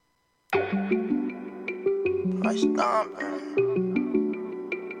I stomping.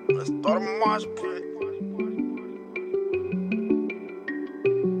 Let's start a mosh pit.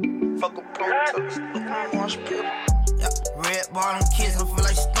 Fuck a protest, look at mosh pit. Yeah, red bottom kids, I feel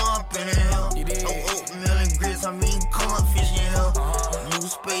like stomping in hell. No oatmeal and grits, I'm eating cornfish in hell. New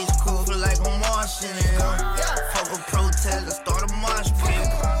space cool, feel like I'm Martian in hell. Fuck a protest, let's start a mosh pit.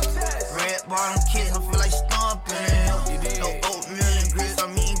 Red bottom kids, I feel like stomping in hell. No oatmeal and grits,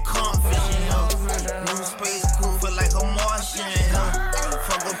 I'm eating cornfish in hell. New space cool, feel like I'm Martian in hell.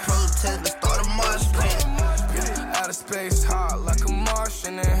 Fuck a protest, let's start a mosh pit. Outer space hot like a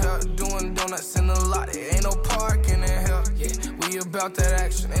Martian in here. Doing donuts in the lot, there ain't no parking in here. Yeah, we about that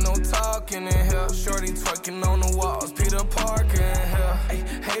action, ain't no talking in here. Shorty twerking on the walls, Peter Parker in here. Ay,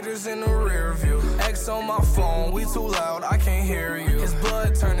 haters in the rear view. X on my phone, we too loud, I can't hear you. His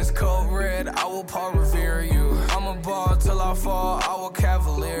blood turned his coat red, I will Paul revere you. I'm a ball till I fall, I will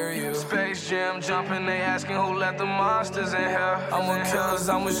cavalier you. Space Jam jumping, they asking who let the monsters in here. I'm a killers,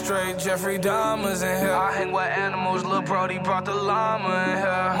 I'm a straight Jeffrey Dahmer's in here. I hang with animals, Lil' Brody brought the llama in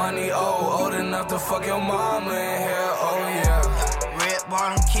here. Money old enough to fuck your mama in here, oh yeah. Red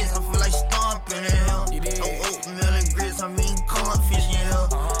bottom kids, I feel like stomping in hell. No oatmeal and grits, I'm eating cornfish in hell.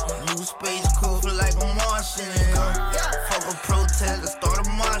 New space cool, feel like I'm Martian in hell. Fuck a protest, let's start a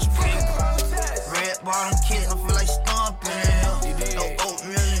mosh pit. Red bottom kids, I feel like stomping in hell. No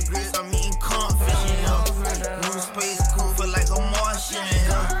oatmeal and grits, I'm eating cornfish in hell. New space cool, feel like I'm Martian in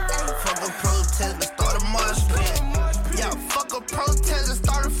hell. Fuck a protest, let's start a mosh pit. Yeah, fuck a protest, let's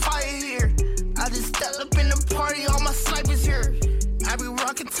start a fire here. I just stepped up in the party, all my snipers here. I be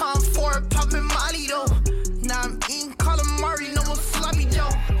rockin' Tom Ford, poppin' Molly though. Now I'm eating calamari, no more sloppy Joe.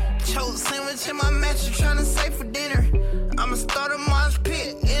 Choke sandwich in my mattress, tryna save for dinner. I'ma start a mosh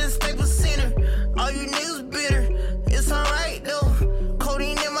pit in a Staples Center. All you niggas bitter, it's alright though.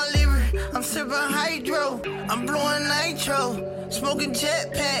 Codeine in my liver, I'm sippin' hydro. I'm blowing nitro, smoking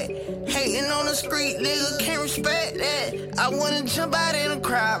jetpack. Hating on the street, nigga can't respect that. I wanna jump out in the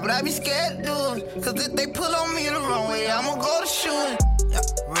crowd, but I be scared to do it. Cause if they pull on me the wrong way, I'ma go to shooting. Yeah,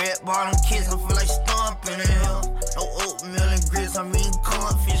 red bottom kids, I feel like stomping in hell. No oatmeal and grits, I'm eating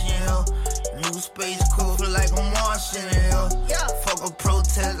cornfish in hell. New space cool, feel like I'm Martian in hell. Fuck a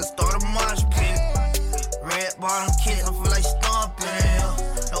protest, let's start a mosh pit. Red bottom kids, I feel like stomping in hell.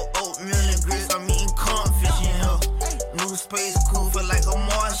 No oatmeal and grits, I'm eating cornfish in hell. New space cool, feel like I'm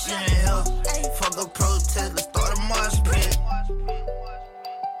Martian in hell. Fuck a protest, let's start a mosh pit.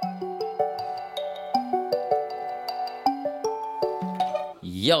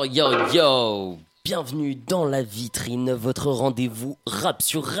 Yo yo yo, bienvenue dans la vitrine, votre rendez-vous rap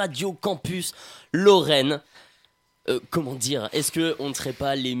sur Radio Campus Lorraine. Comment dire, est-ce qu'on ne serait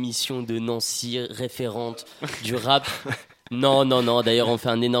pas l'émission de Nancy référente du rap? Non, d'ailleurs on fait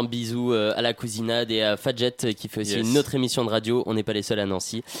un énorme bisou à la cousinade et à Fadjet qui fait aussi une autre émission de radio, on n'est pas les seuls à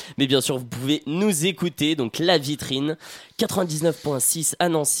Nancy. Mais bien sûr vous pouvez nous écouter, donc la vitrine, 99.6 à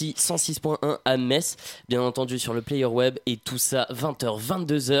Nancy, 106.1 à Metz, bien entendu sur le player web et tout ça 20h,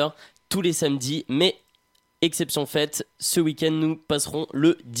 22h tous les samedis, mais exception faite, ce week-end nous passerons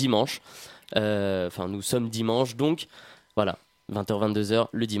le dimanche. Enfin nous sommes dimanche donc voilà. 20h, 22h,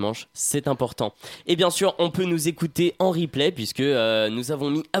 le dimanche, c'est important. Et bien sûr, on peut nous écouter en replay puisque nous avons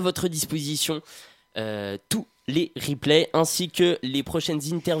mis à votre disposition tous les replays ainsi que les prochaines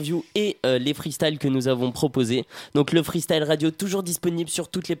interviews et les freestyles que nous avons proposés. Donc le freestyle radio toujours disponible sur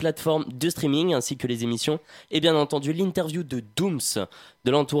toutes les plateformes de streaming ainsi que les émissions. Et bien entendu, l'interview de Dooms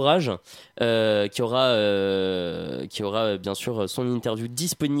de l'entourage qui aura bien sûr son interview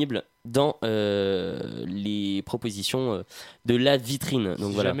disponible dans les propositions de la vitrine.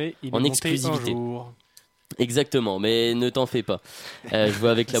 Donc voilà, en exclusivité. Exactement, mais ne t'en fais pas. Je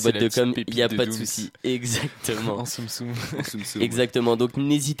vois avec la boîte de com, il n'y a pas de souci. Exactement. En soum-soum. Exactement, donc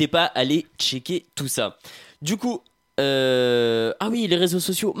n'hésitez pas à aller checker tout ça. Du coup, ah oui, les réseaux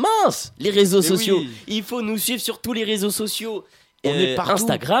sociaux. Mince, les réseaux sociaux. Oui. Il faut nous suivre sur tous les réseaux sociaux. On est partout.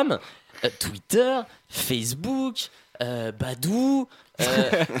 Instagram, Twitter, Facebook, Badoo.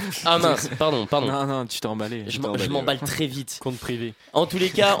 Ah mince, pardon. Non, tu t'es emballé. Je m'emballe très vite. Compte privé. En tous les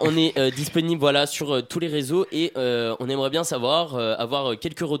cas, on est disponible voilà, sur tous les réseaux et on aimerait bien savoir, avoir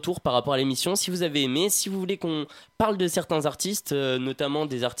quelques retours par rapport à l'émission. Si vous avez aimé, si vous voulez qu'on parle de certains artistes, notamment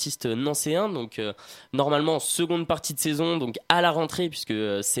des artistes nancéens. Donc normalement, seconde partie de saison, donc à la rentrée, puisque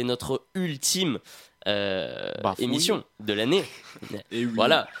c'est notre ultime émission de l'année. Et oui.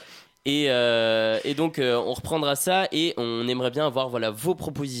 Voilà. Et donc on reprendra ça et on aimerait bien avoir voilà, vos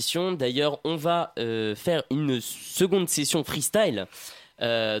propositions. D'ailleurs on va faire une seconde session freestyle,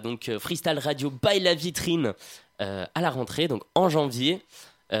 donc freestyle radio by la vitrine à la rentrée, donc en janvier.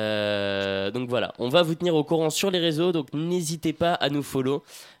 Donc voilà, on va vous tenir au courant sur les réseaux, donc n'hésitez pas à nous follow.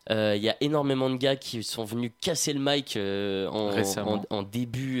 Il y a énormément de gars qui sont venus casser le mic en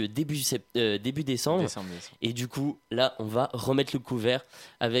début décembre. Et du coup, là, on va remettre le couvert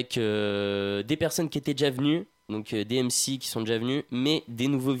avec des personnes qui étaient déjà venues, donc des MC qui sont déjà venus, mais des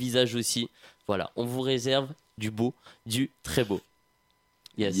nouveaux visages aussi. Voilà, on vous réserve du beau, du très beau.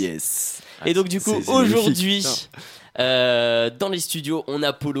 Yes. Et donc du coup, aujourd'hui, dans les studios, on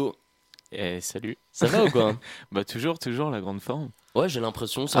a Polo. Salut. Ça va ou quoi? Bah toujours la grande forme. Ouais, j'ai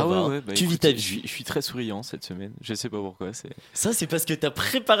l'impression, ça va. Ouais, bah, tu écoute, vis ta vie. Je suis très souriant cette semaine. Je sais pas pourquoi. Ça, c'est parce que t'as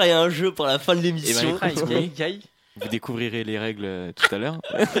préparé un jeu pour la fin de l'émission. Vous découvrirez les règles tout à l'heure.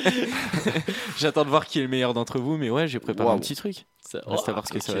 J'attends de voir qui est le meilleur d'entre vous, mais ouais, j'ai préparé un petit truc. On va savoir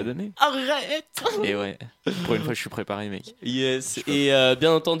ce que ça va donner. Arrête. Et ouais, pour une fois, je suis préparé, mec. Yes. Et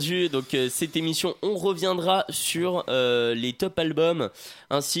bien entendu, donc cette émission, on reviendra sur les top albums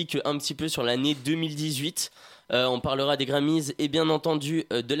ainsi qu'un petit peu sur l'année 2018. On parlera des Grammys et bien entendu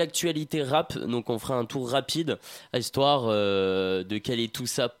de l'actualité rap. Donc on fera un tour rapide histoire de caler tout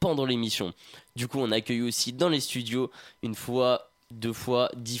ça pendant l'émission. Du coup, on accueille aussi dans les studios une fois, 2 fois,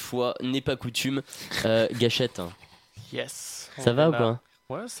 10 fois, n'est pas coutume, Gâchette. Yes. Ça va ou quoi?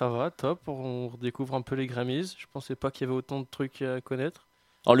 Ouais, ça va, top. On redécouvre un peu les Grammys. Je pensais pas qu'il y avait autant de trucs à connaître.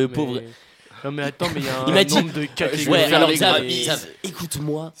 Alors le pauvre... Non mais attends, mais il y a Il m'a dit- nombre de catégories. Ouais, alors les Xav, Grammys.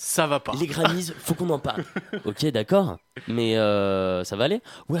 écoute-moi. Ça va pas. Les Grammys, faut qu'on en parle. Ok, d'accord. Mais ça va aller?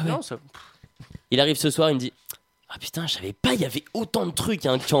 Ouais. Non, ça... Il arrive ce soir, il me dit: ah putain, je savais pas, il y avait autant de trucs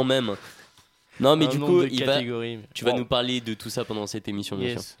quand même. Non, mais un du nombre coup, de catégories. tu vas nous parler de tout ça pendant cette émission, bien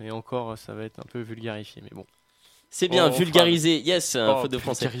sûr. Yes. Et encore, ça va être un peu vulgarifié, mais bon. C'est bien, on vulgarisé. Yes, faute de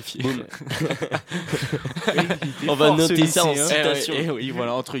français. Vérifié. Boum. On va noter ça en citation. Oui,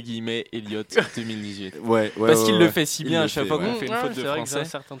 voilà, entre guillemets, Elliot 2018. Ouais, Parce qu'il ouais. le fait si bien Il à le chaque fait, fois qu'on ouais. fait une faute de C'est vrai que j'ai un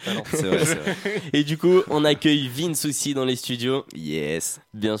français. certain talent. C'est vrai. Et du coup, on accueille Vince aussi dans les studios. Yes.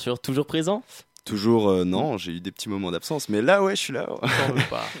 Bien sûr, toujours présent. Toujours, non, j'ai eu des petits moments d'absence, mais là, ouais, je suis là. T'en veux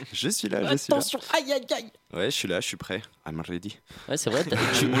pas. Je suis là. Attention, aïe. Ouais, je suis là, je suis prêt. I'm ready. Ouais, c'est vrai,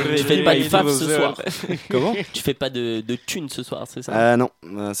 tu fais pas de faf ce soir. Comment? Tu fais pas de thunes ce soir, c'est ça? Ah non,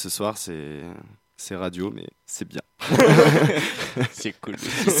 ce soir, c'est radio, mais c'est bien. C'est cool.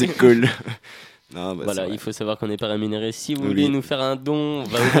 C'est cool. Non, bah, Voilà, c'est vrai. il faut savoir qu'on n'est pas rémunéré. Si vous Oui. voulez nous faire un don, on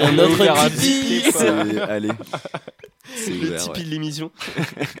va ouvrir notre Tipeee. Allez. C'est Le ouvert, Tipeee de l'émission.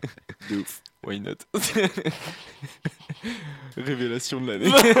 de ouf. Why not? Révélation de l'année.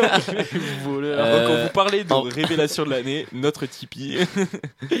 Voleur. Quand vous parlez de révélation de l'année, notre Tipeee.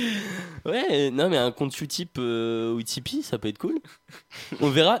 Ouais, non, mais un compte Utip ou Tipeee, ça peut être cool. On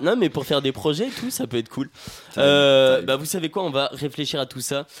verra. Non, mais pour faire des projets et tout, ça peut être cool. Bah, vous savez quoi, on va réfléchir à tout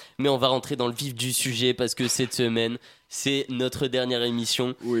ça, mais on va rentrer dans le vif du sujet parce que cette semaine, c'est notre dernière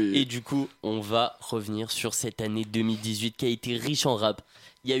émission. Oui. Et du coup, on va revenir sur cette année 2018 qui a été riche en rap.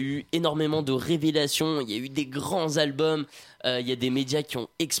 Il y a eu énormément de révélations, il y a eu des grands albums, il y a des médias qui ont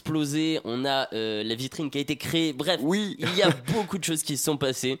explosé, on a la vitrine qui a été créée, bref, Oui. il y a beaucoup de choses qui se sont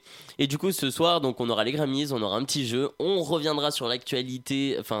passées. Et du coup, ce soir, donc, on aura les Grammys, on aura un petit jeu, on reviendra sur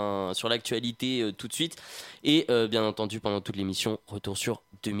l'actualité, tout de suite. Et bien entendu, pendant toute l'émission, retour sur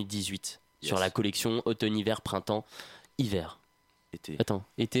 2018, sur la collection automne-hiver, printemps-hiver. Été. Attends,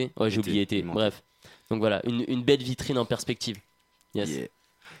 été? Ouais, j'ai Été, oublié été, il manque. bref. Donc voilà, une belle vitrine en perspective. Yes. Yeah.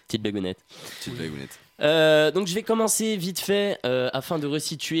 Petite bagounette. Petite blagounette. Donc je vais commencer vite fait afin de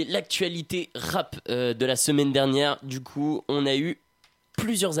resituer l'actualité rap de la semaine dernière. Du coup, on a eu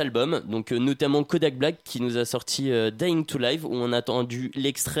plusieurs albums, donc notamment Kodak Black qui nous a sorti Dying to Live, où on a entendu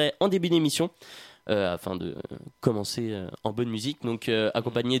l'extrait en début d'émission afin de commencer en bonne musique, donc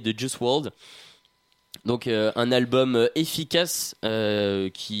accompagné de Juice WRLD. Donc un album efficace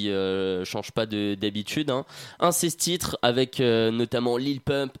qui change pas d'habitude, hein. Un 16 titres avec notamment Lil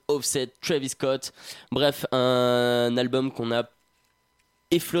Pump, Offset, Travis Scott. Bref, un album qu'on a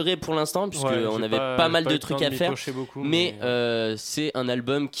effleuré pour l'instant puisqu'on avait pas mal de trucs à faire. Mais c'est un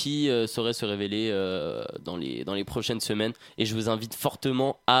album qui saurait se révéler dans les prochaines semaines et je vous invite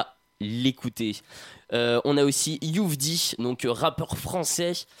fortement à l'écouter. On a aussi Youvdi, donc rappeur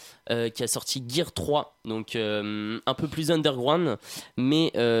français qui a sorti Gear 3, donc un peu plus underground,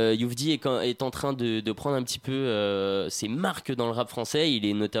 mais Youvdi est en train de prendre un petit peu ses marques dans le rap français. Il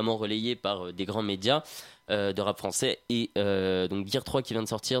est notamment relayé par des grands médias de rap français et donc Gear 3 qui vient de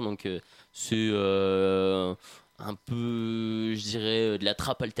sortir, donc c'est un peu, je dirais, de la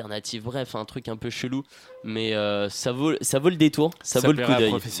trappe alternative. Bref, un truc un peu chelou. Mais ça vaut le détour. Ça vaut le coup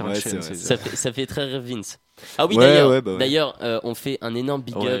d'œil. Ça fait très Vince. Ah oui, d'ailleurs, on fait un énorme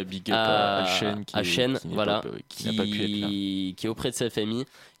big up à Shen, qui est auprès de sa famille.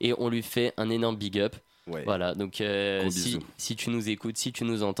 Et on lui fait un énorme big up. Ouais. Voilà, donc si tu nous écoutes, si tu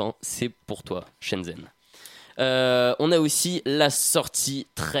nous entends, c'est pour toi, Shenzhen. On a aussi la sortie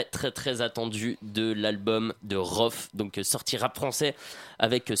très très très attendue de l'album de Rof, donc sortie rap français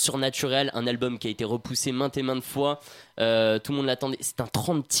avec Surnaturel, un album qui a été repoussé maintes et maintes fois. Tout le monde l'attendait. C'est un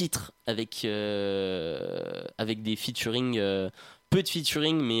 30 titres avec des featuring, peu de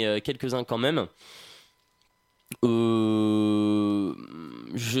featuring, mais quelques-uns quand même.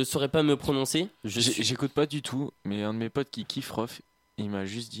 Je saurais pas me prononcer. J'écoute pas du tout, mais un de mes potes qui kiffe Rof, il m'a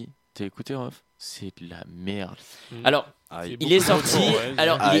juste dit: t'as écouté Rof? C'est de la merde. Alors, il est sorti.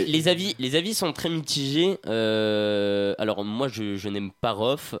 Alors, les avis sont très mitigés. Alors, moi, je n'aime pas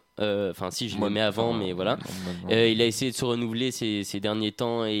Rof. Enfin, si, je l'aimais avant, mais voilà. Il a essayé de se renouveler ces derniers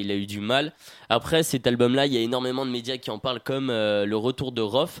temps et il a eu du mal. Après, cet album-là, il y a énormément de médias qui en parlent comme le retour de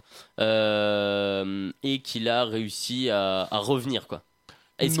Rof et qu'il a réussi à revenir, quoi.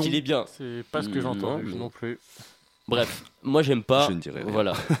 Est-ce qu'il est bien? C'est pas ce que j'entends non plus. Bref, moi j'aime pas. Je ne dirais rien.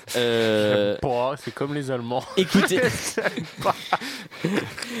 Voilà. J'aime pas, c'est comme les Allemands. Écoutez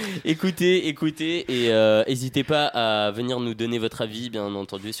et n'hésitez pas à venir nous donner votre avis, bien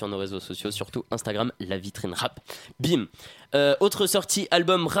entendu, sur nos réseaux sociaux, surtout Instagram, la vitrine rap. Bim. Autre sortie,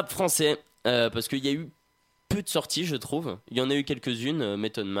 album rap français, parce qu'il y a eu peu de sorties, je trouve. Il y en a eu quelques-unes,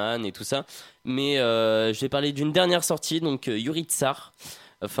 Method Man et tout ça. Mais je vais parler d'une dernière sortie, donc Yuri Tsar.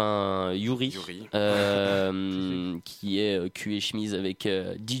 Enfin, Yuri. Qui est cul et chemise avec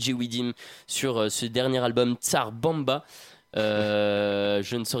DJ Widim sur ce dernier album Tsar Bamba.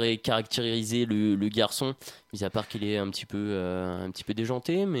 Je ne saurais caractériser le garçon, mis à part qu'il est un petit peu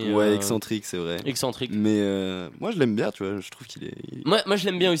déjanté, mais excentrique, c'est vrai. Excentrique. Mais moi je l'aime bien, tu vois. Je trouve qu'il est. Moi je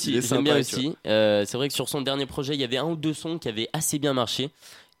l'aime bien aussi. Je l'aime bien aussi. C'est vrai que sur son dernier projet, il y avait un ou deux sons qui avaient assez bien marché.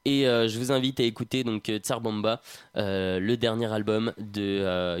 Et je vous invite à écouter donc Tsar Bamba, le dernier album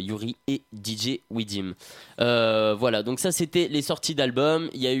de Yuri et DJ Widim. Voilà, donc ça c'était les sorties d'albums.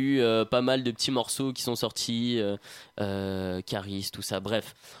 Il y a eu pas mal de petits morceaux qui sont sortis, Caris, tout ça.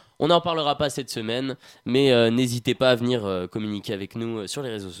 Bref, on n'en parlera pas cette semaine, mais n'hésitez pas à venir communiquer avec nous sur les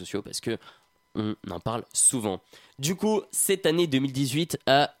réseaux sociaux parce que on en parle souvent. Du coup, cette année 2018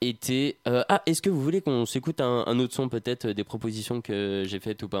 a été... est-ce que vous voulez qu'on s'écoute un autre son, peut-être, des propositions que j'ai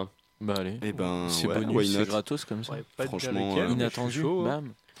faites ou pas? Bah allez, c'est bonus, c'est gratos comme ça. Franchement, inattendu,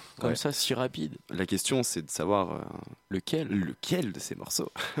 bam. Comme ça, si rapide. La question, c'est de savoir lequel de ces morceaux.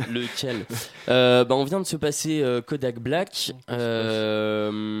 Lequel on vient de se passer Kodak Black.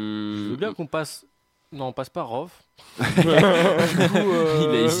 Je veux bien qu'on passe... Non, on passe pas Rof. Il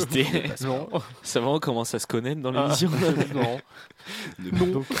a hésité. Non. Ça va, on commence à se connaître dans l'émission. Non.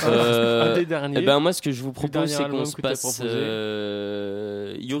 Donc, un des derniers. Moi, ce que je vous propose, c'est qu'on se passe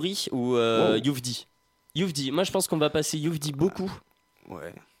Yuri ou Youvdi. Youvdi. Moi, je pense qu'on va passer Youvdi beaucoup.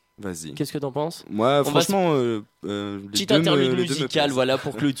 Ouais. Vas-y. Qu'est-ce que t'en penses? Moi, franchement, petite interlude musicale, voilà,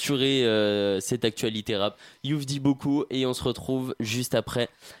 pour clôturer cette actualité rap. Youvdi beaucoup, et on se retrouve juste après.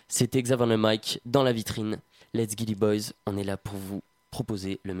 C'était Xavier le Mic dans la vitrine. Let's get it, boys. On est là pour vous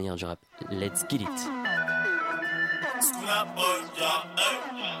proposer le meilleur du rap. Let's get it.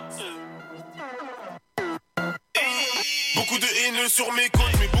 Beaucoup de haineux sur mes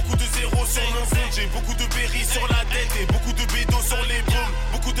côtes, mais beaucoup de zéros sur mon compte. J'ai beaucoup de berry sur la tête et beaucoup de bédos sur les paumes.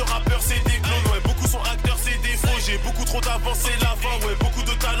 Beaucoup de rappeurs, c'est des clones, ouais, beaucoup sont acteurs, c'est des faux. J'ai beaucoup trop d'avance, c'est la fin, ouais, beaucoup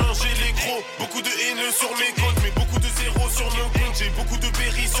de talent, j'ai les gros. Beaucoup de haineux sur mes côtes, mais beaucoup de zéros sur mon compte. J'ai beaucoup de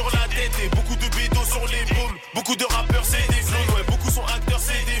berry sur la tête et beaucoup de bédos sur les paumes. Beaucoup de rappeurs, c'est des clones, ouais, beaucoup sont acteurs,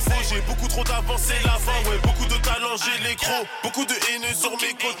 c'est des faux. J'ai beaucoup trop d'avance, c'est la fin, ouais, beaucoup de talent, j'ai les gros. Beaucoup de haineux sur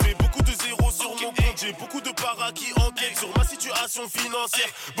mes côtes, mais beaucoup de zéros sur mon compte. J'ai beaucoup de paras qui enquêtent sur ma situation financière.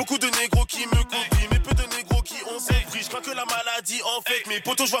 Beaucoup de négros qui me copient, mais peu de négros qui ont compris. Je crains que la maladie en fait, mes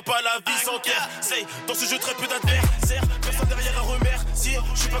potos, je vois pas la vie sans terre. C'est dans ce jeu très peu d'adversaires, personne derrière à remercier.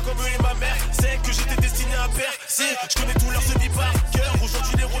 Je suis pas comme eux et ma mère, c'est que j'étais destiné à percer. Je connais tous leurs semis par cœur,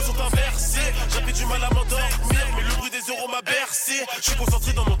 aujourd'hui les rôles sont inversés. J'avais du mal à m'endormir, mais le bruit des euros m'a bercé. Je suis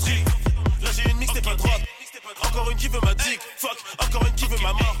concentré dans mon trip, là j'ai une mixtape à drop. Encore une qui veut ma dick, fuck, encore une qui veut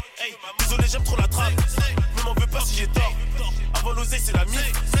ma mort. Hey, désolé j'aime trop la trappe, ne m'en veux pas si j'ai tort. Avant l'oseille c'est la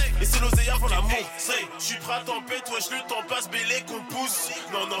mif, et c'est l'oseille avant l'amour. Je suis prêt à tempête, wesh le temps passe, bélé qu'on pousse.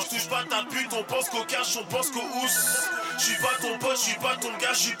 Non, non, je touche pas ta pute, on pense qu'au cash, on pense qu'au housse. J'suis pas ton pote, j'suis pas ton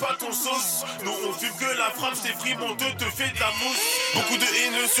gars, j'suis pas ton sauce. Nous on fume que la frappe, c'est friment, te fait de la mousse. Beaucoup de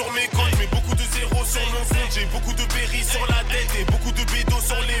haineux sur mes comptes, mais beaucoup de zéros sur mon compte. J'ai beaucoup de berries sur la tête et beaucoup de bédos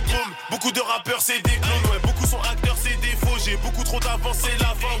sur les paumes. Beaucoup de rappeurs, c'est des clones, ouais, beaucoup sont acteurs, c'est des faux. J'ai beaucoup trop d'avance, c'est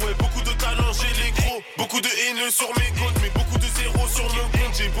la fin, ouais, beaucoup de talent, j'ai les gros. Beaucoup de haineux sur mes comptes, mais beaucoup de zéros sur mon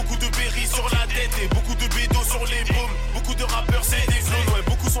compte. J'ai beaucoup de berries sur la tête et beaucoup de bédos sur les paumes. Beaucoup de rappeurs, c'est des clones, ouais,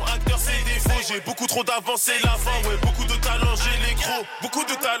 beaucoup sont acteurs, c'est des faux. J'ai beaucoup trop d'avance, c'est la fin, ouais, beaucoup de talent, j'ai les gros. Beaucoup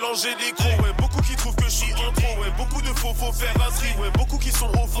de talent, j'ai les gros, ouais, beaucoup qui trouvent que je suis en trop, ouais, beaucoup de faux, faut faire un tri, ouais, beaucoup qui sont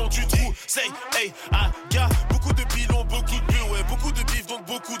au fond du trou. Say, hey, aga, beaucoup de pilons, beaucoup de bleu, ouais, beaucoup de bif, donc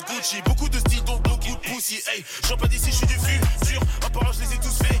beaucoup de Gucci, beaucoup de style, donc beaucoup de pussy, hey, j'en pas d'ici, je suis du futur, un par un, je les ai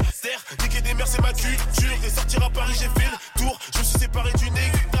tous fait, terre, niquer des mers, c'est ma culture, et sortir à Paris, j'ai fait le tour, je me suis séparé du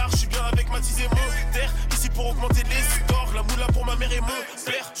nectar, je suis bien avec Matisse et mon terre, ici pour augmenter les scores, la moula pour ma mère et mon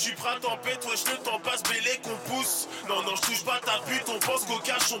père, je suis prêt à tempête, ouais, je le temps passe, bélé qu'on pousse, non, non, je touche pas ta pute, on pense qu'au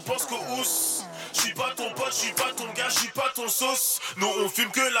cash, on pense qu'au housse. J'suis pas ton pote, j'suis pas ton gars, j'suis pas ton sauce. Non, on fume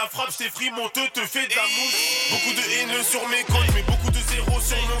que la frappe, j't'ai friment, te fait de la mousse. Beaucoup de haineux sur mes comptes, mais beaucoup de zéros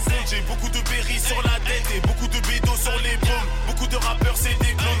sur mon compte. J'ai beaucoup de berries sur la tête et beaucoup de bédos sur les paumes. Beaucoup de rappeurs, c'est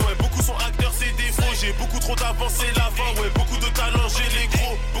des clones, ouais, beaucoup sont acteurs, c'est des faux. J'ai beaucoup trop d'avance, c'est la fin, ouais, beaucoup de talent, j'ai les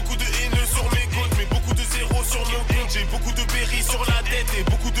gros. Beaucoup de haineux sur mes comptes, mais beaucoup de zéros sur mon compte. J'ai beaucoup de berries sur la tête et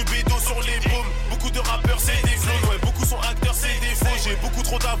beaucoup de bédos sur les paumes. Beaucoup de rappeurs, c'est des clones, ouais, beaucoup sont acteurs, c'est des faux. J'ai beaucoup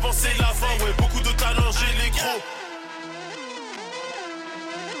trop d'avance, c'est la fin, ouais, beaucoup de talent, j'ai les gros.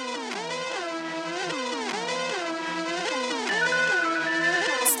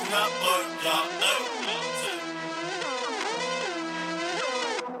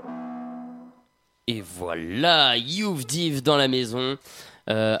 Et voilà, Youf Div dans la maison,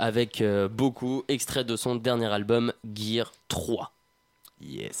 avec beaucoup extrait de son dernier album, Gear 3.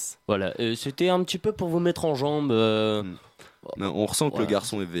 Yes. Voilà, c'était un petit peu pour vous mettre en jambes. Mais on ressent que le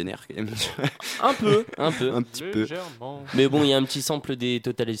garçon est vénère quand même. Un peu. Un petit peu. Mais bon, il y a un petit sample des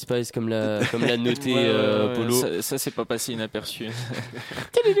Total Spice comme l'a noté Polo. Ça c'est pas passé inaperçu.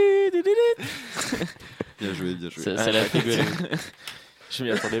 Bien joué. Ça l'a fait gueuler. Je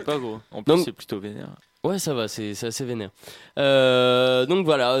m'y attendais pas, gros. En plus, c'est plutôt vénère. Ouais, ça va, c'est assez vénère. Donc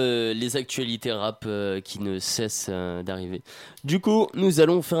voilà, les actualités rap qui ne cessent d'arriver. Du coup, nous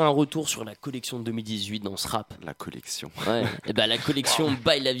allons faire un retour sur la collection 2018 dans ce rap. La collection. Ouais, et ben la collection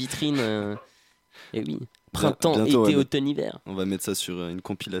by la vitrine. Et oui, printemps, bientôt, été, automne, hiver. On va mettre ça sur une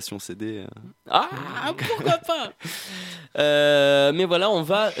compilation CD. Ah, pourquoi pas. Mais voilà, on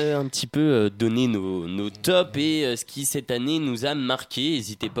va un petit peu donner nos tops et ce qui cette année nous a marqué.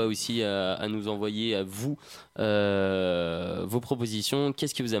 N'hésitez pas aussi à nous envoyer à vous vos propositions.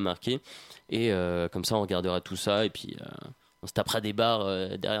 Qu'est-ce qui vous a marqué? Et comme ça, on regardera tout ça et puis on se tapera des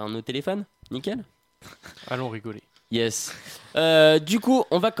barres derrière nos téléphones. Nickel. Allons rigoler. Yes. Du coup,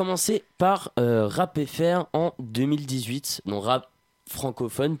 on va commencer par Rap FR en 2018, donc rap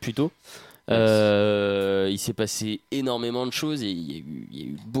francophone plutôt. Il s'est passé énormément de choses et il y a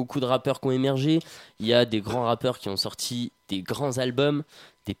eu beaucoup de rappeurs qui ont émergé. Il y a des grands rappeurs qui ont sorti des grands albums,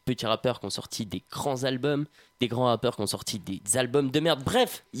 des petits rappeurs qui ont sorti des grands albums, des grands rappeurs qui ont sorti des albums de merde.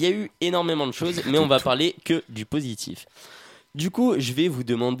 Bref, il y a eu énormément de choses, mais on va parler que du positif. Du coup, je vais vous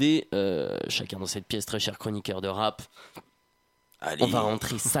demander, chacun dans cette pièce, très cher chroniqueur de rap, allez. On va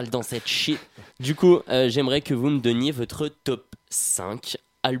rentrer sale dans cette shit. Du coup, j'aimerais que vous me donniez votre top 5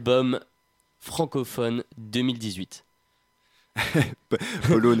 albums francophones 2018.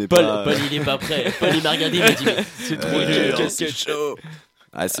 Polo n'est Paul, pas... Paul, il est pas prêt. Paul, il m'a regardé, il m'a dit c'est trop dur, c'est chaud.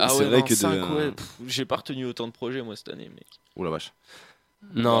 C'est ouais, vrai que 5, ouais, j'ai pas retenu autant de projets moi cette année, mec. Oh la vache.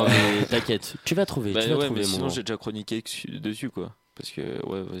 Non, mais t'inquiète, tu vas trouver. Bah, tu vas ouais, trouver mais sinon mon... j'ai déjà chroniqué dessus quoi. Parce que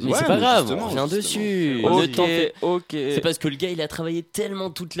ouais, vas-y. Mais Ouais, c'est pas mais grave, justement, on revient dessus. Ok, Ne t'en fais- ok. C'est parce que le gars il a travaillé tellement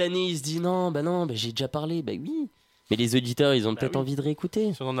toute l'année, il se dit non, j'ai déjà parlé, bah oui. Mais les auditeurs ils ont peut-être envie de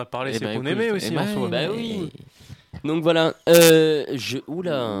réécouter. Si on en a parlé, Eh c'est ben, qu'on écoute, aimait aussi en soi. Bah oui. Donc voilà,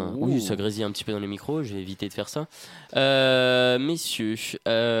 oui, ça grésille un petit peu dans les micros, je vais éviter de faire ça. Messieurs,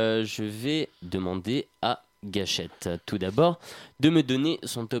 je vais demander à Gâchette, tout d'abord, de me donner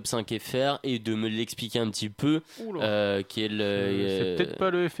son top 5 FR et de me l'expliquer un petit peu. C'est peut-être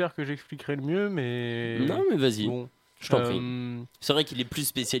pas le FR que j'expliquerai le mieux, mais... Non, mais vas-y, Bon. je t'en prie. C'est vrai qu'il est plus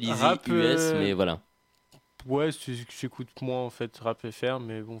spécialisé Rap, US, mais voilà. Ouais, j'écoute moins en fait rap FR,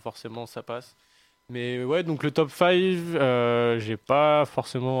 mais bon, forcément ça passe. Mais ouais, donc le top 5, j'ai pas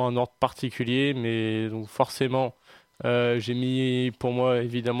forcément un ordre particulier, mais donc forcément, j'ai mis pour moi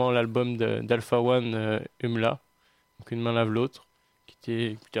évidemment l'album d'Alpha One, Umla, donc Une main lave l'autre,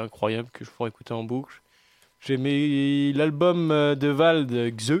 qui était incroyable, que je pourrais écouter en boucle. J'ai mis l'album de Vald,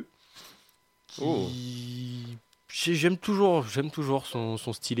 Xe. Oh. J'aime toujours son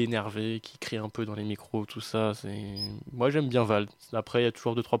style énervé, qui crie un peu dans les micros, tout ça. Moi, j'aime bien Vald. Après, il y a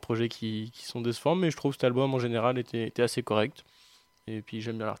toujours 2-3 projets qui sont décevants, mais je trouve que cet album, en général, était assez correct. Et puis,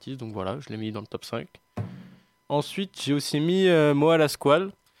 j'aime bien l'artiste, donc voilà, je l'ai mis dans le top 5. Ensuite, j'ai aussi mis Moa la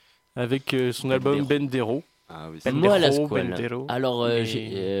Squale, avec son album Bendero. Ah oui, Moi, la Bendero, Squale. Bendero. Alors,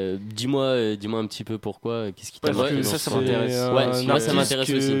 dis-moi un petit peu pourquoi. Qu'est-ce qui t'a Parce marqué que dans ça ce- m'intéresse. Ouais, moi, ça m'intéresse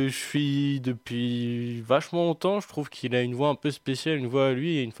que aussi. je suis depuis vachement longtemps. Je trouve qu'il a une voix un peu spéciale, une voix à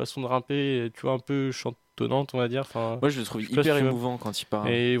lui et une façon de rapper, tu vois, un peu chantonnante, on va dire. Enfin, Moi, je le trouve sais pas hyper si tu vois. émouvant quand il parle.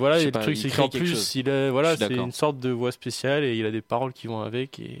 et voilà, je sais le pas, truc, il c'est crée qu'en quelque plus, chose. voilà, Je suis c'est d'accord. une sorte de voix spéciale et il a des paroles qui vont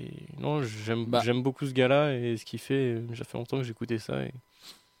avec. Et non, j'aime beaucoup ce gars-là et ce qu'il fait. Ça fait longtemps que j'écoutais ça. Et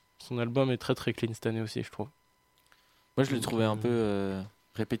son album est très très clean cette année aussi, je trouve. Moi, je le trouvais un peu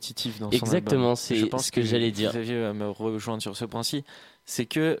répétitif dans son Exactement, album. c'est Je pense ce que j'allais dire. Xavier va me rejoindre sur ce point-ci. C'est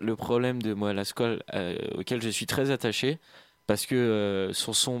que le problème de Moi la Squale, auquel je suis très attaché, parce que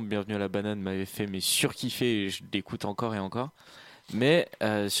son son Bienvenue à la banane m'avait fait surkiffer et je l'écoute encore et encore. Mais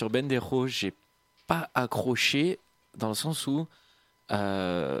sur Bendero, j'ai pas accroché dans le sens où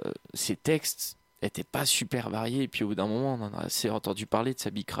ses textes étaient pas super variés. Et puis au bout d'un moment, on en a assez entendu parler de sa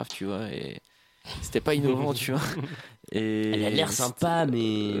bicraft, tu vois, et c'était pas innovant, tu vois. Et Elle a l'air sympa,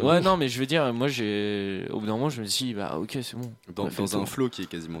 mais. Ouais, non, mais je veux dire, moi, au bout d'un moment, je me suis dit, bah, ok, c'est bon. Dans un flow qui est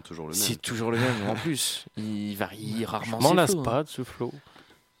quasiment toujours le même. C'est toujours le même, en plus. Il varie rarement. Je m'en ses lasse flows, hein. pas de ce flow.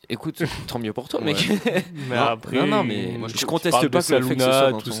 Écoute, tant mieux pour toi, mec. Mais Non, après, non, mais moi, je tu conteste parles pas de que le fait que ce soit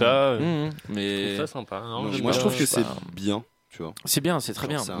Saluna, dans tout ton- ça. Mais C'est ça sympa. Non, Non, j'aime moi, je bien. trouve que c'est pas- bien, tu vois. c'est bien, c'est très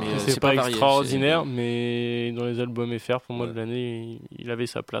bien. Genre, c'est un- Mais C'est pas varié, extraordinaire, mais dans les albums FR, pour moi, Ouais. de l'année, il avait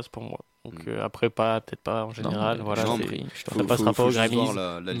sa place pour moi. Donc Mm. après, peut-être pas en général. Non, Voilà, je t'en c'est- prie, je t'en Ça prie. passera pas aux juste Grammys,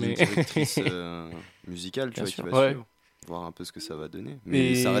 voir la ligne mais- directrice musicale, tu Bien vois, sûr. qui va Ouais. suivre. Voir un peu ce que ça va donner.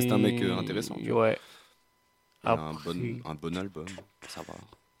 Mais ça reste un mec intéressant. Tu vois. Ouais. Il a Après, un bon album, ça va.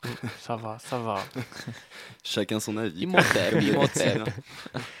 ça va. Chacun son avis. Immortel, immortel.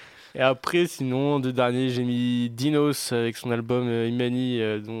 Et après, sinon, de dernier, j'ai mis Dinos avec son album Imani,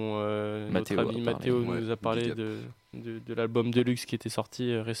 dont Mathéo notre ami a parlé. Mathéo Ouais, nous a parlé big up. de l'album Deluxe qui était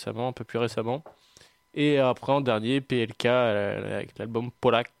sorti récemment, un peu plus récemment. Et après, en dernier, PLK avec l'album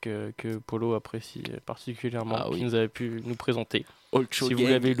Polak que Polo apprécie particulièrement, Ah oui. qui nous avait pu nous présenter. Old Show Si vous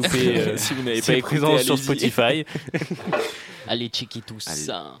Gang. l'avez loupé, Si vous n'avez pas c'est écouté, présent sur allez-y. Spotify. Allez, checker tout Allez.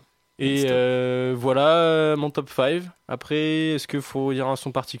 ça. Et voilà mon top 5. Après, est-ce qu'il faut dire un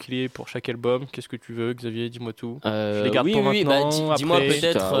son particulier pour chaque album? Qu'est-ce que tu veux, Xavier? Dis-moi tout. Je les garde oui, pour oui, maintenant, dis-moi après-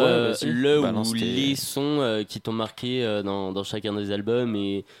 peut-être Ouais, vas-y, le balance ou tes- les sons qui t'ont marqué dans chacun des albums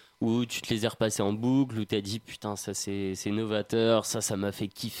et où tu te les as repassés en boucle, où t'as dit putain, ça c'est novateur, ça m'a fait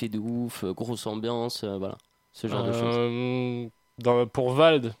kiffer de ouf, grosse ambiance, voilà, ce genre de choses. Pour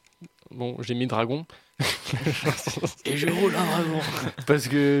Vald, bon, j'ai mis Dragon. Et je roule un dragon. Parce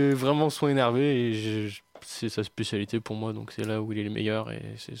que vraiment son énervé et c'est sa spécialité pour moi, donc c'est là où il est le meilleur et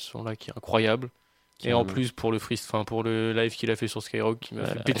c'est ce son là qui est incroyable. Et en plus pour pour le live qu'il a fait sur Skyrock qui m'a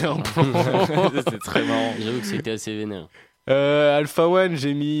fait péter un plomb. C'était très marrant. J'avoue que c'était assez vénère. Alpha One,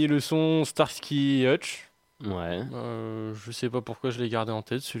 j'ai mis le son Starsky Hutch. Ouais. Je sais pas pourquoi je l'ai gardé en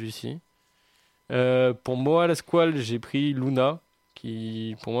tête celui-ci. Pour moi, la Squale, j'ai pris Luna,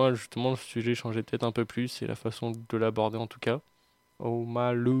 qui pour moi justement le sujet changeait peut-être un peu plus, c'est la façon de l'aborder en tout cas. Oh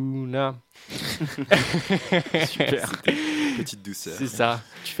ma Luna. Super. Petite douceur. C'est ça.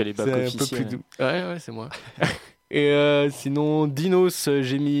 Tu fais les C'est bacs un peu officiels. plus doux. Ouais, c'est moi. Et sinon, Dinos,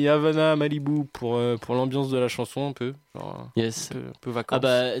 j'ai mis Havana Malibu pour l'ambiance de la chanson un peu. Genre, Yes. un peu vacances. Ah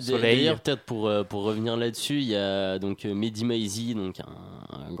bah soleil. d'ailleurs peut-être pour revenir là-dessus, il y a donc Mehdi Maizi, donc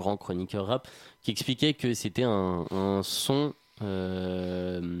un grand chroniqueur rap, qui expliquait que c'était un son,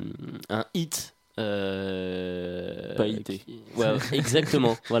 un hit. Pas hité. Ouais,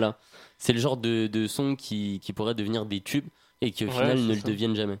 exactement. Voilà. C'est le genre de son qui pourrait devenir des tubes et qui au Ouais, final c'est ne le ça.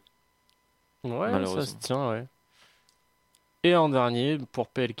 deviennent jamais. Ouais, ça Malheureusement. se tient, ouais. Et en dernier, pour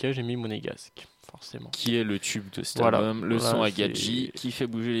PLK, j'ai mis Monégasque, forcément. Qui est le tube de cet Voilà. album, le Voilà, son à c'est- Gadji, qui fait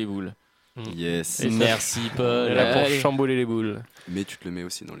bouger les boules. Yes. Et ça- Merci On Paul. est là pour Allez. chamboler les boules. Mais tu te le mets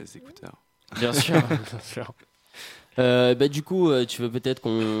aussi dans les écouteurs. Bien sûr. Bien sûr. Bah du coup, tu veux peut-être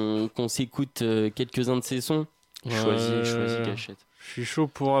qu'on s'écoute quelques-uns de ces sons. Choisis Gâchette. Je suis chaud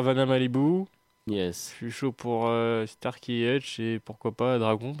pour Havana Malibu. Yes. Je suis chaud pour Starkey Hutch et pourquoi pas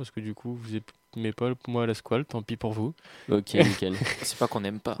Dragon parce que du coup vous aimez pas moi la Squale, tant pis pour vous. Ok, nickel. C'est pas qu'on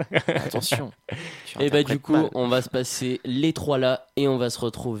n'aime pas. Attention. Tu Et bah du interprètes coup, mal. on va se passer les trois là et on va se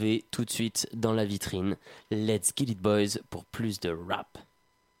retrouver tout de suite dans la vitrine. Let's get it boys pour plus de rap.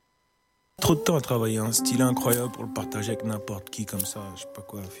 Trop de temps à travailler, un style incroyable pour le partager avec n'importe qui comme ça, je sais pas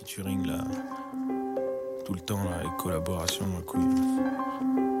quoi, featuring là. Tout le temps là, avec collaboration, ma couille.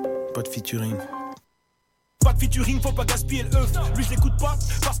 Pas de featuring. Pas de featuring, faut pas gaspiller le œuf. Lui je l'écoute pas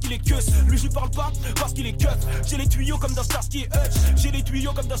parce qu'il est queus. Lui je lui parle pas parce qu'il est keuf. J'ai les tuyaux comme dans Starsky et Hutch. J'ai les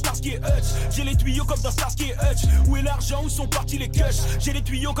tuyaux comme dans Starsky et Hutch. J'ai les tuyaux comme dans Starsky et Hutch. Où est l'argent, où sont partis les cushs? J'ai les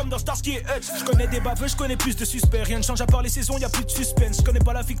tuyaux comme dans Starsky et Hutch. Je connais des baveux, je connais plus de suspects. Rien ne change à part les saisons, y a plus de suspense. Je connais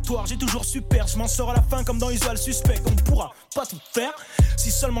pas la victoire, j'ai toujours super. Je m'en sors à la fin comme dans Usual Suspect. On pourra pas tout faire si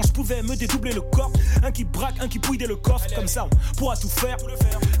seulement je pouvais me dédoubler le corps. Un qui braque, un qui pouille dès le coffre. Comme ça on pourra tout faire.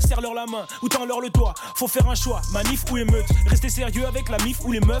 Serre-leur la main ou tends-leur le doigt. Faut faire un choix, manif ou émeute. Restez sérieux avec la mif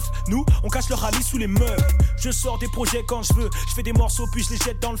ou les meufs. Nous, on cache leur rallye sous les meubles. Je sors des projets quand je veux. Je fais des morceaux puis je les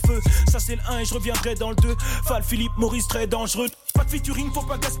jette dans le feu. Ça c'est le 1 et je reviendrai dans le 2. Fal, Philippe, Maurice, très dangereux. Pas de featuring, faut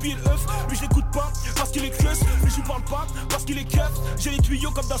pas gaspiller le œuf. Lui je l'écoute pas parce qu'il est close. Lui je lui parle pas parce qu'il est keuf. J'ai les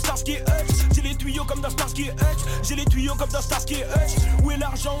tuyaux comme dans Starsky et Hutch. J'ai les tuyaux comme dans Starsky et Hutch. J'ai les tuyaux comme dans Starsky et Hutch. Où est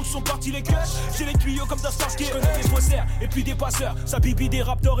l'argent, où sont partis les cushs? J'ai les tuyaux comme dans Starsky et Hutch. Je connais des faussaires et puis des passeurs. Ça bibi des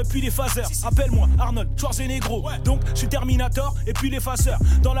raptors et puis des phaseurs. Appelle-moi Arnold Schwarzenegger. Donc je suis Terminator et puis l'effaceur.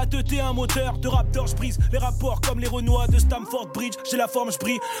 Dans la teuté un moteur de Raptor, je brise les rapports comme les Renois de Stamford Bridge. J'ai la forme, je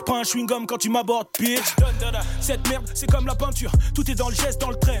brille. Prends un chewing-gum quand tu m'abordes, bitch. Cette merde, c'est comme la peinture. Tout est dans le geste, dans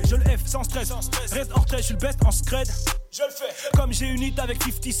le trait. Je le F sans stress. Reste hors trait, je suis le best en scred. Je le fais. Comme j'ai une hit avec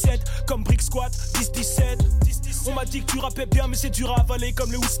 57. Comme Brick Squad, 10-17. On m'a dit que tu rappais bien, mais c'est dur à avaler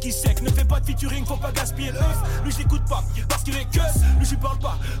comme le whisky sec. Ne fais pas de featuring, faut pas gaspiller l'œuf. Lui, je l'écoute pas parce qu'il est keuf. Lui, je lui parle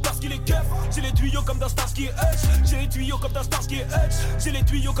pas parce qu'il est keuf. J'ai les tuyaux comme dans Starsky et Hutch. J'ai les tuyaux comme dans Starsky et Hutch. J'ai les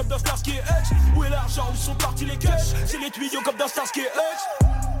tuyaux comme dans Starsky et Hutch. Où est l'argent, où sont partis les cushs? J'ai les tuyaux comme dans Starsky et Hutch.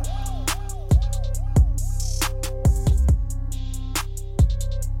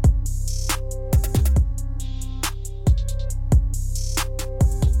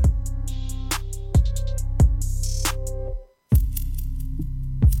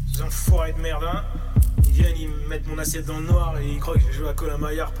 Enfoirés de merde, hein. Ils viennent, ils me mettent mon assiette dans le noir et ils croient que je vais jouer à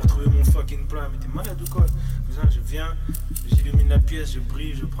Colin-Maillard pour trouver mon fucking plat. Mais t'es malade ou quoi? Cousin, je viens, j'illumine la pièce, je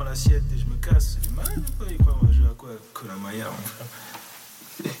brille, je prends l'assiette et je me casse. T'es malade ou quoi? Ils croient qu'on va jouer à quoi? Colin-Maillard, mon frère.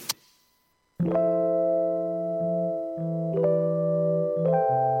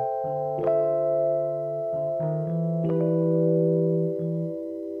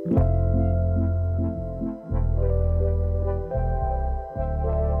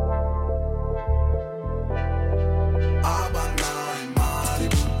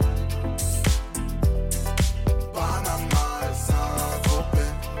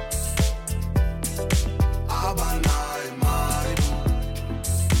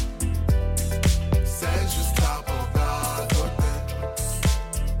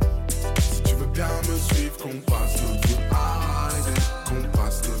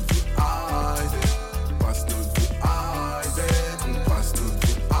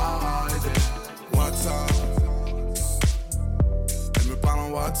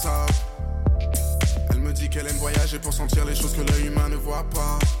 Pour sentir les choses que l'œil humain ne voit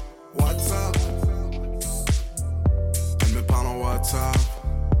pas. WhatsApp. Elle me parle en WhatsApp.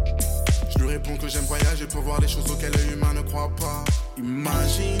 Je lui réponds que j'aime voyager pour voir les choses auxquelles l'œil humain ne croit pas.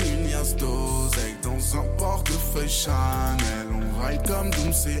 Imagine une liasse d'oseille dans un portefeuille Chanel. On ride comme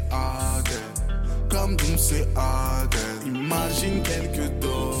Doom's et Adèle. Comme Doom's et Adèle. Imagine quelques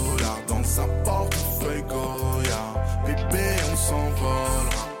dollars dans un portefeuille Goya. Bébé, on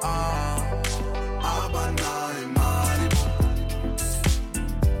s'envolera. Habana.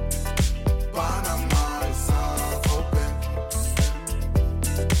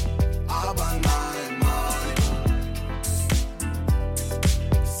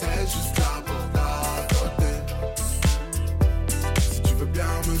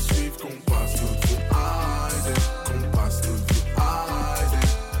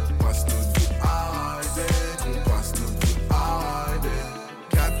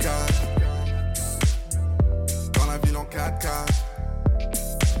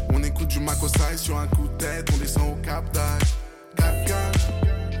 Sur un coup de tête, on descend au Cap d'Agde. 4x4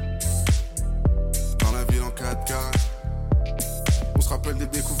 dans la ville en 4x4. On se rappelle des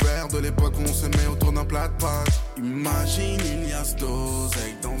découvertes de l'époque où on se met autour d'un plat de pâtes. Imagine une liasse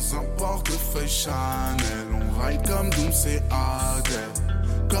d'oseille dans un portefeuille Chanel. On ride comme Doom's et Adèle.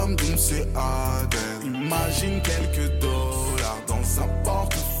 Comme Doom's et Adèle. Imagine quelques dollars dans un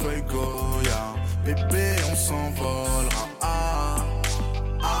portefeuille Goya. Bébé, on s'envolera.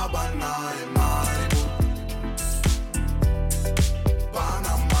 Habana et Malibu.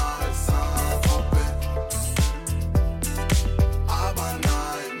 Panama et Saint-Tropez. Habana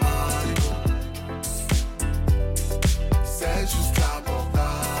et Malibu. C'est juste la porte à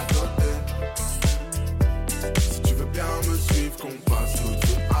côté.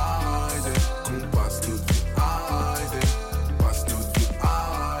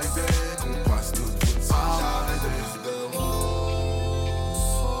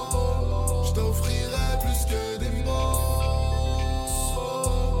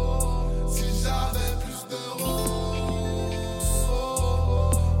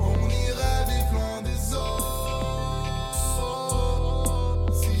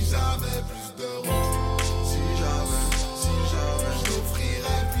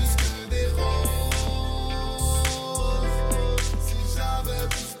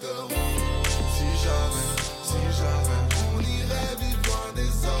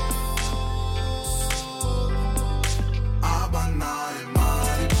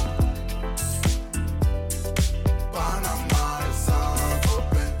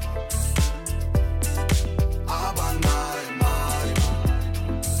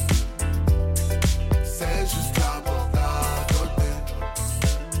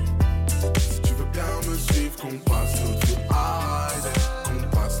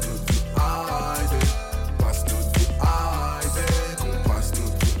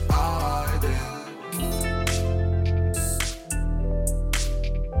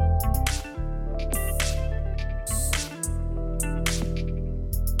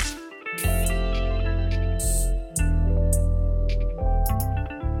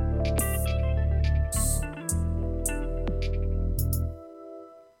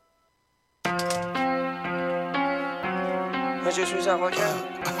 mais je suis un requin.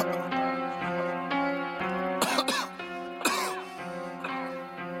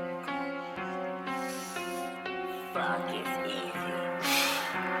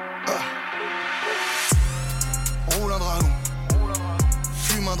 Roule un dragon,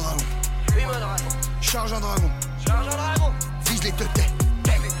 fume un dragon, charge un dragon, vise les teutés.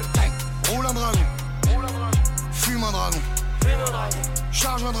 Roule un dragon, fume un dragon,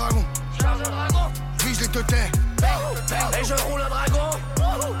 charge un dragon, vise les teutés. Et je roule un dragon,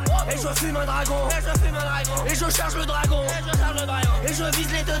 et je fume un dragon, et je charge le dragon, et je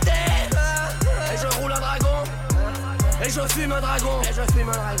vise les teutés. Et je roule un dragon, et je fume un dragon, et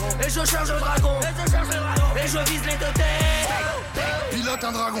je charge le dragon, et je vise les teutés. Pilote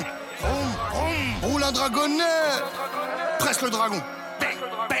un dragon, roule un dragonnet, presse le dragon,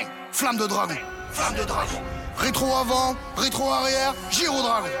 flamme de dragon, rétro avant, rétro arrière, gyro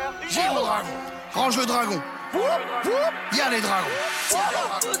dragon, range le dragon, y'a les dragons,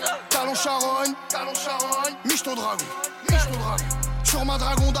 talon charogne, miche ton dragon, sur ma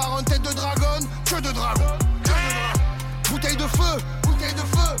dragon daronne, tête de dragon, queue de dragon, bouteille de feu,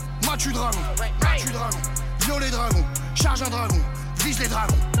 matu dragon, violet dragon, charge un dragon, vise les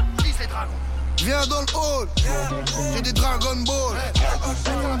dragons. Viens dans le hall, j'ai des Dragon Ball.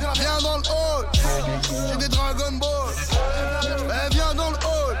 Viens dans le hall, j'ai des Dragon Ball. Viens dans le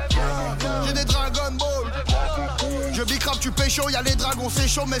hall, j'ai des Dragon Ball. Je bicrape, tu pécho, y'a les dragons, c'est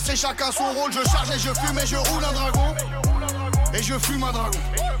chaud, mais c'est chacun son rôle. Je charge et je fume et je roule un dragon. Et je fume un dragon.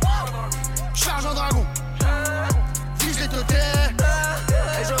 Charge un dragon. Vise les teutés.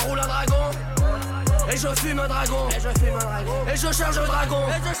 Et je roule un dragon. Et je fume un dragon, et je charge un dragon,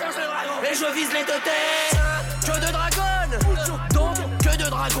 et je vise les teutés. Que de dragon, donc que de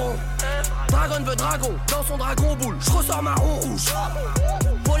dragon. Dragon veut dragon, dans son dragon boule, je ressors marron rouge.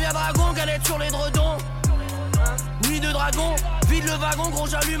 Folia dragon, galette sur les dredons. Nuit de dragon, vide le wagon, gros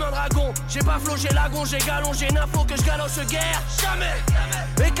j'allume un dragon. J'ai pas flot, j'ai lagon, j'ai galon, j'ai une info que je galoche guerre. Jamais.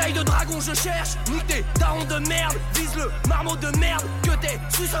 Écaille de dragon, je cherche, nique des darons de merde. Vise le marmot de merde, que t'es,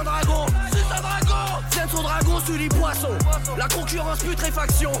 suce un dragon. Viens de son dragon, sur les poissons. La concurrence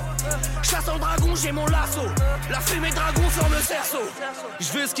putréfaction. Chasse en dragon, j'ai mon lasso. La fumée dragon forme le cerceau.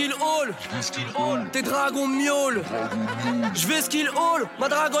 Je vais skill hall, tes dragons miaulent. Je vais skill hall, ma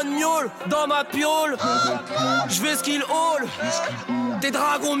dragonne miaule dans ma piole. Je vais skill hall, tes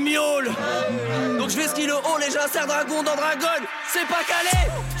dragons miaulent. Donc je vais skill hall et j'insère dragon dans dragon. C'est pas calé.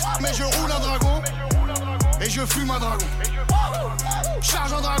 Mais je roule un dragon, et je fume un dragon.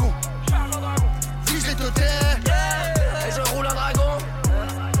 Charge un dragon, vise les teutés. Et je roule un dragon,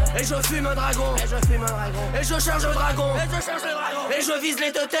 et je fume un dragon, et je charge un dragon, et je vise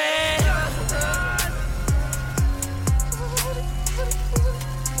les teutés.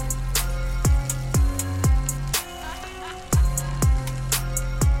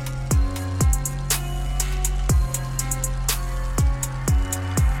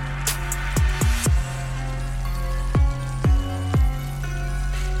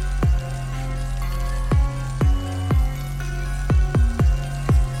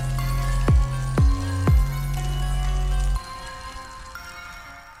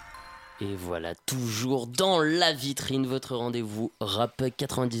 Et voilà, toujours dans la vitrine, votre rendez-vous rap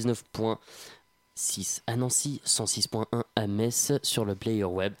 99.6 à Nancy, 106.1 à Metz sur le player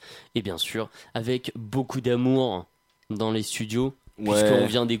web. Et bien sûr, avec beaucoup d'amour dans les studios, puisqu'on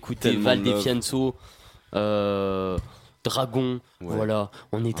vient d'écouter Val des Fianso, Dragon, voilà,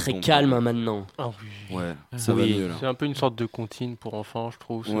 on est très calme maintenant. Ah oui. Ouais, ça va mieux là. C'est un peu une sorte de comptine pour enfants, je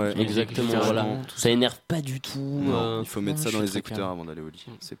trouve. Ouais, exactement, voilà. Ça énerve pas du tout. Non, il faut mettre ça dans les écouteurs avant d'aller au lit.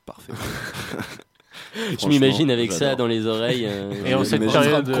 C'est parfait. Je m'imagine avec ça dans les oreilles. Et en cette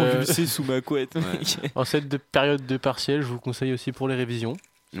période convulsé sous ma couette. En cette période de partiel, je vous conseille aussi pour les révisions.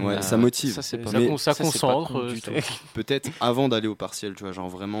 Ouais, ça motive. Ça concentre. Peut-être avant d'aller au partiel, tu vois, genre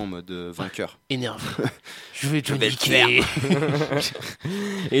vraiment en mode vainqueur. Énervé. Je vais te niquer.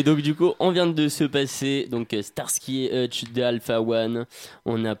 Et donc du coup, on vient de se passer donc Starsky et Hutch de Alpha One.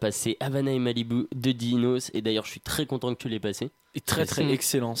 On a passé Havana et Malibu de Dinos. Et d'ailleurs, je suis très content que tu l'aies passé. Et très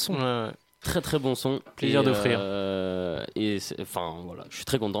excellent son. Ouais. Très très bon son. Plaisir d'offrir. Et enfin voilà, je suis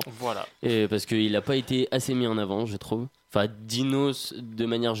très content. Voilà. Et parce qu'il n'a pas été assez mis en avant, je trouve. Enfin, Dinos, de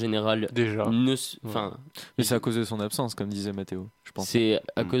manière générale, déjà. Mais c'est à cause de son absence, comme disait Mathéo, je pense. C'est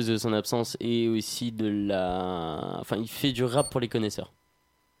à cause de son absence et aussi de la. Enfin, il fait du rap pour les connaisseurs.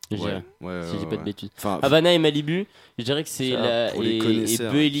 Je dirais. Si je dis pas de bêtises. Enfin, Havana et Malibu, je dirais que c'est et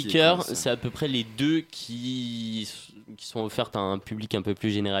Beu et Liqueur, qui c'est à peu près les deux qui qui sont offertes à un public un peu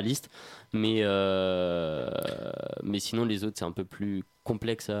plus généraliste, mais sinon les autres c'est un peu plus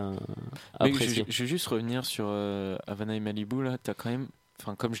complexe à apprécier. Je vais juste revenir sur Havana et Malibu là, t'as quand même,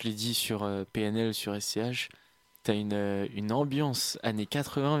 enfin comme je l'ai dit sur PNL, sur SCH, t'as une ambiance années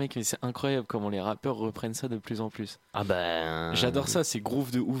 80 mec, mais c'est incroyable comment les rappeurs reprennent ça de plus en plus. Ah bah j'adore ça, c'est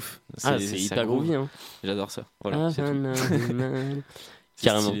groove de ouf. C'est hyper groovy hein. J'adore ça. Voilà, c'est tout.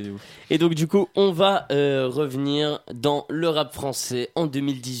 Carrément. Et donc du coup on va revenir dans le rap français en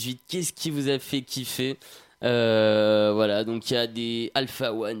 2018. Qu'est-ce qui vous a fait kiffer? Voilà, donc il y a des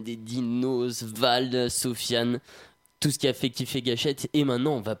Alpha One, des Dinos, Vald, Sofiane, tout ce qui a fait kiffer Gachette. Et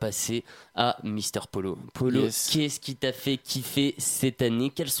maintenant on va passer à Mister Polo. Polo, Qu'est-ce qui t'a fait kiffer cette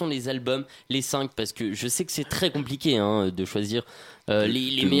année? Quels sont les albums, les 5? Parce que je sais que c'est très compliqué de choisir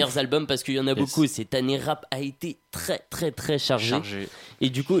les meilleurs albums, parce qu'il y en a beaucoup. Cette année rap a été très très très chargée. Et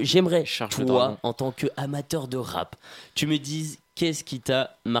du coup j'aimerais, toi en tant qu'amateur de rap, tu me dises qu'est-ce qui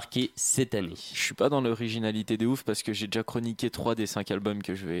t'a marqué cette année? Je suis pas dans l'originalité de ouf parce que j'ai déjà chroniqué 3 des 5 albums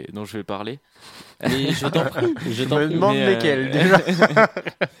dont je vais parler. Mais je t'en prie, je me demande lesquels déjà.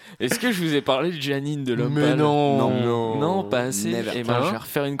 Est-ce que je vous ai parlé de Janine de l'Homme Mais Pâle? non, pas assez. Et ben je vais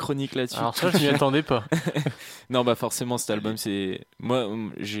refaire une chronique là-dessus. Alors ça je m'y attendais pas. Non bah forcément cet album c'est, moi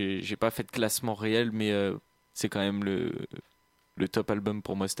j'ai pas fait de classement réel, mais c'est quand même le top album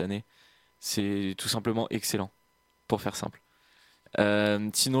pour moi cette année. C'est tout simplement excellent, pour faire simple.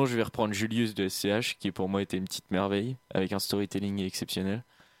 Sinon je vais reprendre Julius de SCH qui pour moi était une petite merveille avec un storytelling exceptionnel.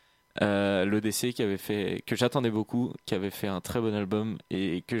 L'ODC que j'attendais beaucoup, qui avait fait un très bon album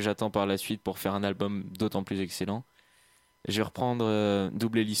et que j'attends par la suite pour faire un album d'autant plus excellent. Je vais reprendre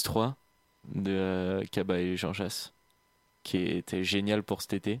Double Hélice 3 de Kaba et Jean Jass qui était génial pour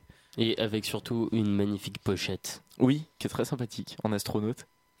cet été et avec surtout une magnifique pochette. Oui, qui est très sympathique, en astronaute.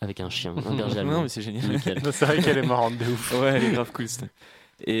 Avec un chien, un berger allemand. Non mais c'est génial. C'est vrai qu'elle est marrante de ouf. Ouais, elle est grave cool.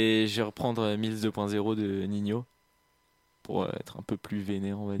 Et je vais reprendre Mills 2.0 de Nino pour être un peu plus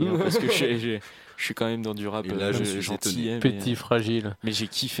vénère, on va dire, parce que je suis quand même dans du rap gentil, petit fragile. Mais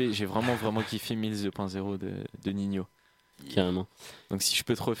j'ai vraiment kiffé Mills 2.0 de Nino. Carrément. Donc si je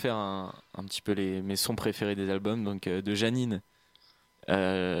peux te refaire un petit peu mes sons préférés des albums, donc de Janine,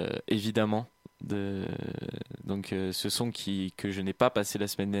 évidemment. Donc ce son que je n'ai pas passé la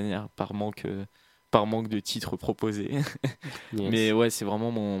semaine dernière par manque de titres proposés. Yes. Mais ouais, c'est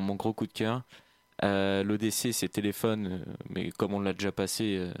vraiment mon gros coup de cœur. L'ODC c'est Téléphone, mais comme on l'a déjà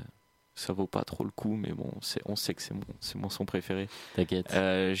passé, ça vaut pas trop le coup, mais bon, on sait que c'est mon son préféré. T'inquiète.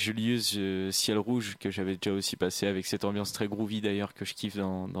 Julius, Ciel Rouge, que j'avais déjà aussi passé, avec cette ambiance très groovy d'ailleurs que je kiffe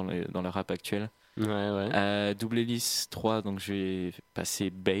dans le rap actuel. Ouais. Double Hélice 3, donc je vais passer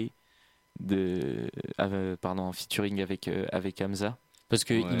Bay en featuring avec Hamza. Parce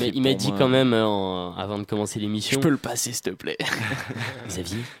que il m'a dit quand même avant de commencer l'émission. Je peux le passer s'il te plaît.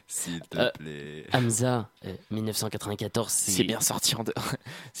 Xavier, s'il te plaît. Hamza 1994 c'est bien sorti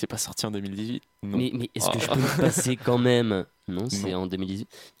c'est pas sorti en 2018. Non. Mais est-ce que je peux le passer quand même? Non, c'est en 2018.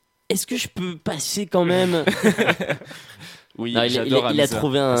 Est-ce que je peux passer quand même? Oui, non, il a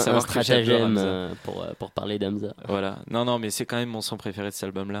trouvé un stratagème pour parler d'Hamza. Voilà. Non, mais c'est quand même mon son préféré de cet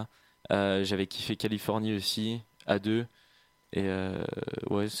album-là. J'avais kiffé Californie aussi, A2. Et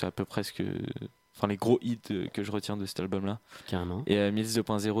ouais, c'est à peu près les gros hits que je retiens de cet album-là. Carrément. Et Mills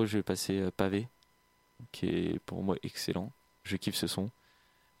 2.0, je vais passer Pavé, qui est pour moi excellent. Je kiffe ce son.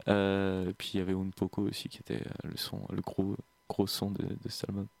 Puis il y avait Unpoko aussi, qui était le gros son de cet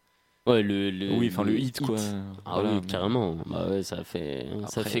album. Ouais, oui, enfin le hit quoi. Ah voilà, oui, carrément. Bah ouais, ça fait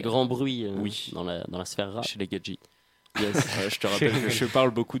grand bruit dans la sphère rap. Chez les Gadji. Yes. Je te rappelle que je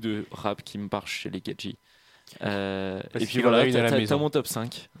parle beaucoup de rap qui me parle chez les Gadji. Et puis voilà, t'as mon top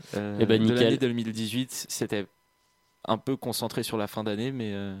 5 de l'année 2018. C'était un peu concentré sur la fin d'année,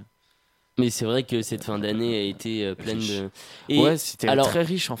 mais c'est vrai que cette fin d'année a été pleine de... Ouais, c'était très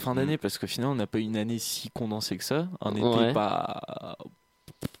riche en fin d'année, parce qu'au final on n'a pas eu une année si condensée que ça. Un été pas...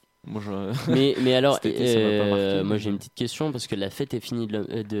 Mais alors, moi j'ai une petite question, parce que la fête est finie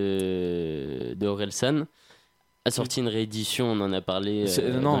de Orelsan a sorti une réédition, on en a parlé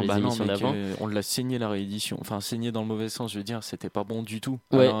dans les émissions d'avant. On l'a saigné la réédition, enfin saigné dans le mauvais sens, je veux dire, c'était pas bon du tout.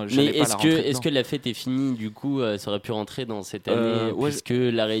 Ouais, alors, mais est-ce que la fête est finie, du coup, ça aurait pu rentrer dans cette année, puisque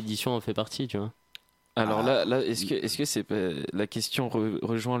la réédition en fait partie, tu vois. Alors là, est-ce que c'est la question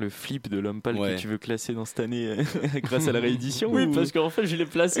rejoint le flip de l'homme pâle que tu veux classer dans cette année grâce à la réédition? Oui, parce qu'en fait je l'ai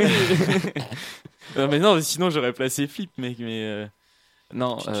placé. Mais non, sinon j'aurais placé flip, mec.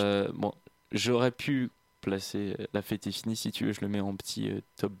 Non, bon, j'aurais pu placer La fête est finie, si tu veux, je le mets en petit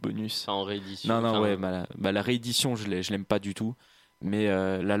top bonus. En réédition. Non, la réédition je l'aime pas du tout, mais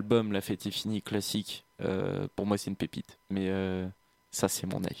l'album La fête est finie classique, pour moi, c'est une pépite. Mais ça, c'est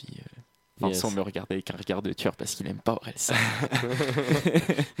mon avis. Vincent me regarde avec un regard de tueur parce qu'il aime pas Orelsan.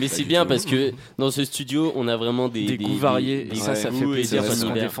 Mais c'est bien parce que dans ce studio, on a vraiment des goûts variés. Et ça fait plaisir parce qu'on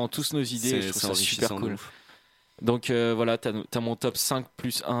univers. défend tous nos idées. Et je trouve ça super cool. Donc voilà, t'as mon top 5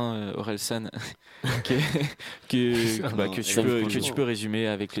 plus 1 Orelsan que tu peux résumer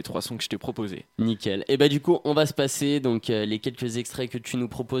avec les 3 sons que je t'ai proposés. Nickel. Et bah du coup, on va se passer donc les quelques extraits que tu nous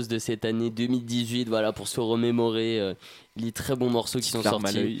proposes de cette année 2018, voilà, pour se remémorer les très bons morceaux qui sont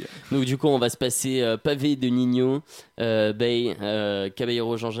sortis. Donc du coup, on va se passer Pavé de Nino, Bay,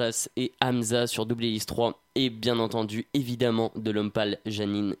 Caballero Jean Jass et Hamza sur Double Hélice 3. Et bien entendu, évidemment, de l'homme pâle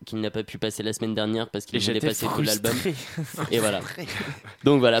Janine, qui n'a pas pu passer la semaine dernière parce qu'il voulait passer tout l'album. Et voilà.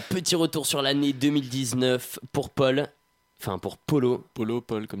 Donc voilà, petit retour sur l'année 2019 pour Paul. Enfin, pour Polo,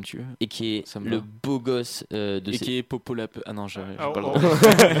 Paul, comme tu veux. Et qui est le beau gosse de et qui est Popo la... Ah non, j'ai pas le droit.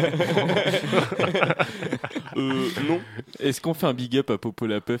 Non. Est-ce qu'on fait un big up à Popo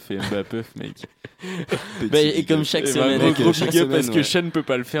la Puff et Mba Puff, mec? Et comme chaque semaine. Un gros big up parce que Sean peut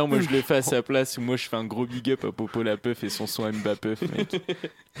pas le faire. Moi, je le fais à sa place. Moi, je fais un gros big up à Popo la Puff et son son Mba Puff, mec.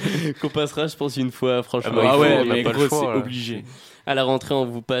 Qu'on passera, je pense, une fois, franchement. Ah ouais, mais gros, c'est obligé. À la rentrée, on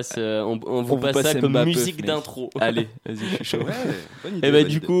vous passe, on vous passe ça comme musique d'intro. Allez, vas-y, je suis chaud. Et bah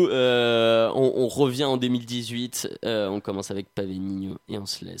du coup, on revient en 2018. On commence avec Pavé Nino et on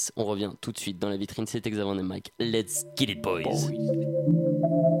se laisse. On revient tout de suite dans la vitrine. C'est Xavier et Mike. Let's get it, boys.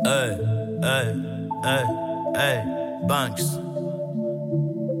 Hey, hey, hey, hey, Banks.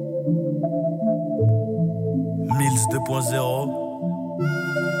 Mills 2.0.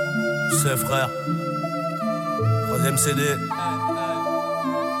 C'est frère. 3ème CD.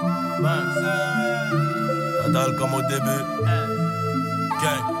 La dalle comme au début.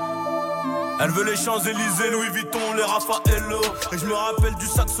 Gang. Elle veut les Champs-Élysées, Louis Vuitton, les Raffaello. Et je me rappelle du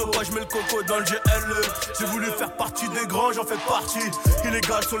saxo, ouais, je mets le coco dans le GLE. J'ai voulu faire partie des grands, j'en fais partie.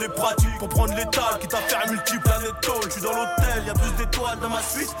 Illégal sont les pratiques pour prendre l'étal, quitte à faire multiplanétole. Je suis dans l'hôtel, y'a plus d'étoiles dans ma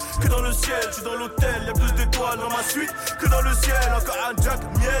suite que dans le ciel. Je suis dans l'hôtel, y'a plus d'étoiles dans ma suite que dans le ciel. Encore un Jack,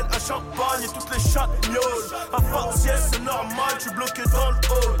 miel, un champagne et toutes les chagnoles. À faciès, c'est normal, je suis bloqué dans le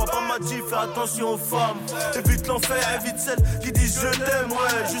hall. Papa m'a dit, fais attention aux femmes. Évite l'enfer, évite celles qui disent je t'aime,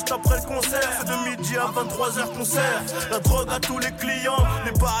 ouais. Juste après le concert. C'est de midi à 23h concert. La drogue à tous les clients,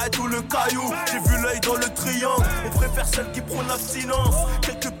 les barrettes ou le caillou. J'ai vu l'œil dans le triangle. On préfère celle qui prône l'abstinence.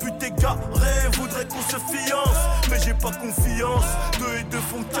 Quelques putes égarées voudraient qu'on se fiance. Mais j'ai pas confiance. 2 et 2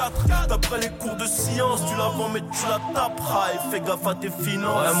 font 4. D'après les cours de science, tu la vends mais tu la taperas. Et fais gaffe à tes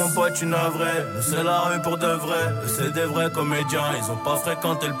finances. Ouais, mon pote, tu n'as vrai. Nous, c'est la rue pour de vrai. C'est des vrais comédiens. Ils ont pas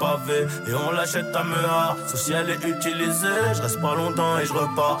fréquenté le pavé. Et on l'achète à Mehar. Sauf si elle est utilisée. Je reste pas longtemps et je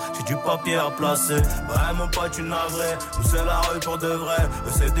repars. J'ai du papier à placer. Ouais, mon pote, tu n'as vrai. Nous, c'est la rue pour de vrai.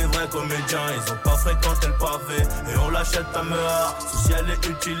 C'est des vrais comédiens. Ils ont pas fréquenté le pavé. Et on l'achète à Mehar. Sauf si elle est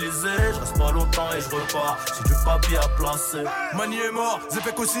utilisée. Je reste pas longtemps et je repars. J'ai du papier à placer. Mani est mort,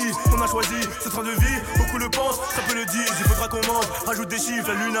 Zepek aussi. On a choisi ce train de vie. Beaucoup le pensent, très peu le disent. Il faudra qu'on mange. Rajoute des chiffres.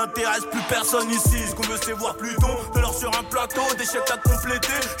 La lune intéresse plus personne ici. Ce qu'on veut, c'est voir Pluton. De l'or sur un plateau. Des chèques à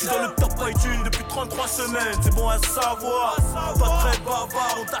compléter. Je suis dans le top iTunes depuis 33 semaines. C'est bon à savoir. Pas très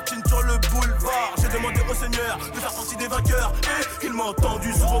bavard. On tartine sur le boulevard. J'ai demandé au Seigneur de faire partie des vainqueurs. Et il m'a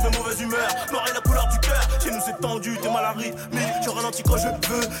entendu, souvent de mauvaise humeur. Noir est la couleur du cœur. Chez nous c'est tendu, t'es mal à rire. Mais je ralentis quand je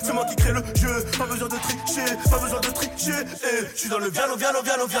veux. C'est moi qui crée le jeu. Pas besoin de tricher, pas besoin de tricher. Et je suis dans le viano.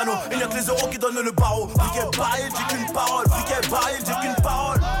 Et y'a que les euros qui donnent le barreau. Briquet baril, j'ai qu'une parole. Briquet baril, j'ai qu'une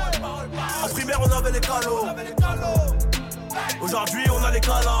parole. En primaire on avait les calos. Aujourd'hui on a les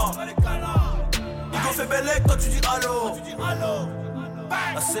calas. Hugo fait bellec, toi tu dis allô.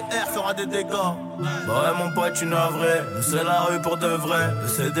 La CR fera des dégâts. Bah ouais mon pote tu n'as vrai. Nous c'est la rue pour de vrai.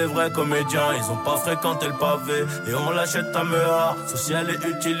 C'est des vrais comédiens. Ils ont pas fréquenté le pavé. Et on l'achète à Mehar. Sauf si elle est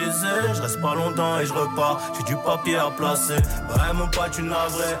utilisée. Je reste pas longtemps et je repars. J'ai du papier à placer. Bah ouais mon pote tu n'as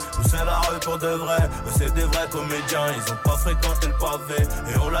vrai. Nous c'est la rue pour de vrai. C'est des vrais comédiens. Ils ont pas fréquenté le pavé.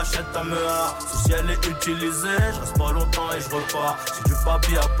 Et on l'achète à Mehar. Sauf si elle est utilisée. Je reste pas longtemps et je repars. J'ai du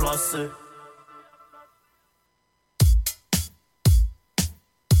papier à placer.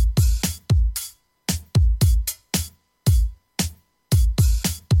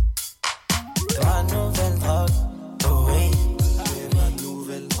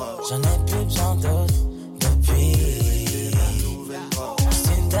 J'en ai plus besoin d'autres depuis.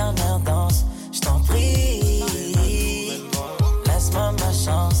 C'est une dernière danse, je t'en prie. Laisse-moi ma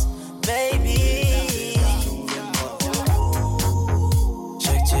chance, baby. Je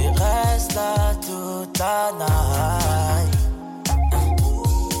veux que tu restes là toute la night.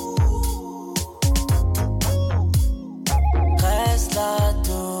 Reste là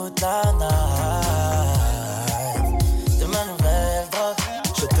toute la night.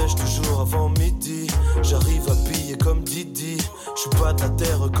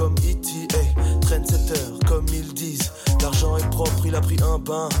 comme E.T. Hey, trendsetter, comme ils disent. L'argent est propre, il a pris un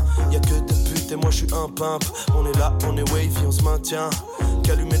bain. Y'a que des putes et moi je suis un pimp. On est là, on est wavy, on se maintient.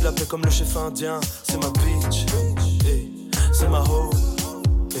 Qu'allumer de la paix comme le chef indien. C'est ma bitch, hey, c'est ma hoe,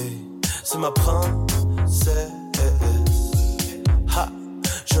 hey, c'est ma princesse. Ha,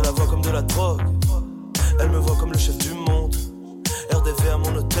 je la vois comme de la drogue. Elle me voit comme le chef du monde. RDV à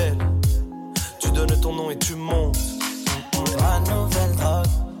mon hôtel. Tu donnes ton nom et tu montes. Ma nouvelle drogue,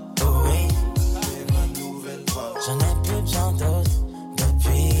 oh oui. J'en ai plus besoin d'autres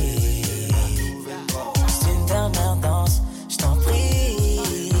depuis. C'est une dernière danse, j't'en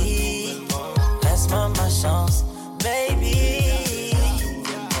prie. Laisse-moi ma chance, baby.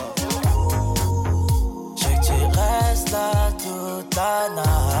 Je veux que tu restes là toute la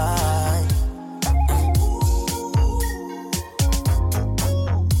night.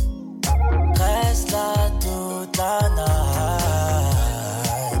 Reste là toute la night.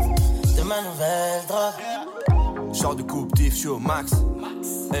 De ma nouvelle drogue. J'sors du coupe tif, j'suis au max.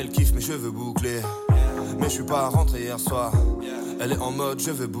 Elle kiffe mes cheveux bouclés. Mais j'suis pas rentré hier soir. Elle est en mode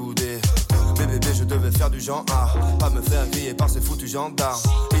je veux bouder. Bébé, je devais faire du genre A. Pas me faire griller par ces foutus gendarmes.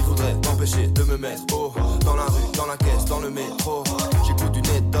 Ils voudraient m'empêcher de me mettre haut. Dans la rue, dans la caisse, dans le métro. J'écoute du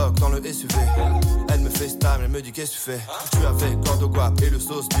net-dog dans le SUV. Elle me fait style, elle me dit qu'est-ce que tu fais. J'suis avec Gordo Guap et le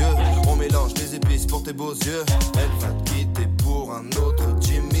sauce Dieu. On mélange les épices pour tes beaux yeux. Elle va te quitter pour un autre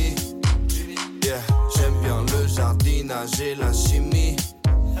Jimmy. Yeah, j'aime bien le jardinage et la chimie.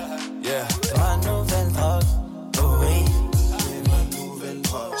 Yeah. Ma nouvelle drogue, oh oui.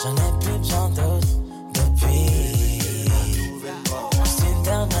 J'en ai plus besoin d'autres depuis. C'est une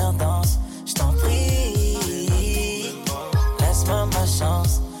dernière danse, j't'en prie. Laisse-moi ma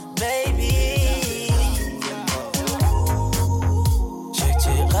chance, baby. Je veux que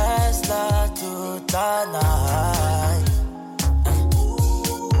tu restes là toute la night.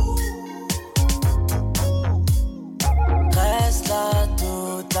 Reste là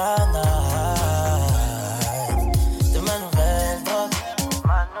toute la night. De ma nouvelle drogue.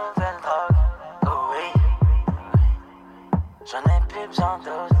 Ma nouvelle drogue, oh oui. J'en ai plus besoin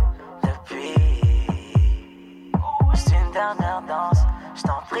d'autres depuis. C'est une dernière danse,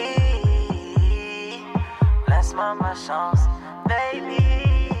 j't'en prie. Laisse-moi ma chance, baby.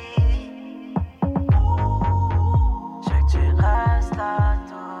 Je veux que tu restes là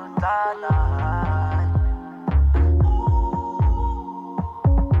toute la night.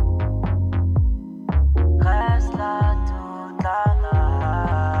 Reste là toute la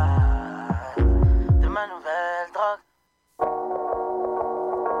night. De ma nouvelle drogue.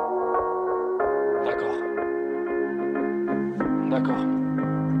 D'accord.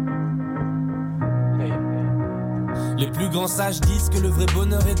 Les plus grands sages disent que le vrai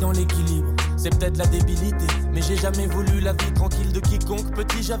bonheur est dans l'équilibre. C'est peut-être la débilité, mais j'ai jamais voulu la vie tranquille de quiconque.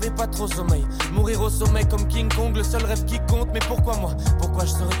 Petit, j'avais pas trop sommeil. Mourir au sommet comme King Kong, le seul rêve qui compte. Mais pourquoi moi? Pourquoi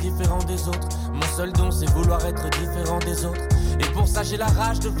je serais différent des autres? Mon seul don, c'est vouloir être différent des autres. Et pour ça, j'ai la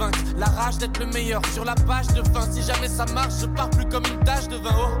rage de vaincre, la rage d'être le meilleur sur la page de fin. Si jamais ça marche, je pars plus comme une tache de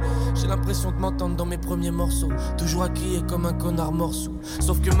vin. Oh, j'ai l'impression de m'entendre dans mes premiers morceaux, toujours à crier comme un connard morceau.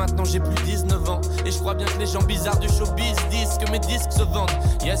 Sauf que maintenant j'ai plus 19 ans, et je crois bien que les gens bizarres du showbiz disent que mes disques se vendent.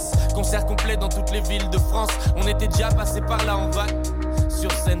 Yes, concert complet dans toutes les villes de France. On était déjà passé par là en van.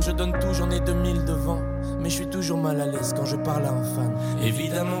 Sur scène, je donne tout, j'en ai 2000 devant. Mais je suis toujours mal à l'aise quand je parle à un fan.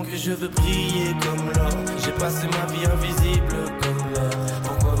 Évidemment que je veux briller comme l'or. J'ai passé ma vie invisible comme l'or.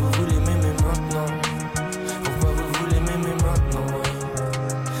 Pourquoi vous voulez m'aimer maintenant? Pourquoi vous voulez m'aimer maintenant? Ouais.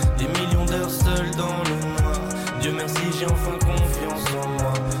 Des millions d'heures seul dans le noir. Dieu merci, j'ai enfin confiance en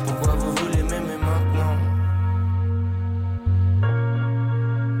moi. Pourquoi vous voulez m'aimer maintenant?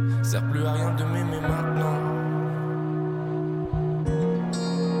 Sert plus à rien de m'aimer maintenant.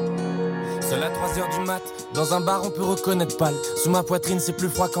 Seul à 3h du mat, dans un bar on peut reconnaître pâle. Sous ma poitrine c'est plus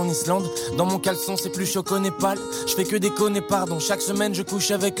froid qu'en Islande. Dans mon caleçon c'est plus chaud qu'au Népal. Je fais que déconner pardon. Chaque semaine je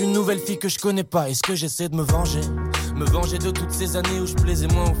couche avec une nouvelle fille que je connais pas. Est-ce que j'essaie de me venger? Me venger de toutes ces années où je plaisais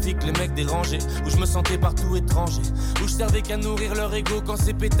moins aux filles que les mecs dérangés. Où je me sentais partout étranger. Où je servais qu'à nourrir leur ego quand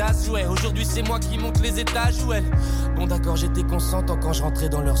ces pétasses jouaient. Aujourd'hui c'est moi qui monte les étages ou elles. Bon d'accord j'étais consentant quand je rentrais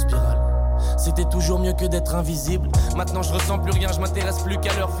dans leur spirale. C'était toujours mieux que d'être invisible. Maintenant je ressens plus rien, je m'intéresse plus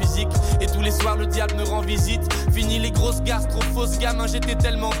qu'à leur physique. Et tous les soirs le diable me rend visite. Fini les grosses garces, trop fausses gamin, j'étais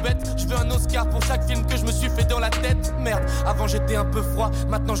tellement bête. Je veux un Oscar pour chaque film que je me suis fait dans la tête. Merde, avant j'étais un peu froid,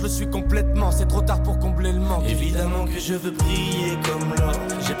 maintenant je le suis complètement. C'est trop tard pour combler le manque. Évidemment que je veux briller comme l'or.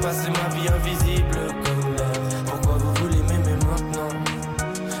 J'ai passé ma vie invisible comme l'or. Pourquoi vous voulez m'aimer maintenant?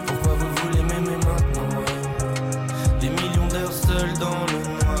 Pourquoi vous voulez m'aimer maintenant? Ouais. Des millions d'heures seules dans le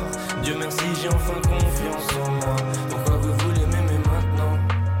noir. Dieu merci, j'ai enfin confiance en moi. Pourquoi vous voulez m'aimer maintenant?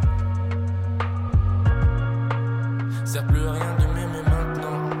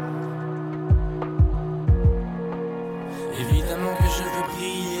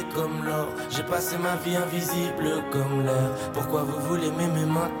 c'est ma vie invisible comme l'air. Pourquoi vous voulez m'aimer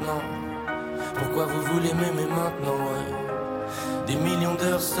maintenant? Pourquoi vous voulez m'aimer maintenant, ouais. Des millions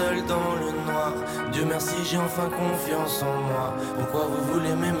d'heures seules dans le noir. Dieu merci, j'ai enfin confiance en moi. Pourquoi vous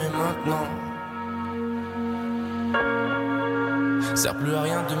voulez m'aimer maintenant? Sert plus à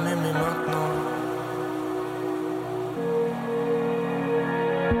rien de m'aimer maintenant.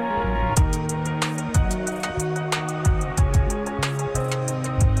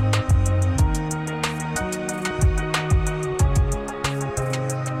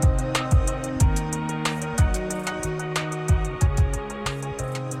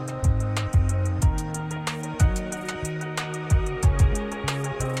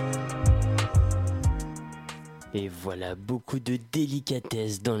 Et voilà, beaucoup de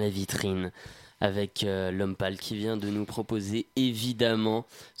délicatesse dans la vitrine avec l'homme pâle qui vient de nous proposer, évidemment,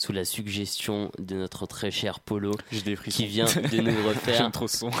 sous la suggestion de notre très cher Polo, qui vient de nous refaire, J'aime trop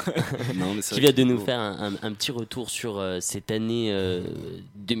son. Non, mais c'est qui vrai vient de que- nous faire un petit retour sur cette année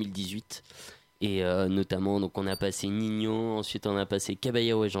 2018. Et notamment, donc on a passé Nino, ensuite on a passé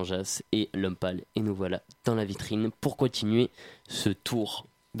Caballero et Jean Jass et l'homme pâle. Et nous voilà dans la vitrine pour continuer ce tour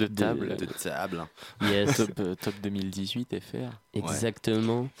De table. De table. Yes. Top 2018 FR.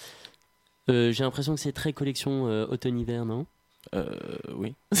 Exactement. J'ai l'impression que c'est très collection automne-hiver, non?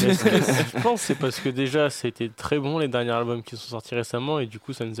 Oui. Je pense que c'est parce que déjà c'était très bon les derniers albums qui sont sortis récemment et du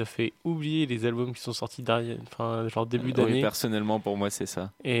coup ça nous a fait oublier les albums qui sont sortis genre début d'année. Oui, personnellement, pour moi, c'est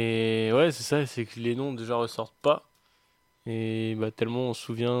ça. Et ouais, c'est ça, c'est que les noms déjà ressortent pas. Et bah, tellement on se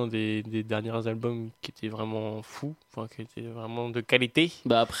souvient des derniers albums qui étaient vraiment fous, enfin, qui étaient vraiment de qualité.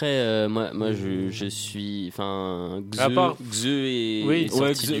 Bah après, moi je suis. Enfin, À part- Xe est, Oui, est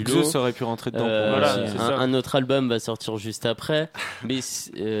sorti Xe, du Xe, lot. ça aurait pu rentrer dedans. Euh, pour moi Voilà, aussi. c'est ça. un autre album va sortir juste après.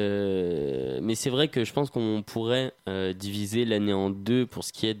 mais c'est vrai que je pense qu'on pourrait diviser l'année en deux pour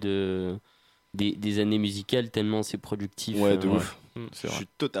ce qui est des années musicales, tellement c'est productif. Ouais, de ouf. C'est Je vrai. suis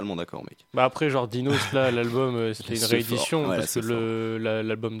totalement d'accord, mec. Bah après, genre Dinos, là, l'album, c'était une C'est réédition fort. Ouais, parce là, que c'est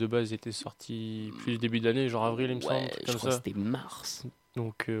l'album de base était sorti plus début d'année, genre avril, il me semble, un Ouais, truc je comme crois que ça. c'était mars.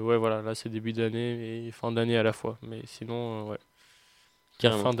 Donc, ouais, voilà, là, c'est début d'année et fin d'année à la fois. Mais sinon, ouais,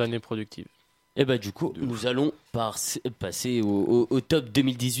 Carrément. fin d'année productive. Et bah du coup, nous allons passer au top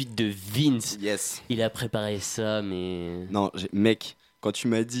 2018 de Vince. Yes. Il a préparé ça, mais... Non, mec, quand tu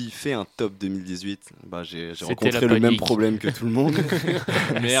m'as dit fais un top 2018, bah j'ai C'était rencontré la le même panique. problème que tout le monde.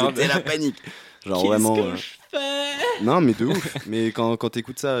 Merde. C'était la panique. Genre vraiment. Non, mais de ouf. Mais quand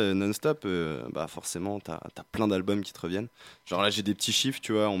t'écoutes ça non-stop, bah forcément t'as plein d'albums qui te reviennent. Genre là j'ai des petits chiffres,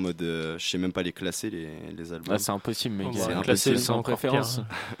 tu vois, en mode je sais même pas les classer les albums. Ah, c'est impossible, mec. Oh, c'est bah, impossible. classer, C'est en encore préférence. pire.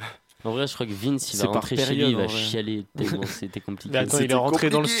 En vrai, je crois que Vince, il C'est va par rentrer chez lui, période, il va en vrai. chialer tellement c'était compliqué. Mais attends, il est C'était rentré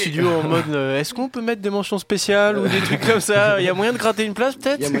dans le compliqué. studio en mode est-ce qu'on peut mettre des mentions spéciales ou des trucs comme ça? Il y a moyen de gratter une place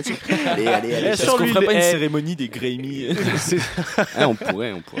peut-être? Il y a moitié. Allez. Eh, Est-ce sur qu'on lui, ferait pas une eh. cérémonie des Grammy? Ah, on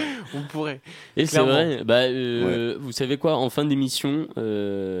pourrait. On pourrait. Et c'est Clairement. vrai, bah, Ouais. vous savez quoi, en fin d'émission,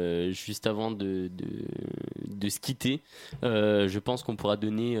 juste avant de se quitter, je pense qu'on pourra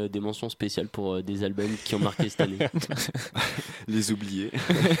donner des mentions spéciales pour des albums qui ont marqué cette année. Les oubliés.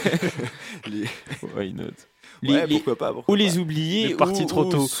 Why not? Ouais, pourquoi pas. Ou les oubliés, Les parties ou, trop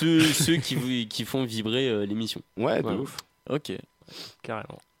tôt. ou ceux qui font vibrer l'émission. Ouais, de Voilà. ouf. Ok.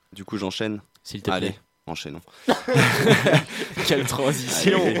 Carrément. Du coup, j'enchaîne. S'il te Allez, plaît. enchaînons. Quelle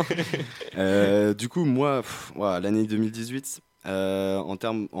transition. Du coup, moi, voilà, l'année 2018,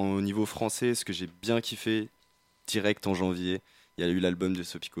 au niveau français, ce que j'ai bien kiffé, direct en janvier, il y a eu l'album de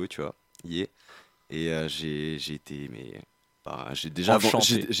Sopico, tu vois, Yeah. Et j'ai été, j'ai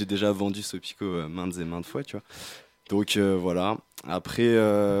déjà vendu Sopico maintes et maintes fois, tu vois. Donc voilà. Après.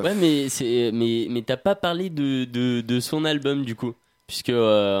 Ouais, mais t'as pas parlé de son album du coup, puisque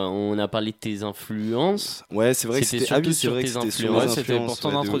on a parlé de tes influences. Ouais, c'est vrai que c'était. Ah oui, c'est vrai que c'était sur Ouais, les c'était pour influences, ton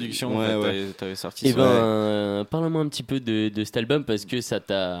ouais, de ouf. introduction. Ouais, en fait, ouais. t'avais sorti Et ça. parle-moi un petit peu de cet album parce que ça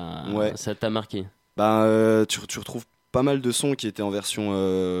t'a marqué. Tu retrouves pas mal de sons qui étaient en version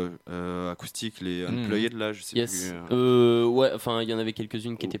acoustique, les unplugged là, je sais Yes. plus. Ouais, enfin, il y en avait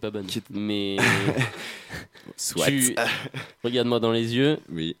quelques-unes qui étaient pas bonnes. Mais. Soit. Regarde-moi dans les yeux.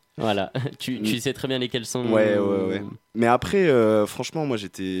 Oui. Voilà. Tu sais très bien lesquels sont. Ouais. Mais après, franchement, moi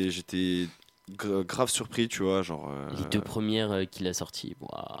j'étais grave surpris, tu vois, genre. Les deux premières qu'il a sorties.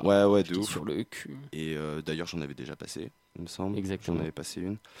 Ouais, de j'étais ouf. sur le cul. Et d'ailleurs, j'en avais déjà passé, il me semble. Exactement. J'en avais passé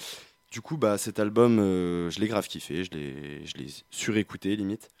une. Du coup, cet album, je l'ai grave kiffé, je l'ai surécouté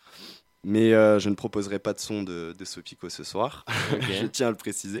limite. Mais je ne proposerai pas de son de Sopico ce soir. Okay. Je tiens à le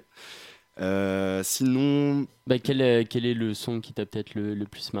préciser. Sinon. Quel est le son qui t'a peut-être le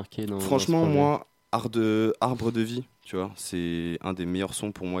plus marqué dans Franchement, ce projet? moi, Arbre de vie, tu vois, c'est un des meilleurs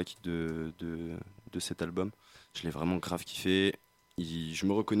sons pour moi de cet album. Je l'ai vraiment grave kiffé. Je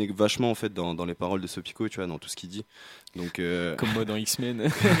me reconnais vachement en fait dans les paroles de Sopico, tu vois, dans tout ce qu'il dit. Donc, comme moi dans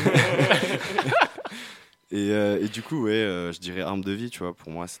X-Men. et du coup, je dirais Arbre de vie, tu vois,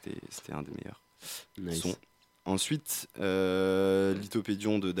 pour moi c'était un des meilleurs sons. Ensuite,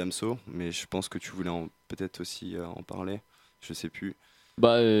 Lithopédion de Damso, mais je pense que tu voulais peut-être aussi en parler, je sais plus.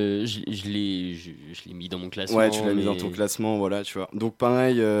 Je l'ai mis dans mon classement. Ouais, tu l'as mis dans ton classement, voilà, tu vois. Donc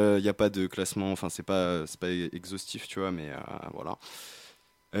pareil, il n'y a pas de classement, enfin c'est pas exhaustif, tu vois, mais voilà.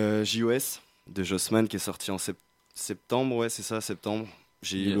 JOS de Jossman qui est sorti en septembre, ouais, c'est ça, septembre.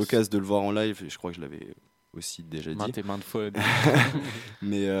 J'ai eu l'occasion de le voir en live et je crois que je l'avais aussi déjà dit. Maintes fois.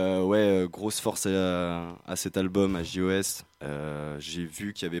 Mais grosse force à cet album, à JOS. J'ai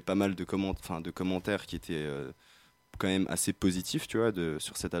vu qu'il y avait pas mal de commentaires qui étaient quand même assez positifs, tu vois,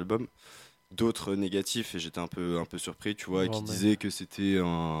 sur cet album. D'autres négatifs et j'étais un peu surpris, tu vois, qui disaient que c'était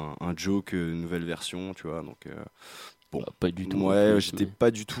un joke, une nouvelle version, tu vois. Donc bon, pas du tout. Ouais, j'étais pas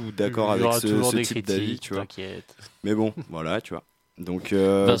du tout d'accord avec ce type d'avis, tu vois. T'inquiète. Mais bon, voilà, tu vois. Donc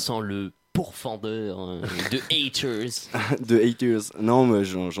Vincent, le pourfendeur de haters. De haters. Non, mais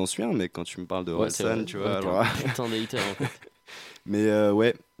j'en suis un, mec, quand tu me parles de Orelsan, tu vois. Genre... Putain de haters, en fait. Mais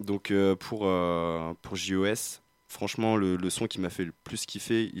donc pour JOS, franchement, le son qui m'a fait le plus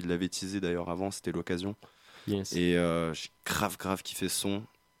kiffer, il l'avait teasé d'ailleurs avant, c'était l'occasion. Yes. Et j'ai grave kiffé ce son.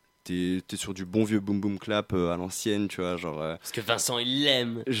 T'es sur du bon vieux boom boom clap à l'ancienne, tu vois, genre. Parce que Vincent, il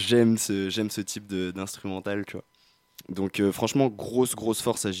l'aime. J'aime ce type d'instrumental, tu vois. Donc franchement, grosse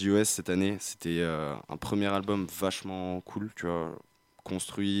force à JOS cette année. C'était un premier album vachement cool, tu vois,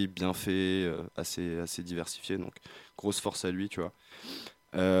 construit, bien fait, assez diversifié. Donc grosse force à lui, tu vois.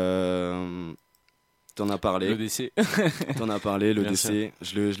 T'en as parlé. L'ODC. T'en as parlé, l'ODC.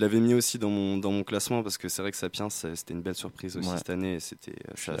 Je l'avais mis aussi dans mon classement parce que c'est vrai que Sapiens, c'était une belle surprise aussi cette année.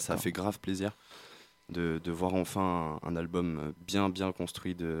 Ça a fait grave plaisir de voir enfin un album bien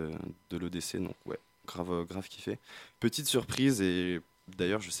construit de l'ODC. Donc ouais, grave kiffé. Petite surprise, et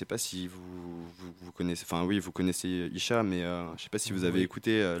d'ailleurs je sais pas si vous connaissez, enfin oui, vous connaissez Isha, mais je sais pas si vous avez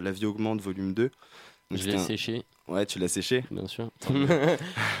écouté La vie augmente volume 2. Donc, je l'ai séché. Ouais, tu l'as séché. Bien sûr.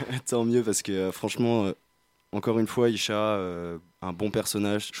 Tant mieux parce que franchement, encore une fois, Isha, un bon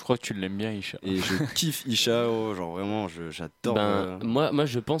personnage. Je crois que tu l'aimes bien, Isha. Et je kiffe Isha, genre vraiment, j'adore. Moi,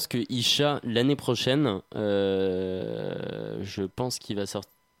 je pense que Isha, l'année prochaine, je pense qu'il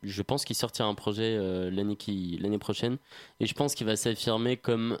sortira un projet l'année prochaine. Et je pense qu'il va s'affirmer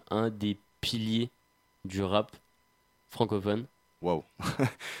comme un des piliers du rap francophone. Waouh,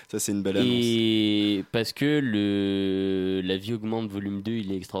 ça c'est une belle annonce. Et parce que La vie augmente volume 2,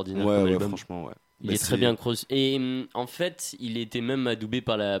 il est extraordinaire comme album. Franchement, ouais. Il est très bien creusé. Et en fait, il était même adoubé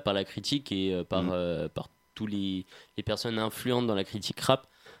par la critique et par tous les personnes influentes dans la critique rap.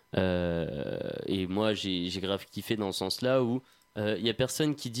 Et moi, j'ai grave kiffé dans ce sens-là où il y a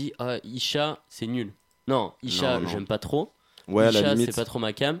personne qui dit Isha, c'est nul. Non, Isha, non. J'aime pas trop. Ouais, Isha, c'est pas trop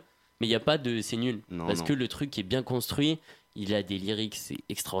ma cam. Mais il n'y a pas de c'est nul. Parce que le truc est bien construit. Il a des lyrics, c'est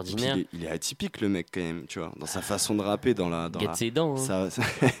extraordinaire. Il est atypique, le mec, quand même, tu vois, dans sa façon de rapper, Get ses dents.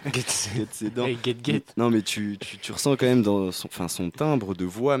 Get ses dents. Hey, get. Non, mais tu ressens quand même dans son timbre de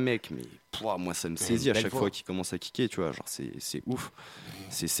voix, mec. Mais moi, ça me saisit à chaque fois qu'il commence à kicker, tu vois. Genre, c'est ouf.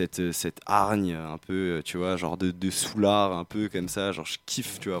 C'est cette hargne un peu, tu vois, genre de soulard un peu comme ça. Genre, je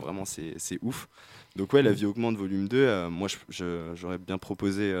kiffe, tu vois, vraiment, c'est ouf. Donc ouais, La vie augmente volume 2, moi j'aurais bien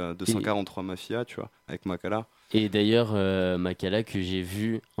proposé 243 Mafia, tu vois, avec Makala. Et d'ailleurs Makala que j'ai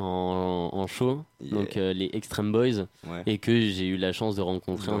vu en show, donc les Extreme Boys, et que j'ai eu la chance de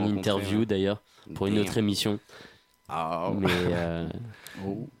rencontrer en interview d'ailleurs pour une autre émission. Mais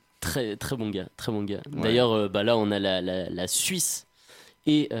très bon gars. Ouais. D'ailleurs là on a la Suisse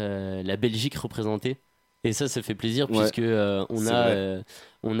et la Belgique représentée. Et ça fait plaisir puisque on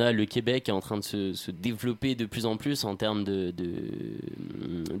a le Québec qui est en train de se développer de plus en plus en termes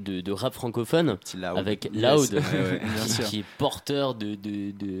de rap francophone avec Loud qui est porteur de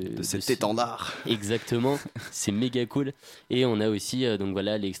cet étendard. Exactement, c'est méga cool. Et on a aussi donc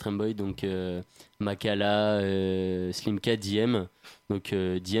voilà les Extreme Boys, donc Makala, Slimka, Diem. Donc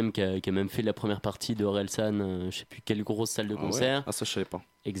Diem qui a même fait la première partie de Orelsan, je sais plus quelle grosse salle de concert. Ça je savais pas.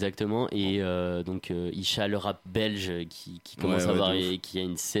 Exactement. Et donc Isha, le rap belge qui commence à avoir et qui a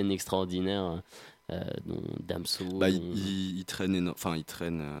une scène extraordinaire. Dont Damso. Il traîne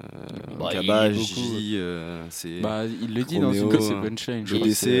Kaba, Gigi, c'est. Il le dit dans ses punchlines.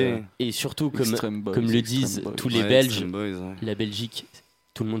 l'ODC. Et surtout comme le disent tous les Belges, la Belgique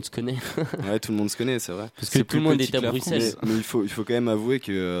tout le monde se connaît. Ouais, tout le monde se connaît, c'est vrai. Parce que tout le monde est à Bruxelles. Mais il faut quand même avouer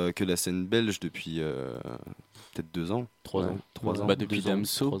que la scène belge depuis peut-être 2 ans. 3 ans. 3 ans. Bah, depuis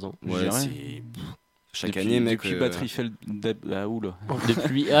Damso. 3 ans. Ouais, c'est... Chaque année, mec. Depuis Batterie Faible. Oula.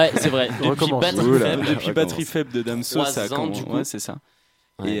 Depuis, ouais, c'est vrai. Depuis Batterie Faible de Damso, ça a commencé. Ouais, c'est ça.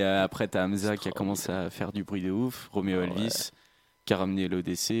 Ouais. Et après, t'as Hamza qui a commencé à faire du bruit de ouf. Roméo Elvis. Qui a ramené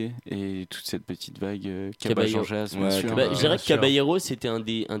l'ODC et toute cette petite vague Kaba Jean-Jazz, bien sûr. Je dirais que Caballero c'était un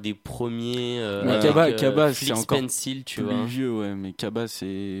des premiers Kaba c'est encore Pencil, tu plus vois. vieux, ouais, mais Kaba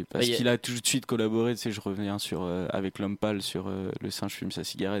c'est parce qu'il a tout de suite collaboré, tu sais, je reviens sur avec L'Homme Pâle sur Le singe fume sa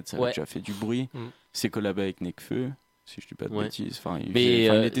cigarette, ça a déjà fait du bruit. C'est collabé avec Nekfeu, si je dis pas de bêtises. Enfin, il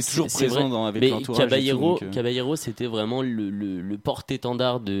était toujours présent avec l'entourage. Caballero, c'était vraiment le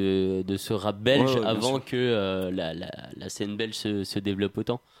porte-étendard de ce rap belge avant que la scène belge se développe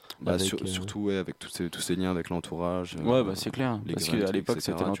autant. Surtout avec tous ces liens avec l'entourage. Ouais, bah c'est clair. Parce qu'à l'époque,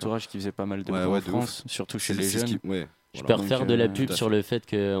 c'était l'entourage qui faisait pas mal de bruit en France, surtout chez les jeunes. Je peux refaire de la pub sur le fait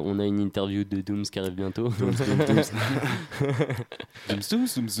qu'on a une interview de Dooms qui arrive bientôt. Dooms.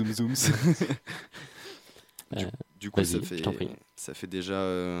 Du coup, ça fait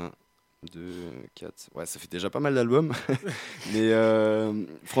déjà 2, 4. Ouais, ça fait déjà pas mal d'albums. Mais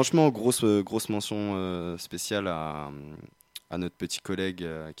franchement, grosse mention spéciale à notre petit collègue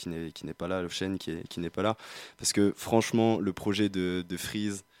qui n'est pas là, le chêne qui n'est pas là. Parce que franchement, le projet de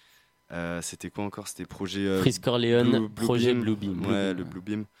Freeze, c'était quoi encore ? C'était projet Freeze Corleone, projet Blue Beam. Ouais, le Blue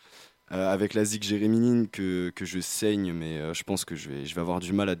Beam. Avec la zig Jérémy Nin que je saigne, mais je pense que je vais avoir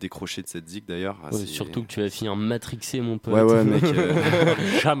du mal à décrocher de cette zig d'ailleurs. Surtout que tu vas finir matrixé, mon pote. Ouais, mec.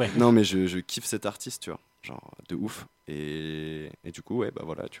 Jamais. Non, mais je kiffe cet artiste, tu vois. Genre, de ouf. Et du coup, ouais, bah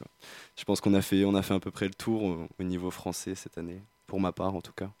voilà, tu vois. Je pense qu'on a fait à peu près le tour au niveau français cette année, pour ma part en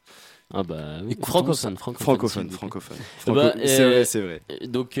tout cas. Ah bah oui. Francophone. C'est vrai.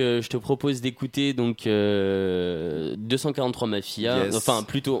 Donc je te propose d'écouter 243 Mafia. Yes. Enfin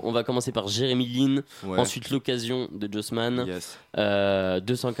plutôt, on va commencer par Jérémy Lin, ensuite L'Occasion de Jossman,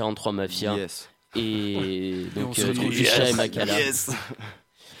 243 Mafia, et donc Isha et Makala.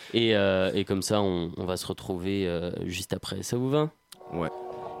 Et comme ça, on va se retrouver juste après. Ça vous va ? Ouais.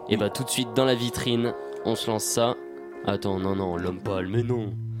 Et bah tout de suite dans la vitrine, on se lance ça. Attends, non, L'Homme Pâle, mais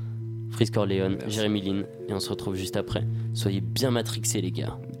non. Freeze Corleone, Jérémy Lin, et on se retrouve juste après. Soyez bien matrixés les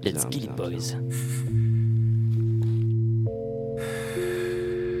gars. Let's kill it boys.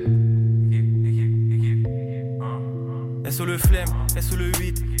 SO le flemme, SO le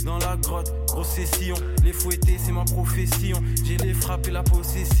 8, dans la grotte, grosse session. Les fouettés, c'est ma profession. J'ai les frappes et la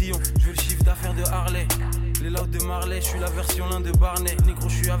possession. Je veux le chiffre d'affaires de Harley. Les louds de Marley, je suis la version l'un de Barney. Négro,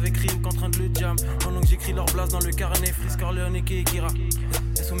 je suis avec Rim, qu'en train de le jam. Pendant que j'écris leur blase dans le carnet. Freeze Corleone et Kira.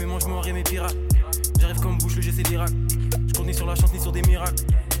 SO mes manches, je mes pirates. J'arrive comme bouche, le GC d'Irak. Je compte ni sur la chance, ni sur des miracles.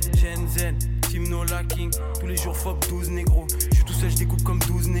 Shenzhen, Team No Lacking. Tous les jours, fuck 12 négros. Je suis tout seul, je découpe comme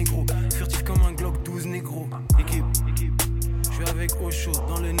 12 négros. Furtif comme un Glock, 12 négros. Équipe. Je suis avec Osho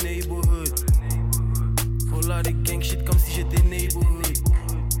dans le neighborhood. Oh là des gang shit comme si j'étais neighborhood.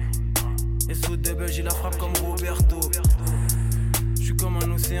 SO double, j'ai la frappe comme Roberto. Je suis comme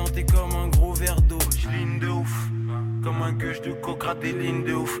un océan, t'es comme un gros verre d'eau. J'ligne de ouf, comme un gueuche de coke, des lignes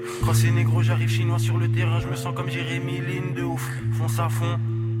de ouf. Quand c'est négro, j'arrive chinois sur le terrain. Je me sens comme Jérémy Lin de ouf. Fonce à fond,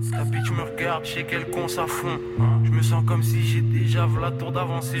 la bitch me regarde, je sais quel con ça fond. Je me sens comme si j'ai déjà la tour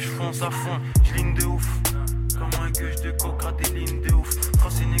d'avance et je fonce à fond. J'ligne de ouf. Comme un gueuche de coke, des lignes de ouf. Quand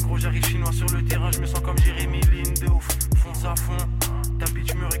c'est négro, j'arrive chinois sur le terrain. Je me sens comme Jérémy Lin de ouf. Fonce à fond, ta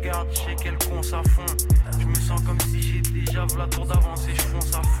bitch me regarde, je sais quel con ça fond. Je me sens comme si j'ai déjà la tour d'avance et je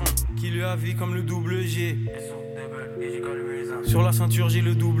fonce à fond. Qui lui a vu comme le double G. Sur la ceinture j'ai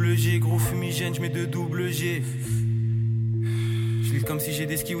le double G. Gros fumigène, je mets de double G. Je lis comme si j'ai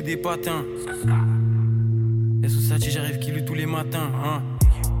des skis ou des patins. SO Sachi, j'arrive qui lui tous les matins, hein.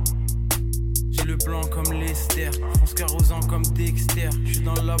 J'ai le plan comme Lester, fonce carrosant comme Dexter. J'suis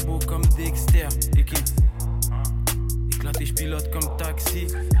dans le labo comme Dexter. Équipe éclaté, j'pilote comme taxi.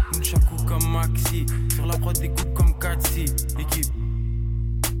 Nunchaku comme Maxi. Sur la prod des coupes comme Katsi. Équipe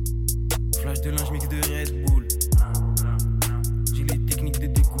flash de linge mix de Red Bull. J'ai les techniques de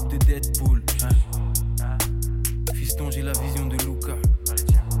découpe de Deadpool. Fiston, j'ai la vision de Luca.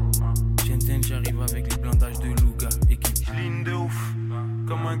 Shenzhen, j'arrive avec les blindages de Luga. Équipe j'ligne de ouf.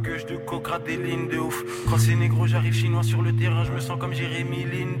 Comme un gueuche de coke, des lignes de ouf. Quand c'est négro, j'arrive chinois sur le terrain. Je me sens comme Jérémy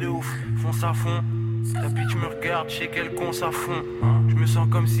Lin de ouf. Fonce à fond, ta bitch me regarde, je sais quel con ça fond. Je me sens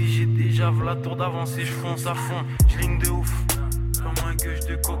comme si j'ai déjà la tour d'avance et je fonce à fond. J'ligne de ouf. Comme un gueuche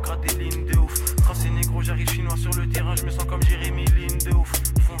de coke, des lignes de ouf. Quand c'est négro, j'arrive chinois sur le terrain. Je me sens comme Jérémy Lin de ouf.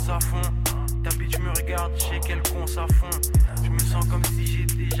 Fonce à fond, ta bitch me regarde, je sais quel con ça fond. Je me sens comme si j'ai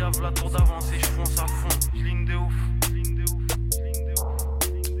déjà vu la tour d'avance et je fonce à fond. J'ligne de ouf.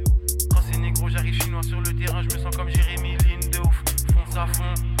 Quand c'est négro, j'arrive chinois sur le terrain, je me sens comme Jérémy, ligne de ouf. Fonce à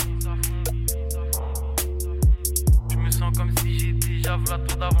fond. Je me sens comme si j'ai déjà vu la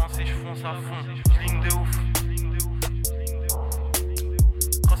tour d'avance et je fonce à fond. J'ligne de ouf.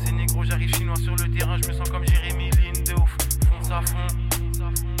 Quand c'est négro, j'arrive chinois sur le terrain, je me sens comme Jérémy, ligne de ouf. Fonce à fond.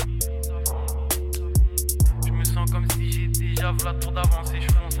 Je me sens comme si j'ai déjà vu la tour d'avance et je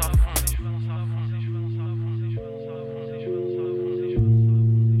fonce à fond.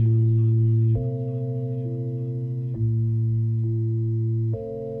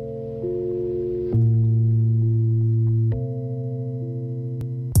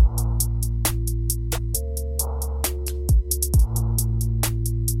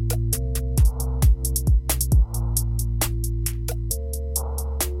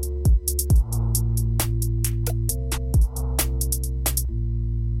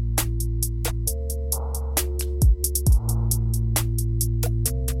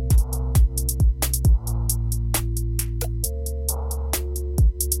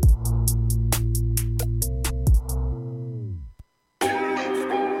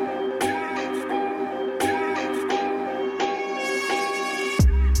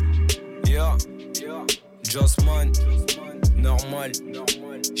 Just man, normal,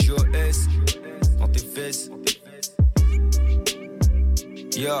 JOS, dans tes fesses.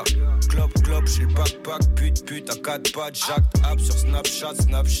 Yeah, clop, j'ai le backpack, pute, à 4 pattes, jacked up sur Snapchat,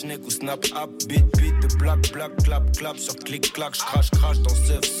 Snap Schneck ou Snap App, beat, de black, clap, sur clic-clac, j'crache dans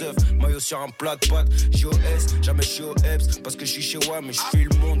seuf, maillot sur un plat de pâtes, JOS, jamais j'suis au EPS, parce que j'suis chez moi, mais j'fuis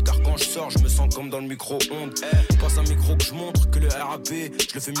le monde, car quand j'sors, j'me sens comme dans le micro-ondes, passe un micro que j'montre que le RAP,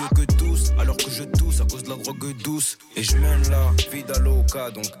 j'le fais mieux que tous, alors que je tousse à cause de la drogue douce, et j'mène la vida loca,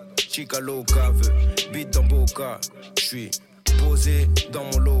 donc chica loca, veut beat dans boca, j'suis posé dans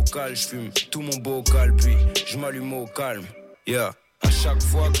mon local, j'fume tout mon bocal, puis j'm'allume au calme. Yeah, à chaque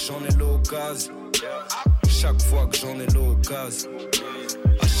fois que j'en ai l'occasion, chaque fois que j'en ai l'occasion,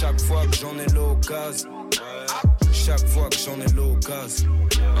 à chaque fois que j'en ai l'occasion, chaque fois que j'en ai l'occasion.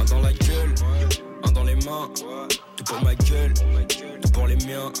 Un dans la gueule, un dans les mains, tout pour ma gueule, tout pour les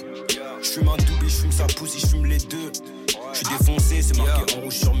miens. J'fume un double, j'fume sa pousse, j'fume les deux. J'suis défoncé, c'est marqué en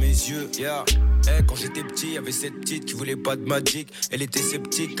rouge sur mes yeux. Yeah. Hey, quand j'étais petit, y'avait cette petite qui voulait pas de magic. Elle était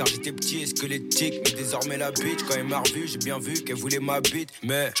sceptique car j'étais petit et squelettique. Mais désormais la bitch, quand elle m'a revu, j'ai bien vu qu'elle voulait ma bite.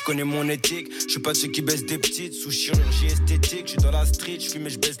 Mais j'connais mon éthique, j'suis pas de ceux qui baissent des petites. Sous chirurgie esthétique, j'suis dans la street, j'fume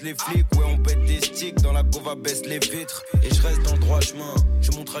et j'baisse les flics. Ouais, on pète des sticks, dans la gova baisse les vitres. Et j'reste dans le droit chemin,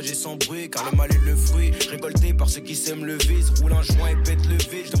 j'ai mon trajet sans bruit. Car le mal est le fruit, récolté par ceux qui s'aiment le vice. Roule un joint et pète le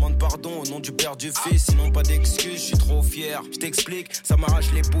vide, j'demande pardon au nom du père du fils. Sinon pas d'excuses, j'suis trop fier. J't'explique, ça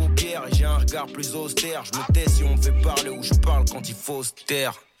m'arrache les paupières. Et j'ai un regard plus austère. Je me tais si on me fait parler ou je parle quand il faut se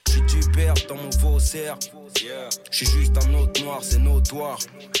taire. Je suis du père dans mon faussaire. Je suis juste un autre noir, c'est notoire.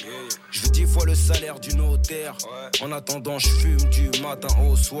 Je veux 10 fois le salaire du notaire. En attendant, je fume du matin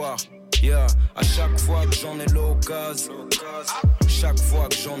au soir. Yeah, à chaque fois que j'en ai l'occasion, chaque fois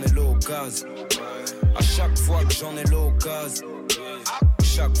que j'en ai l'occasion, à chaque fois que j'en ai l'occasion,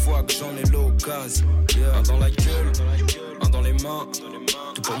 chaque fois que j'en ai l'occasion. Yeah. Un dans la gueule, un dans les mains,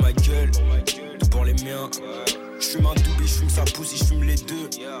 tout pour ma gueule, tout pour les miens. J'fume un double, j'fume sa pousse, j'fume les deux.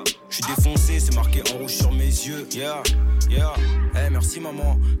 J'suis défoncé, c'est marqué en rouge sur mes yeux. Yeah, yeah. Hey, merci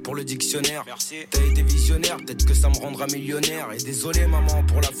maman pour le dictionnaire. Merci. T'as été visionnaire, peut-être que ça me rendra millionnaire. Et désolé maman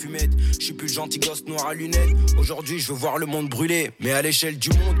pour la fumette. J'suis plus le gentil gosse noir à lunettes. Aujourd'hui je veux voir le monde brûler. Mais à l'échelle du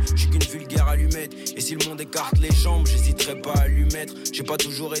monde, j'suis qu'une vulgaire allumette. Et si le monde écarte les jambes, j'hésiterai pas à lui mettre. J'ai pas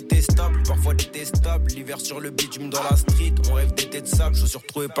toujours été stable, parfois détestable. L'hiver sur le bitume dans la street, on rêve d'été de sable. Chaussures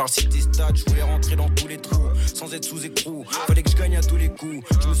retrouvées par le city stade. J'voulais rentrer dans tous les trous, sans être sous écrou. Fallait que je gagne à tous les coups.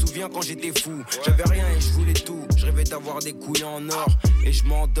 Je me souviens quand j'étais fou, j'avais rien et je voulais tout. Je rêvais d'avoir des couilles en or. Et je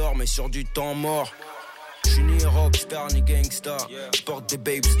m'endors mais sur du temps mort. J'suis ni rockstar ni gangsta. J'porte des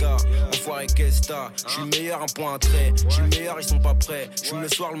babe stars, enfoiré qu'esta. J'suis le meilleur, un point à trait. J'suis le meilleur, ils sont pas prêts. J'fume le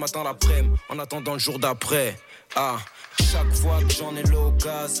soir, le matin, l'après-midi, en attendant le jour d'après. Ah, chaque fois que j'en ai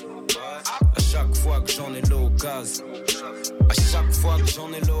l'occasion, à chaque fois que j'en ai l'occasion, à chaque fois que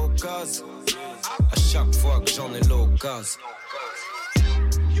j'en ai l'occasion, à chaque fois que j'en ai l'occasion.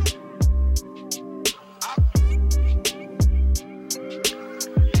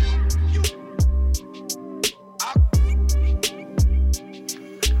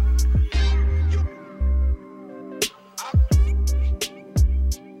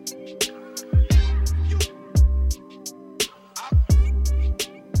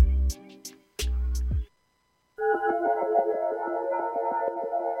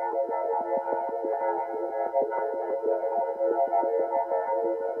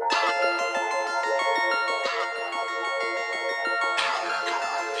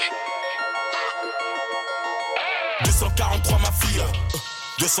 243 ma fille,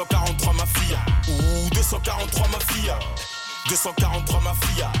 243 ma fille, ouh 243 ma fille, 243 ma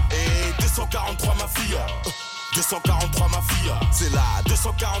fille, et 243 ma fille, 243 ma fille, c'est là,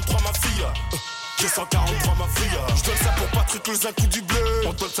 243 ma fille. 243 ma fille. Je donne ça pour Patrick les un coup du bleu.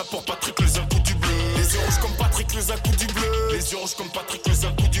 On donne ça pour Patrick les un coup du bleu. Les yeux rouges comme Patrick les un coup du bleu. Les yeux rouges comme Patrick les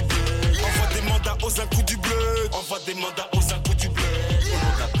un coup du bleu. Envoie des mandats aux un coup du bleu. Envoie des mandats aux un coup du bleu.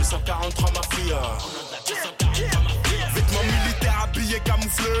 On a 243 ma fille. Vêtements militaires habillés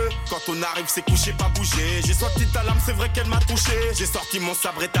camouflés. Quand on arrive c'est couché pas bouger. J'ai sorti ta lame c'est vrai qu'elle m'a touché. J'ai sorti mon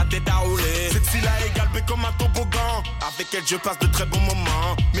sabre et ta tête à rouler. Cette fille là est galbée comme un toboggan. Avec elle je passe de très bons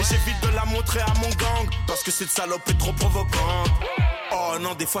moments. Mais j'évite de la montrer à mon gang. Parce que cette salope est trop provocante. Oh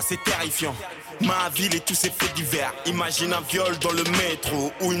non des fois c'est terrifiant. Ma ville et tous ses faits divers. Imagine un viol dans le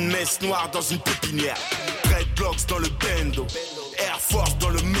métro. Ou une messe noire dans une pépinière. Dreadlocks dans le bendo. Air Force dans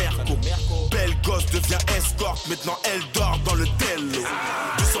le Merco. Belle gosse devient escorte. Maintenant elle dort dans le Tello.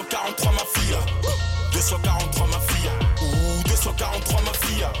 243 ma fille. 243 ma fille. Ouh 243 ma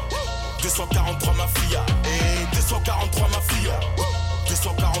fille. 243 ma fille. Et 243 ma fille.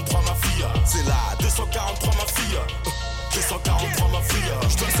 243 ma fille. C'est là 243 ma fille. 243 ma fille.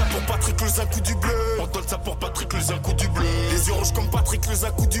 Je donne ça pour Patrick les un coup du bleu. On donne ça pour Patrick les un coup du bleu. Les yeux rouges comme Patrick les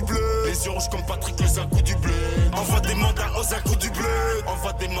un coup du bleu. Les yeux rouges comme Patrick les un coup du bleu. Envoie des mandats aux un coup du bleu.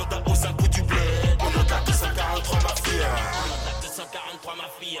 Envoie des mandats aux un coup du bleu. On a 243 ma fille. On a 243 ma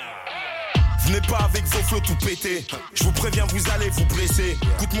fille. Venez pas avec vos flots tout pétés. Je vous préviens vous allez vous blesser.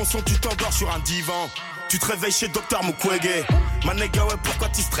 Écoute mon son tu t'endors sur un divan. Tu te réveilles chez Docteur Mukwege. Ma nigga ouais pourquoi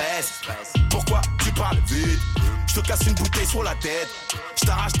tu stresses? Pourquoi tu parles vite? Je te casse une bouteille sur la tête. Je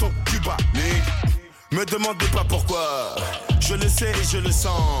t'arrache ton Cuba Link. Me demandez pas pourquoi. Je le sais et je le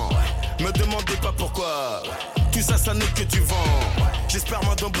sens. Me demandez pas pourquoi. Tout ça ça n'est que du vent. J'espère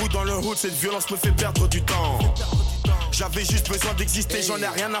moi d'un bout dans le hood. Cette violence me fait perdre du temps. J'avais juste besoin d'exister. J'en ai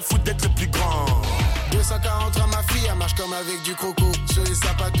rien à foutre d'être le plus grand. 243 ma fille, elle marche comme avec du croco sur les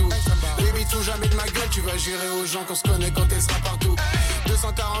sapatous. Baby, tout jamais de ma gueule, tu vas jurer aux gens qu'on se connaît quand elle sera partout.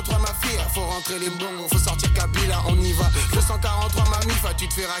 243 ma fille, faut rentrer les bons, faut sortir Kabila, on y va. 243 ma mifa, tu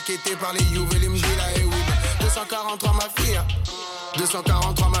te fais raqueter par les Youves et les Mdila et oui. 243 ma fille,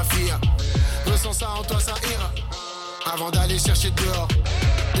 243 ma fille. Ressens ça en toi, ça ira. Avant d'aller chercher dehors.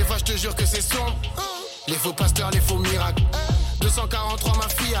 Des fois je te jure que c'est sombre. Les faux pasteurs, les faux miracles. 243 ma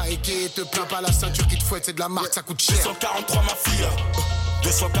fille, et qui te plaint pas la ceinture qui te fouette, c'est de la marque, ça coûte cher. 243 ma fille,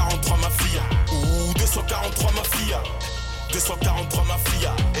 243 ma fille, ouh 243 ma fille, 243 ma fille,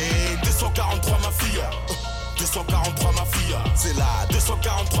 et 243 ma fille, 243 ma fille, c'est là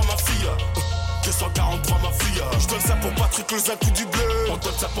 243 ma fille, 243 ma fille. Je donne ça pour Patrick les un coup du bleu. On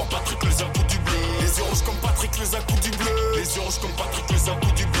donne ça pour Patrick les un coup du bleu. Les yeux rouges comme Patrick les un coup du bleu. Les yeux rouges comme Patrick les un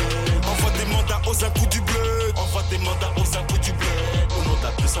coup du bleu. Envoie des mandats aux un coup du bleu. Envoie des mandats aux un coup du bleu. On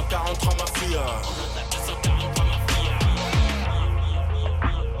a 243 ma fille. On a 243 ma fille.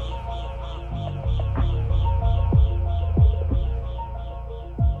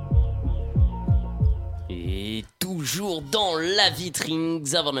 Et toujours dans la vitrine,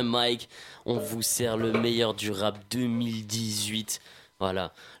 Xavier le Mike. On vous sert le meilleur du rap 2018.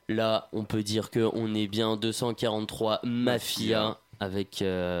 Voilà, là on peut dire qu'on est bien 243 Mafia avec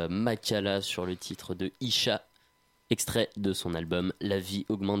Makala sur le titre de Isha, extrait de son album La vie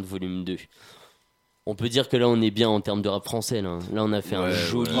augmente volume 2. On peut dire que là on est bien en termes de rap français. Là on a fait un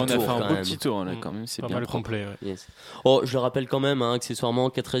joli tour. On a fait un beau même. petit tour là quand même, c'est pas bien mal propre. complet. Ouais. Yes. Oh, je le rappelle quand même, accessoirement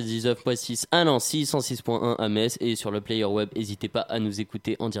 99.6 à Nancy, 106.1 à Metz et sur le player web. N'hésitez pas à nous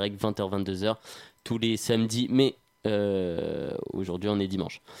écouter en direct 20h-22h tous les samedis. Mais aujourd'hui on est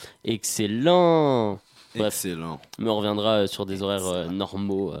dimanche. Excellent. Bref, excellent. Mais on reviendra sur des horaires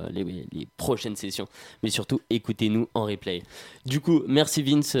normaux les prochaines sessions. Mais surtout, écoutez-nous en replay. Du coup, merci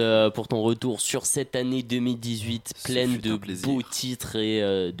Vince pour ton retour sur cette année 2018 pleine de beaux titres et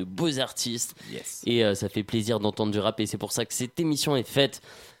de beaux artistes. Yes. Et ça fait plaisir d'entendre du rap et c'est pour ça que cette émission est faite.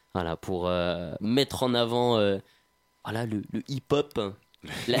 Voilà, pour mettre en avant voilà, le hip-hop,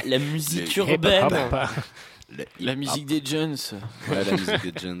 la musique urbaine. La musique des Jones. Ouais, la musique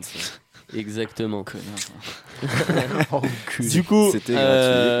des Jones. Exactement. Oh, du coup,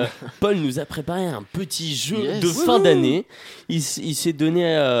 Paul nous a préparé un petit jeu de fin d'année. Il s'est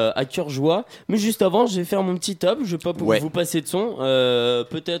donné à cœur joie. Mais juste avant, je vais faire mon petit top. Je vais pas vous passer de son.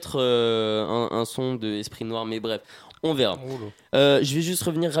 Peut-être un son de Esprit Noir, mais bref. On verra. Je vais juste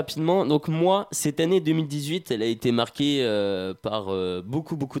revenir rapidement. Donc moi, cette année 2018, elle a été marquée par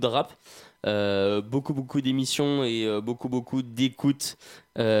beaucoup de rap. beaucoup d'émissions et beaucoup d'écoutes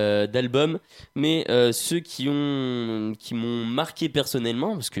d'albums, mais ceux qui m'ont marqué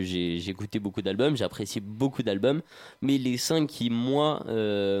personnellement, parce que j'ai écouté beaucoup d'albums, j'ai apprécié beaucoup d'albums, mais les 5 qui moi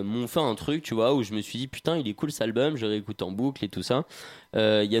m'ont fait un truc, tu vois, où je me suis dit putain il est cool cet album, je réécoute en boucle et tout ça.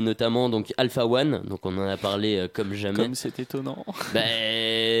 Il y a notamment donc Alpha One, donc on en a parlé comme jamais. Comme c'est étonnant.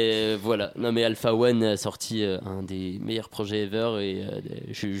 Ben voilà, non mais Alpha One a sorti un des meilleurs projets ever et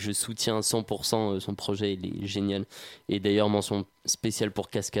je soutiens 100% son projet, il est génial. Et d'ailleurs mention spéciale pour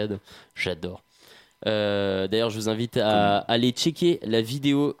Cascade, j'adore. D'ailleurs je vous invite à aller checker la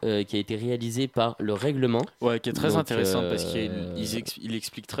vidéo qui a été réalisée par Le Règlement. Ouais, qui est très intéressante parce qu'il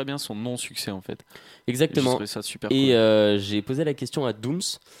explique très bien son non-succès en fait. Exactement. J'ai trouvé ça super et cool. j'ai posé la question à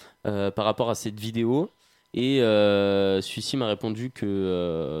Dooms par rapport à cette vidéo. Et celui-ci m'a répondu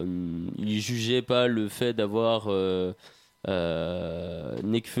que il jugeait pas le fait d'avoir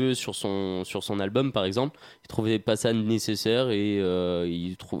Nekfeu sur son album par exemple, il trouvait pas ça nécessaire et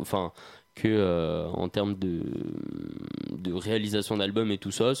il trouve que en termes de réalisation d'album et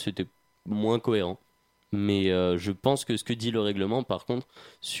tout ça c'était moins cohérent. Mais je pense que ce que dit Le Règlement par contre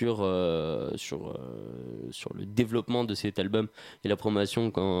sur le développement de cet album et la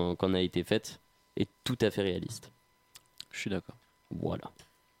promotion qu'en a été faite est tout à fait réaliste. Je suis d'accord. Voilà.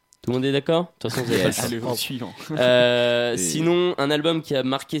 Tout le monde est d'accord ? De toute façon, vous avez pas le temps. Suivant. Sinon, un album qui a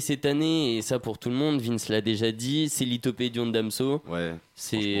marqué cette année, et ça pour tout le monde, Vince l'a déjà dit, c'est Litopédion de Damso. Ouais.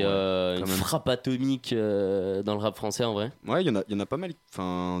 C'est une frappe atomique dans le rap français en vrai. Ouais, il y en a pas mal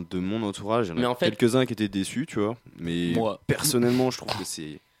de mon entourage. Il y en a en fait, quelques-uns qui étaient déçus, tu vois. Mais moi, personnellement, je trouve que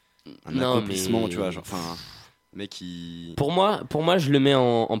c'est un accomplissement, tu vois. Genre, mec qui... Pour moi, je le mets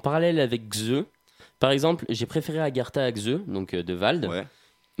en parallèle avec Xe. Par exemple, j'ai préféré Agartha à Xe, donc de Vald. Ouais.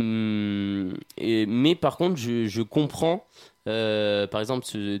 Mais par contre, je comprends, par exemple,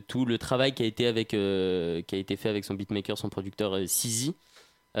 tout le travail qui a été fait avec son beatmaker, son producteur Sizi,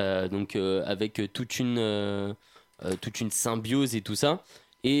 donc avec toute une symbiose et tout ça.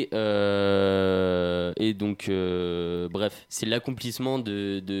 Et donc, bref, c'est l'accomplissement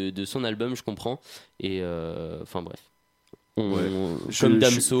de son album, je comprends. Et enfin, bref. Comme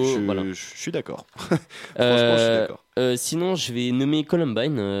Damso, voilà. Je suis d'accord. Franchement, je suis d'accord. Sinon, je vais nommer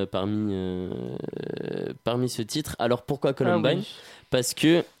Columbine parmi ce titre. Alors pourquoi Columbine ? Parce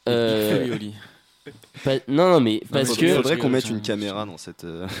que non, mais parce que il faudrait qu'on mette une caméra dans cette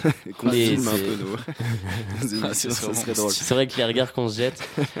qu'on filme un peu nos émissions, ça serait drôle. C'est vrai que les regards qu'on se jette.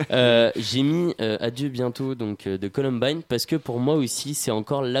 J'ai mis Adieu bientôt donc de Columbine parce que pour moi aussi c'est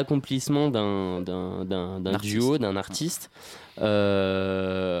encore l'accomplissement d'un duo, d'un artiste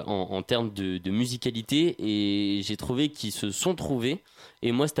en termes de musicalité, et j'ai trouvé qu'ils se sont trouvés.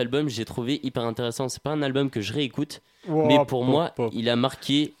 Et moi cet album j'ai trouvé hyper intéressant. C'est pas un album que je réécoute, mais pour moi il a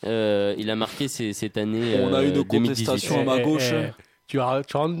marqué cette année. On a une 2018. contestation à ma gauche. Tu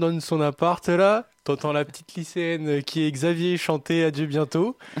rentres dans son appart là, t'entends la petite lycéenne qui est Xavier chanter Adieu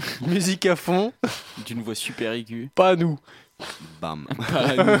bientôt, musique à fond, d'une voix super aiguë. Pas nous. Bam.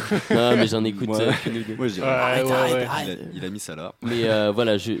 Non mais j'en écoute que nous deux. Moi je dirais il a mis ça là. Mais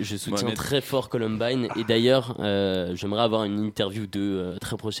voilà, je soutiens très fort Columbine, et d'ailleurs j'aimerais avoir une interview d'eux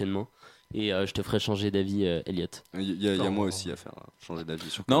très prochainement. Et je te ferai changer d'avis, Elliot. Il y a moi aussi à faire changer d'avis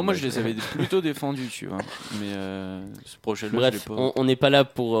sur non, moi je les avais plutôt défendus, tu vois. Mais ce projet-là, bref, je l'ai pas. on n'est pas là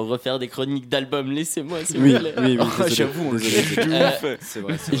pour refaire des chroniques d'albums. Laissez-moi, s'il vous plaît. Oui, j'avoue, c'est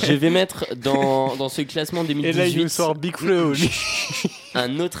vrai. Je vais mettre dans ce classement 2018. Et là, il nous sort Big Flo.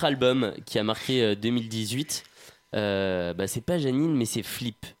 Un autre album qui a marqué 2018. C'est pas Janine, mais c'est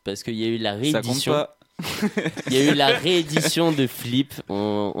Flip. Parce qu'il y a eu la réédition. Ça compte pas. Il y a eu la réédition de Flip,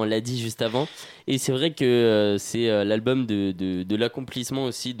 on l'a dit juste avant, et c'est vrai que c'est l'album de l'accomplissement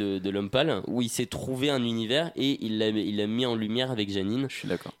aussi de l'homme pâle, où il s'est trouvé un univers et il l'a mis en lumière avec Janine. Je suis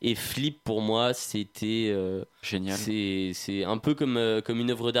d'accord. Et Flip pour moi c'était génial. C'est un peu comme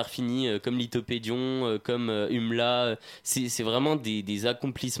une œuvre d'art finie, comme Litopédion, comme Umla. C'est vraiment des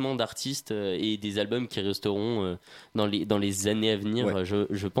accomplissements d'artistes et des albums qui resteront dans les années à venir, ouais.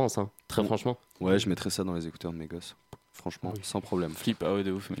 je pense, hein, très franchement. Ouais, je mettrais ça dans les écouteurs de mes gosses. Franchement, sans problème. Flip, ah ouais,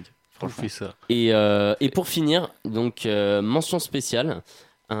 de ouf, mec. Franchement, ça. Et pour finir, donc mention spéciale,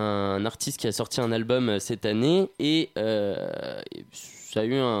 un artiste qui a sorti un album cette année et ça a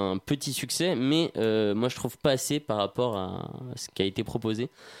eu un petit succès, mais moi je trouve pas assez par rapport à ce qui a été proposé.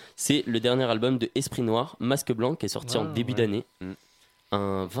 C'est le dernier album de Esprit Noir, Masque Blanc, qui est sorti en début d'année.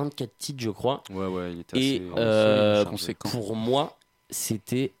 Un 24 titres, je crois. Ouais, il était assez conséquent. Pour moi,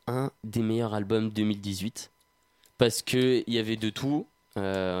 c'était un des meilleurs albums 2018 parce que il y avait de tout.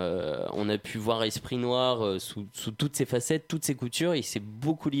 On a pu voir Esprit Noir sous toutes ses facettes, toutes ses coutures. Il s'est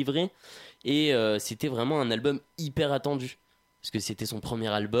beaucoup livré et c'était vraiment un album hyper attendu. Parce que c'était son premier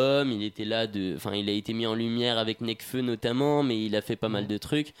album, il a été mis en lumière avec Nekfeu notamment, mais il a fait pas mal de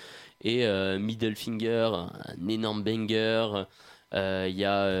trucs. Et Middle Finger, un énorme banger. Il y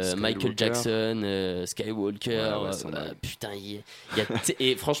a Michael Jackson, Skywalker. Putain,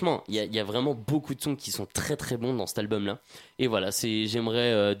 et franchement, il y a vraiment beaucoup de sons qui sont très très bons dans cet album-là. Et voilà,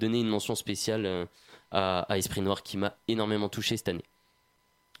 j'aimerais donner une mention spéciale à Esprit Noir qui m'a énormément touché cette année.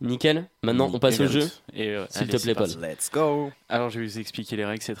 Nickel. Maintenant, on passe au jeu. S'il te plaît, Paul. Let's go. Alors, je vais vous expliquer les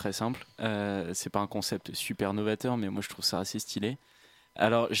règles, c'est très simple. C'est pas un concept super novateur, mais moi, je trouve ça assez stylé.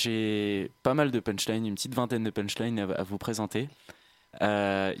 Alors, j'ai pas mal de punchlines, une petite vingtaine de punchlines à vous présenter.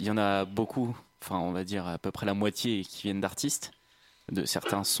 Il y en a beaucoup, enfin, on va dire à peu près la moitié qui viennent d'artistes, de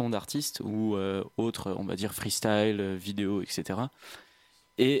certains sons d'artistes, ou autres, on va dire freestyle, vidéo, etc.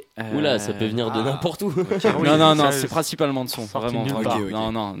 Et oula, ça peut venir de n'importe où. Non, c'est principalement de sons. Vraiment.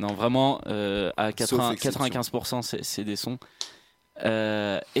 Non, vraiment, à 95%, c'est des sons.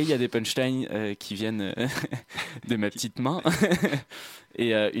 Et il y a des punchlines qui viennent de ma petite main.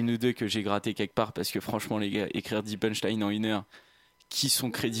 Et une ou deux que j'ai grattées quelque part parce que franchement, les gars, écrire 10 punchlines en 1 heure qui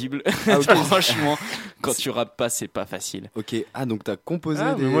sont crédibles, franchement, quand tu rappes pas, c'est pas facile. Ok, donc t'as composé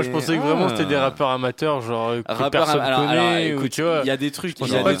des... Mais moi je pensais que vraiment c'était des rappeurs amateurs, genre que personne connaît, écoute, ou tu vois. Il y a des trucs, il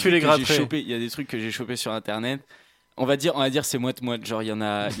y a des trucs que j'ai chopé sur internet. On va dire c'est moite-moite, genre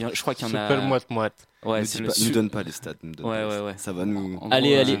je crois qu'il y en a... C'est pas le moite-moite. Ouais, nous donne pas les stats. Ouais. Ça va nous...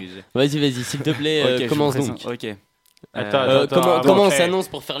 Allez, vas-y, s'il te plaît, commence donc. Ok. Comment on s'annonce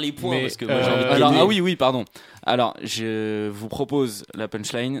pour faire les points parce que moi, j'ai envie de alors, oui, pardon. Alors, je vous propose la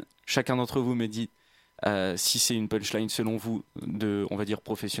punchline. Chacun d'entre vous me dit si c'est une punchline selon vous de, on va dire,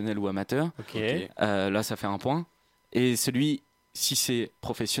 professionnel ou amateur. Okay. Là, ça fait 1 point. Et celui, si c'est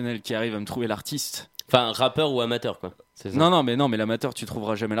professionnel, qui arrive à me trouver l'artiste. Enfin, rappeur ou amateur, quoi. C'est ça. Non, mais l'amateur, tu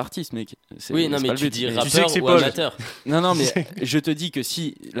trouveras jamais l'artiste, mec. Oui, non, mais tu dis rappeur ou amateur. Non, mais je te dis que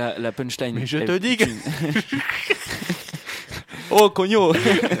si la punchline. Mais je te dis que. Oh, cogno.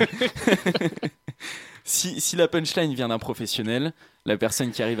 Si la punchline vient d'un professionnel, la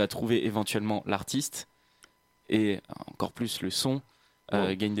personne qui arrive à trouver éventuellement l'artiste et encore plus le son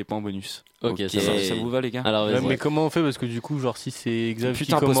gagne des points bonus. Ok, ça vous va, les gars? Alors, mais comment on fait? Parce que du coup, genre, si c'est Xavier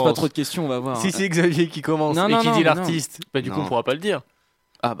qui commence... Putain, pose pas trop de questions, on va voir. Si c'est Xavier qui commence et qui dit l'artiste, bah du coup, on pourra pas le dire.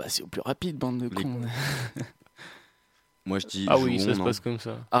 Ah bah c'est au plus rapide, bande de cons. Moi je dis. Ah oui, ça se passe comme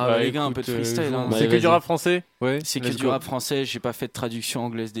ça. Ah les gars, un peu de freestyle. C'est que du rap français. Ouais. C'est que du rap français. J'ai pas fait de traduction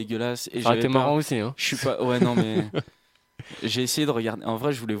anglaise dégueulasse. Et t'es marrant aussi, hein. Je suis pas. Ouais, non mais. J'ai essayé de regarder. En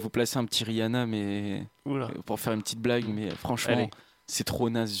vrai, je voulais vous placer un petit Rihanna, mais pour faire une petite blague, mais franchement, c'est trop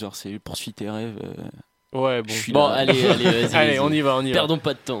naze. Genre, c'est poursuis tes rêves. Ouais, bon. Allez, vas-y. Allez, on y va. Perdons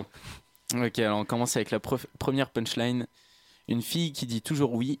pas de temps. Ok, alors on commence avec la première punchline. Une fille qui dit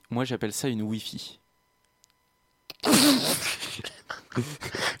toujours oui. Moi, j'appelle ça une Wi-Fi.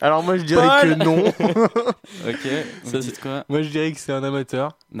 Alors moi je dirais que non. Ok, ça dit quoi? Moi je dirais que c'est un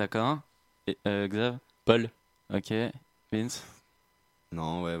amateur. D'accord. Et Xav? Paul? Ok. Vince?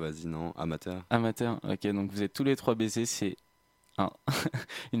 Non, ouais, vas-y, non. Amateur. Amateur, ok, donc vous êtes tous les 3 baisés, c'est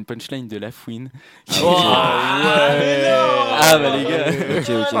une punchline de La Fouine. Oh, ouais. Ah bah les gars.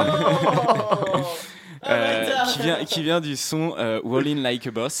 Ok. Qui vient du son Wallin' Like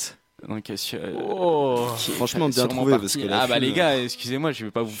a Boss. Donc, franchement bien trouvé parce que bah les gars, excusez-moi, je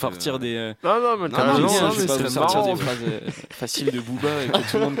vais pas vous sortir des non mais je vais pas vous sortir des phrases faciles de Booba et que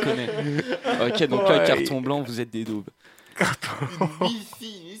tout le monde connaît. Ok, donc là, carton blanc, vous êtes des daubes.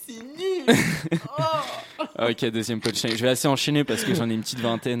 C'est nul. Ok, deuxième punchline. Je vais assez enchaîner parce que j'en ai une petite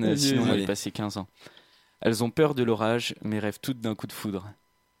vingtaine, sinon on va y passer 15 ans. Elles ont peur de l'orage mais rêvent toutes d'un coup de foudre.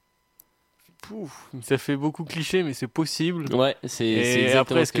 Ça fait beaucoup cliché, mais c'est possible. Ouais, c'est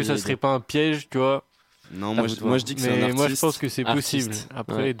après, est-ce que ça serait pas un piège, tu vois? Non, moi je dis que c'est un artiste. Moi je pense que c'est possible.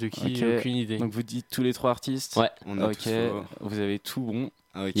 Après, de qui, aucune idée. Donc vous dites tous les 3 artistes. Ouais. Ok, vous avez tout bon.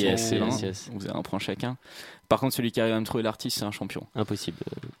 Ok, yes. Vous avez un point chacun. Par contre, celui qui arrive à me trouver l'artiste, c'est un champion. Impossible.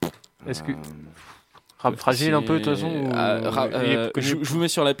 Est-ce que. Rap fragile un peu, de toute façon je vous mets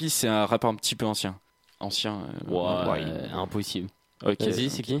sur la piste, c'est un rappeur un petit peu ancien. Impossible. Ok, vas-y,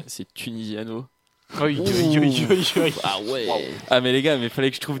 c'est qui? C'est Tunisiano. Ah ouais. Ah mais les gars, mais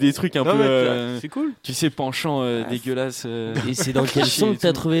fallait que je trouve des trucs un peu. C'est cool. Tu sais, penchant, dégueulasse. Et c'est dans quel son que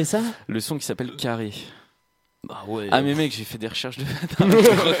t'as trouvé ça? Le son qui s'appelle Carré. Bah ouais. Ah mais mec, j'ai fait des recherches de.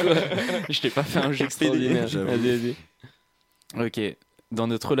 Je t'ai pas fait un jeu extraordinaire. Vas-y. Ok. Dans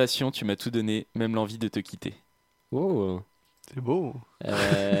notre relation, tu m'as tout donné, même l'envie de te quitter. Oh. C'est beau.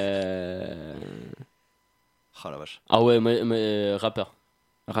 Oh la vache. Ah ouais, mais rappeur.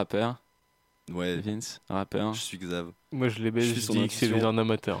 Rappeur. Ouais. Vince, rappeur. Je suis Xav. Moi, je les baise, Je suis je son dis que c'est intuition. un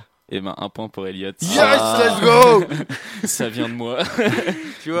amateur. Et ben, un point pour Elliot. Yes, let's go. Ça vient de moi.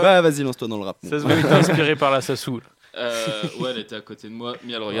 Tu vois, Bah, vas-y, lance-toi dans le rap. ça se voit, il était inspiré par la Sassou. Ouais, elle était à côté de moi.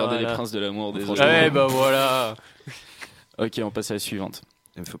 Mais elle regardait Voilà. Les Princes de l'amour, désolé. Ouais, bah voilà. Ok, on passe à la suivante.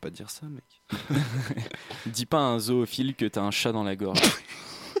 Il faut pas dire ça, mec. Dis pas à un zoophile que t'as un chat dans la gorge.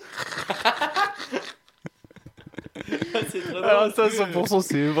 Alors ça, 100%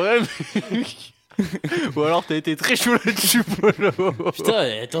 c'est vrai, mais... Ou alors t'as été très chaud là-dessus, Polo.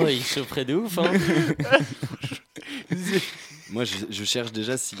 Putain, attends, il chaufferait de ouf, hein. Moi, je cherche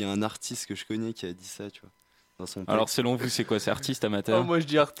déjà s'il y a un artiste que je connais qui a dit ça, tu vois. Dans son Alors, selon vous, c'est quoi? C'est artiste, amateur? Oh, moi je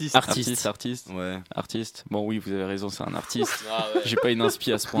dis artiste. Artiste. Ouais. Artiste. Bon, oui, vous avez raison, c'est un artiste. Ah ouais. J'ai pas une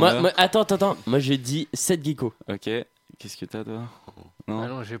inspi à ce point-là. Attends. Moi, je dis 7 geckos. Ok. Qu'est-ce que t'as, toi? Non. Ah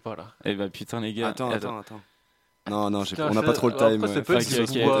non, j'ai pas là. Eh bah, putain, les gars. Attends. Non, Putain, on n'a pas trop le time. après, ça Ouais. peut Ok, être que ça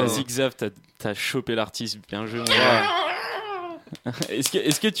se ok. voit. Vas-y, Xav, t'as chopé l'artiste. Bien joué, mon gars.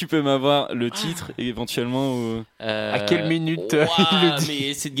 Est-ce que tu peux m'avoir le titre éventuellement ou... À quelle minute ouah, il le dit?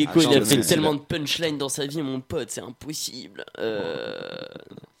 Mais 7 geckos, Attends, il a mais fait c'est tellement là. de punchline dans sa vie, mon pote, c'est impossible.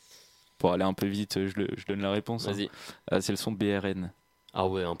 Pour aller un peu vite, je donne la réponse. Vas-y. C'est le son BRN. Ah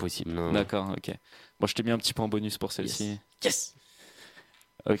ouais, impossible. Non. D'accord, ok. Bon, je t'ai mis un petit point bonus pour celle-ci. Yes.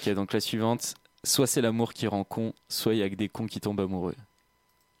 Ok, donc la suivante. Soit c'est l'amour qui rend con, soit il y a que des cons qui tombent amoureux.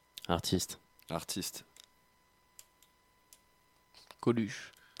 Artiste. Artiste.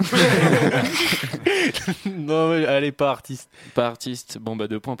 Coluche. Non, mais allez, pas artiste. Pas artiste. Bon, bah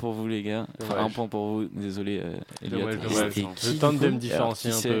 2 points pour vous, les gars. Enfin, Dommage. 1 point pour vous. Désolé, Elliot. Dommage. C'était Je qui, tente du de coup me différencier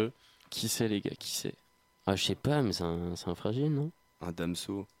Alors, un qui peu. Qui c'est, les gars? Qui c'est? Ah, je sais pas, mais c'est un fragile, non? Un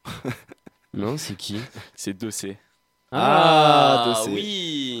Damso. Non, c'est qui? C'est Dossé. Ah, Dossé.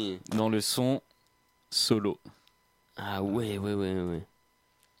 Oui. Dans le son solo. Ah ouais.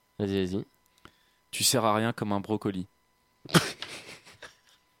 Vas-y. Tu sers à rien comme un brocoli.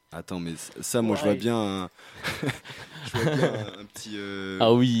 Attends, mais ça, moi, je vois bien un... je vois bien un petit...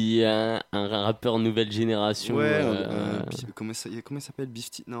 Ah oui, un rappeur nouvelle génération. Ouais, comment il s'appelle?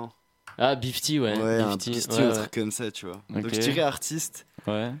 Bifty? Non. Ah, Bifty, ouais. Ouais, un Bifty, Bifty ouais, ou un ouais. truc comme ça, tu vois. Ok. Donc, je dirais artiste.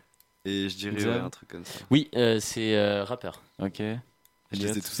 Ouais. Et je dirais Xav. ouais, un truc comme ça. Oui, c'est rappeur. Ok. Je les ai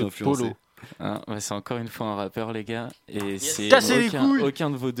Elliot. tous influencés. Polo. Ah, ouais, c'est encore une fois un rappeur, les gars. Et c'est Cassez les couilles.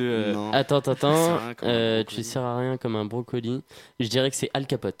 aucun de vos deux. Non. Attends. sert à rien comme un brocoli. Tu sers à rien comme un brocoli. Je dirais que c'est Al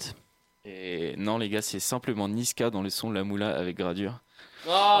Capote. Et non, les gars, c'est simplement Niska dans le son La Moula avec Gradure.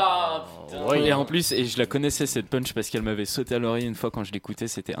 Ah, putain. Et en plus, et je la connaissais cette punch parce qu'elle m'avait sauté à l'oreille une fois quand je l'écoutais,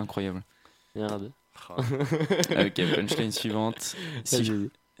 c'était incroyable. Merde. Ok, punchline suivante.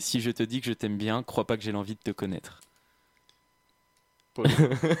 Si je te dis que je t'aime bien, crois pas que j'ai l'envie de te connaître.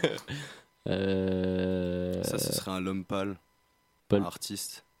 Ça, ce serait un l'homme pâle. Paul.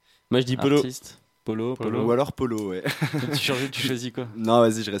 Artiste. Moi, je dis Polo. Artiste. Polo. Ou alors Polo, ouais. Tu choisis quoi? Non,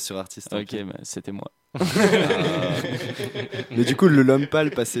 vas-y, je reste sur artiste. tant Ok, pis. bah, c'était moi. Mais du coup, le l'homme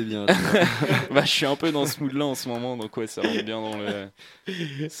pâle passait bien. tu vois. Bah, je suis un peu dans ce mood-là en ce moment, donc ouais, ça rentre bien dans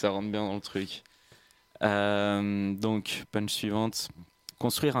le truc. Donc, punch suivante.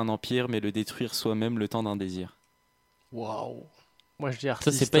 Construire un empire, mais le détruire soi-même le temps d'un désir. Waouh. Moi je dis Ça,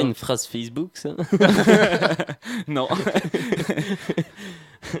 artiste. c'est pas une phrase Facebook, ça? Non.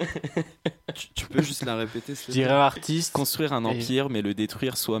 Tu peux juste la répéter, s'il te Je dirais plaît artiste. Construire un empire, mais le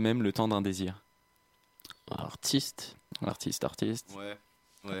détruire soi-même le temps d'un désir. Artiste. Artiste.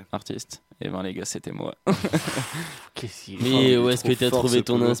 Ouais. Artiste. Et ben les gars, c'était moi. Qu'est-ce qu'il est Mais fort, où il est est-ce que trop t'as fort, trouvé ce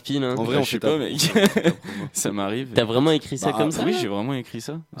ton Polo. inspi, là? En vrai, on je sais fait pas, mec. Ça m'arrive. T'as vraiment écrit ça Bah, comme ça? Oui, j'ai vraiment écrit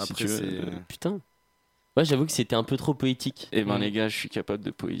ça. si Après, tu veux. c'est... Putain. Ouais, j'avoue que c'était un peu trop poétique. Et ben les gars, je suis capable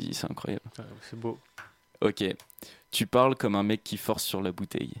de poésie, c'est incroyable. C'est beau. Ok. Tu parles comme un mec qui force sur la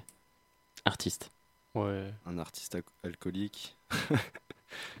bouteille. Artiste. Ouais. Un artiste alcoolique.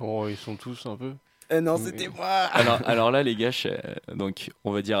 Oh, ils sont tous un peu. Eh non, c'était moi. Alors là, les gars, donc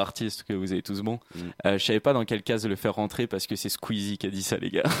on va dire artiste que vous avez tous bon. Je savais pas dans quelle case le faire rentrer parce que c'est Squeezie qui a dit ça, les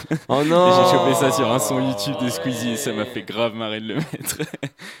gars. Oh non. J'ai chopé ça sur un son YouTube de Squeezie et ça m'a fait grave marrer de le mettre.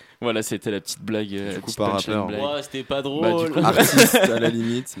 Voilà, c'était la petite blague. Du coup, petite par punchline rappeur. blague. Ouais, c'était pas drôle. Bah, du coup, Artiste à la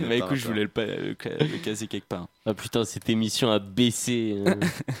limite. mais Bah pas écoute, je rappeur. voulais le caser quelque part. Ah putain, cette émission a baissé. Ah,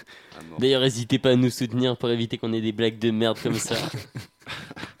 mort. D'ailleurs, n'hésitez pas à nous soutenir pour éviter qu'on ait des blagues de merde comme ça.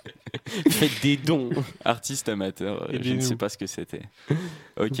 Faites des dons. Artiste amateur, je ne sais pas ce que c'était.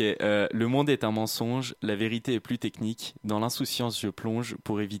 Ok, le monde est un mensonge, la vérité est plus technique. Dans l'insouciance, je plonge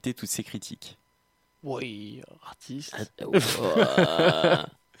pour éviter toutes ces critiques. Oui, artiste.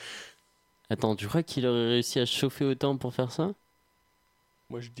 Attends, tu crois qu'il aurait réussi à chauffer autant pour faire ça?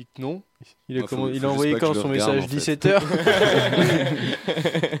 Moi je dis que non. Il Moi, faut a juste envoyé pas que quand je le son regarde, message en fait. 17h.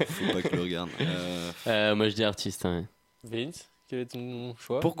 Faut pas que je le regarde. Moi je dis artiste. Hein. Vince, quel est ton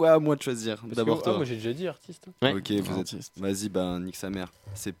choix? Pourquoi à moi de choisir? Parce D'abord que- toi. moi j'ai déjà dit artiste. Ouais. Ok, vous êtes. Vas-y, bah nique sa mère.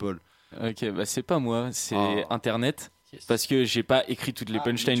 C'est Paul. Ok, bah c'est pas moi, c'est Oh. Internet. Parce que j'ai pas écrit toutes les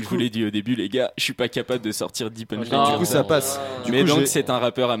punchlines, je vous l'ai dit au début, les gars, je suis pas capable de sortir 10 punchlines. Non, Du coup, ça passe. Du Mais coup, donc, j'ai- c'est un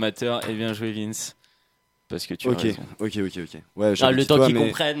rappeur amateur, et bien joué, Vince. Parce que tu as Ok, raison. ok. Ouais, j'avais Le dit temps toi, qu'ils mais-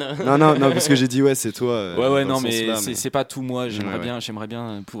 comprennent. Non, parce que j'ai dit ouais, c'est toi. Ouais, dans non, ce mais sens-là, c'est pas tout moi. J'aimerais Ouais, ouais.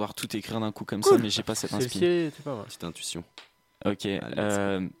 bien pouvoir tout écrire d'un coup comme ça, mais j'ai pas cette inspiration. Celle-ci était pas mal. Petite intuition. Ok,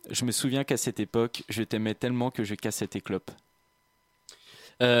 Allez, je me souviens qu'à cette époque, je t'aimais tellement que je cassais tes clopes.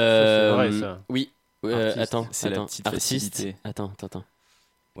 Ça, c'est vrai, ça. Oui. Artiste, Attends, c'est la attends. petite Artiste. facilité. Attends.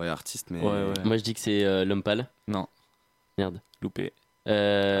 Ouais, artiste, mais. Ouais. Moi je dis que c'est l'homme pâle. Non. Merde. Loupé.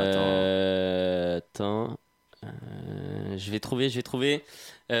 Attends. Je vais trouver.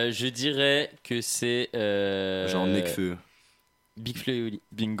 Je dirais que c'est. Genre Necfeu. Big Flo et Oli.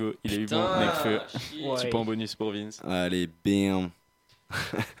 Bingo, il a eu Putain, bon, Necfeu. Ouais. Petit point bonus pour Vince. Allez, bam.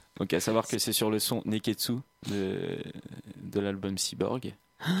 Donc à savoir que c'est sur le son Neketsu de l'album Cyborg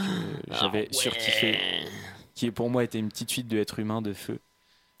que j'avais surkiffé, qui pour moi était une petite suite de Être humain de Feu.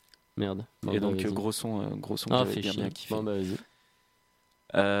 Merde. Bon, Et bah, donc vas-y. gros son que Ah, j'avais fais bien chier. kiffé. Bon, bah vas-y.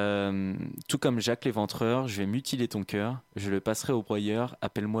 Tout comme Jacques l'éventreur, je vais mutiler ton cœur, je le passerai au broyeur,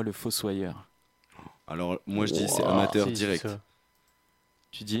 appelle-moi le fossoyeur. Alors, moi je dis c'est Wow. amateur Si, direct. c'est ça.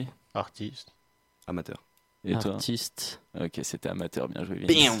 Tu dis? Artiste. Amateur. Et toi? Artiste. Ok, c'était amateur, bien joué.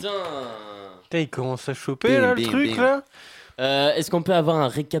 Vince. Putain, il commence à choper là le truc là. Est-ce qu'on peut avoir un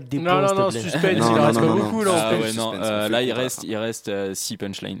récap des points, Non, s'il te plaît? suspense, Non, il en reste non, pas non, beaucoup non. là. Ah en fait. ouais, non, suspense, on fait là le il reste 6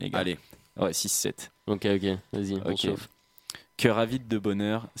 punchlines, les gars. Allez. Ouais, 6-7. Ok, vas-y, on Ok. chauffe. Cœur avide de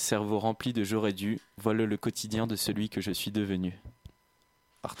bonheur, cerveau rempli de j'aurais dû, voilà le quotidien de celui que je suis devenu.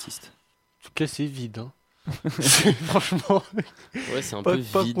 Artiste. En tout cas, c'est vide. Hein. Franchement, Ouais, c'est un pas peu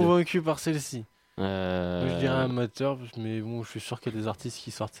vide. convaincu par celle-ci. Moi, je dirais Euh... amateur, mais bon, je suis sûr qu'il y a des artistes qui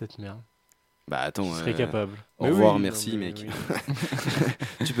sortent cette merde. Bah attends. Qui seraient capables. Au Mais revoir, oui, merci non, mec. oui.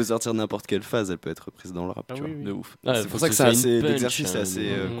 Tu peux sortir n'importe quelle phase, elle peut être reprise dans le rap, Ah tu oui, vois. oui. De ouf. Ah, C'est faut pour ça que ce soit c'est une assez. punch, L'exercice est hein,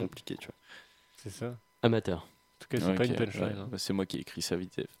 assez Mhm. compliqué, tu vois. C'est ça. Amateur. En tout cas, c'est pas Ok, une punchline. ouais. hein. Bah, c'est moi qui ai écrit ça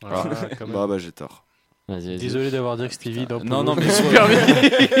vite. Voilà, quand même. Bah j'ai tort. Vas-y. Désolé d'avoir dit que c'était vide. hein, Non, Polo. non, mais Super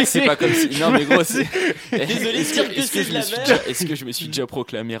vite. c'est pas comme si. Non, mais gros, c'est. Désolé de dire que c'est de la merde. Est-ce que je me suis déjà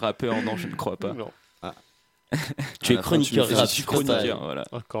proclamé rappeur? Non, je ne crois pas. Non, Tu À es la fin, tu chroniqueur me fais- rap. Je suis chroniqueur, voilà.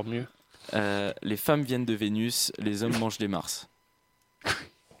 encore mieux. Les femmes viennent de Vénus, les hommes mangent des Mars.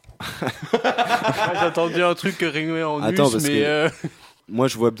 J'ai entendu un truc rimé en Attends, us, parce mais que- Moi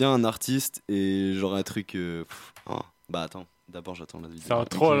je vois bien un artiste et genre un truc. Bah attends, d'abord j'attends la vidéo. c'est un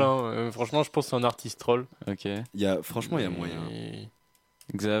troll. Hein. Franchement, je pense que c'est un artiste troll. Ok. Franchement, il y a moyen. Et-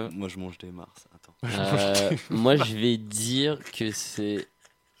 Xav. Moi je mange des Mars. Attends. Moi, je vais dire que c'est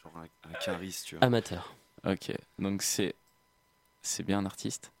Genre un Caris, tu vois. amateur. Ok. Donc c'est bien un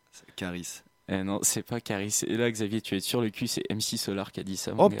artiste. C'est Caris. Eh non, c'est pas Caris. Et là, Xavier, tu es sur le cul. C'est MC Solar qui a dit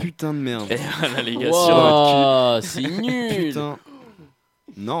ça. Mon Oh gars. putain de merde. Et voilà, les gars, sur votre Wow, c'est nul. Putain.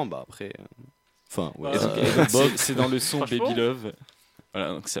 Non, bah après. Enfin, ouais. cul. Et donc, c'est dans le son Franchement. Baby Love. Voilà,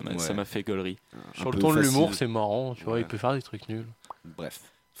 donc ça m'a Ouais. fait gaulerie. Sur Un le peu ton de l'humour, facile. c'est marrant. Tu vois, Ouais. il peut faire des trucs nuls. Bref.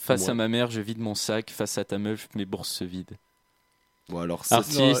 Face Ouais. à ma mère, je vide mon sac. Face à ta meuf, mes bourses se vident. Bon, alors, ça,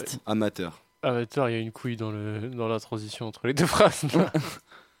 c'est Artiste. amateur. Amateur, il y a une couille dans la transition entre les deux phrases.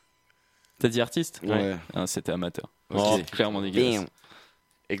 T'as dit artiste? Ouais. Ah, c'était amateur. Ok. Oh, clairement dégueulasse. Damn.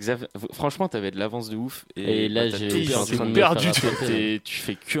 Et Xav, franchement, t'avais de l'avance de ouf. Et là, t'as j'ai- tout je suis en perdu. train de me perdu, faire toi. rattraper. Tu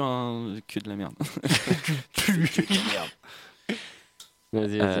fais que de la merde.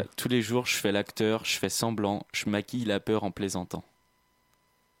 Vas-y. Tous les jours, je fais l'acteur, je fais semblant, je maquille la peur en plaisantant.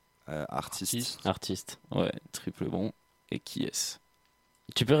 Artiste. Artiste. Ouais, triple bon. Et qui est-ce?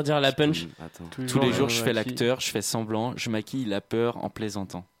 Tu peux redire la punch? Attends. Tous les jours, je fais l'acteur, je fais semblant, je maquille la peur en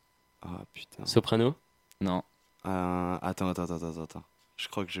plaisantant. Ah putain. Soprano? Non. Attends. Je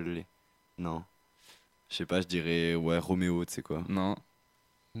crois que je l'ai. Non. Je sais pas, je dirais ouais Roméo, tu sais quoi. Non.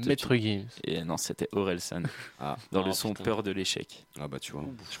 Maître Games. Et non, c'était Orelsan. Ah. Dans le Oh, son putain. Peur de l'échec. Ah bah tu vois,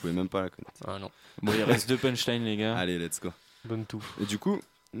 je pouvais même pas la connaître. Ah non, Bon, il reste 2 punchlines, les gars. Allez, let's go. donne tout. Et du coup,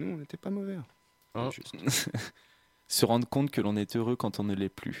 nous on n'était pas mauvais. Hein. Juste. Se rendre compte que l'on est heureux quand on ne l'est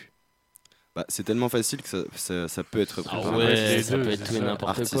plus. Bah, c'est tellement facile que ça peut être pris Ah par un ouais, artiste. ça deux, peut c'est être tout et ça. n'importe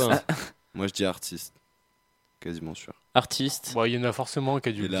Artiste. quoi. Moi je dis artiste. Quasiment sûr. Artiste. Bon, il y en a forcément un qui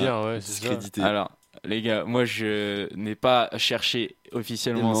a dû Et le là, dire, ouais, c'est ça. discrédité. Alors, Les gars, moi je n'ai pas cherché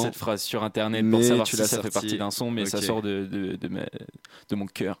officiellement cette phrase sur internet pour savoir si ça fait partie d'un son, mais ça sort de mon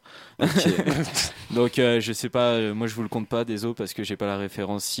cœur. Okay. Donc je sais pas, moi je vous le compte pas, désolé, parce que j'ai pas la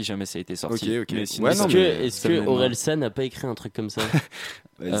référence si jamais ça a été sorti. Ok. Mais sinon, est-ce que Orelsan n'a pas écrit un truc comme ça?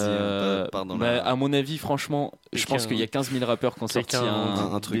 À mon avis, franchement, je pense qu'il y a 15 000 rappeurs qui ont sorti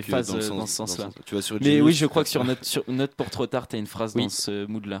un truc des phases dans ce sens-là. Tu vois, sur mais oui, je crois que sur Note pour trop tard, t'as une phrase dans ce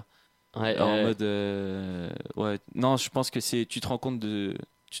mood-là. Ouais, en mode ouais, non, je pense que c'est tu te rends compte de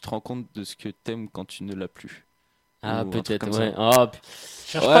ce que t'aimes quand tu ne l'as plus. Ah, peut-être, ouais.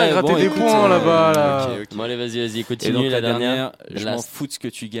 Cherche pas à gratter des points là-bas là. Okay. Bon allez, vas-y, continue. Et donc, la dernière. Je m'en fous de ce que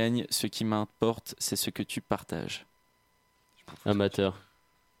tu gagnes, ce qui m'importe c'est ce que tu partages. Amateur.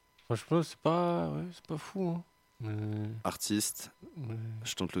 Franchement, c'est pas fou hein. Artiste.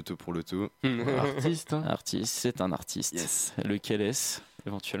 Je tente le tout pour le tout. Artiste, c'est un artiste. Yes. Lequel est-ce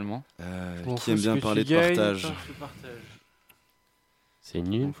éventuellement qui aime bien parler de partage. C'est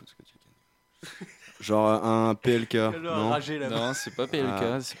nul. Genre un PLK. Non, c'est pas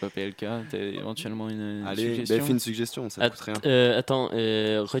PLK, c'est pas PLK. T'as éventuellement une suggestion. Fais une suggestion, ça coûte rien. Attends,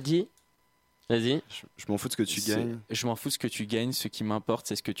 redis. Vas-y. Je m'en fous de ce que tu gagnes. Je m'en fous de ce que tu gagnes, ce qui m'importe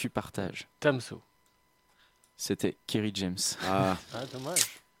c'est ce que tu partages. Tamso. C'était Kerry James. Dommage.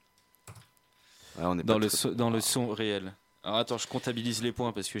 On est dans le son réel. Alors attends, je comptabilise les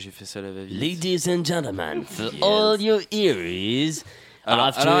points parce que j'ai fait ça à la va-vite. Ladies and gentlemen, for all your ears,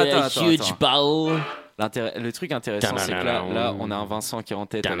 after a huge bowl. Le truc intéressant, c'est que là, on a un Vincent qui est en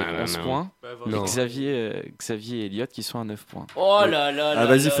tête avec 11 points. Et Xavier et Elliot qui sont à 9 points. Oh là là. Ah,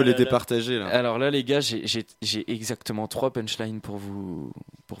 vas-y, faut les départager là. Alors là, les gars, j'ai exactement 3 punchlines pour vous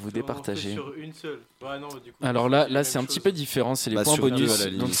départager. Sur une seule. Ouais, non, du coup, alors là, c'est un petit peu différent. C'est les points bonus.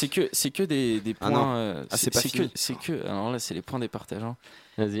 Donc c'est que des points. C'est pas fini. Alors là, c'est les points départageants.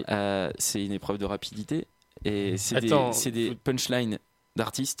 Vas-y. C'est une épreuve de rapidité et c'est des punchlines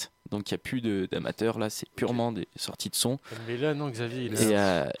d'artistes. Donc il n'y a plus d'amateurs, là c'est purement des sorties de son. Mais là non, Xavier.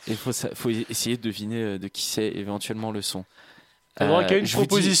 Il faut essayer de deviner de qui c'est éventuellement le son. Il n'y aura qu'à une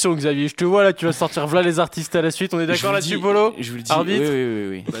proposition, Xavier. Je te vois là, tu vas sortir voilà les artistes à la suite. On est d'accord là-dessus, Polo? Je vous le dis. Arbitre.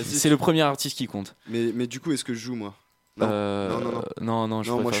 Oui. C'est le premier artiste qui compte. Mais du coup, est-ce que je joue moi? Non, moi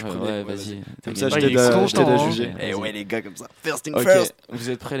je connais. vas-y. Comme ça, je t'aide à juger. Et ouais, les gars, comme ça. First thing first. first. Vous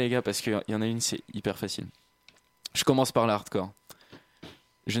êtes prêts, les gars? Parce qu'il y en a une, c'est hyper facile. Je commence par la hardcore.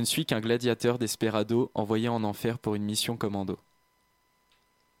 Je ne suis qu'un gladiateur desperado envoyé en enfer pour une mission commando.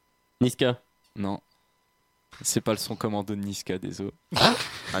 Niska. Non. C'est pas le son commando de Niska, désolé.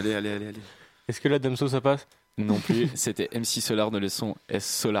 Allez. Est-ce que là, Damso, ça passe? Non plus. C'était MC Solar de le son S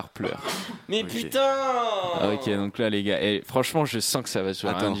Solar pleure. Mais putain. Ok, donc là, les gars, franchement, je sens que ça va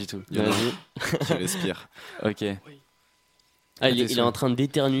sur rien du tout. Vas-y. Tu respires. Ok. Il est en train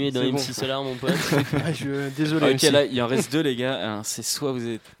d'éternuer dans MC Solar, mon pote. Désolé. Ok, là, il en reste 2, les gars. Alors, c'est soit vous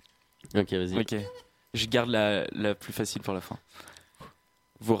êtes. Ok, vas-y. Ok. Je garde la plus facile pour la fin.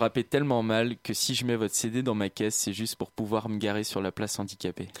 Vous rappez tellement mal que si je mets votre CD dans ma caisse, c'est juste pour pouvoir me garer sur la place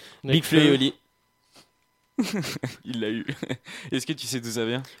handicapée. Big Flo et Oli. Il l'a eu. Est-ce que tu sais d'où ça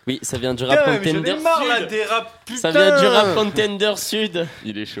vient? Oui, ça vient du rap Contender Sud. Ça vient du rap Contender Sud.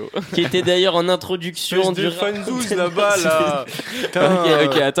 Il est chaud. Qui était d'ailleurs en introduction du rap Fanzouz là-bas là.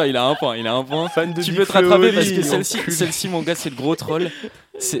 Ok, attends, il a un point. Tu peux te rattraper parce que celle-ci, mon gars, c'est le gros troll.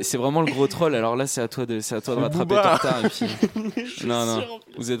 C'est vraiment le gros troll. Alors là, c'est à toi de rattraper ton retard. Et puis... Non,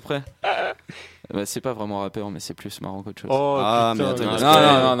 vous êtes prêts? C'est pas vraiment rappeur, mais c'est plus marrant qu'autre chose. Mais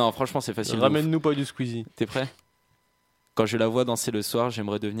attends. Non, franchement, c'est facile. Ramène-nous pas du Squeezie. T'es prêt? Quand je la vois danser le soir,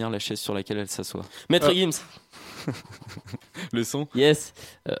 j'aimerais devenir la chaise sur laquelle elle s'assoit. Maître Gims. Le son? Yes.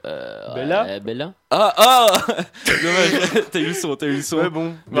 Bella. Bella. Dommage. T'as eu le son. Ouais,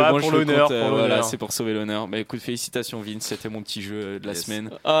 bon. Pour l'honneur. Voilà, c'est pour sauver l'honneur. Bah écoute, félicitations Vince, c'était mon petit jeu de la semaine.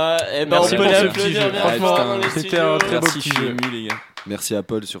 Merci pour ce petit jeu. Franchement, c'était un très beau petit jeu, les gars. Merci à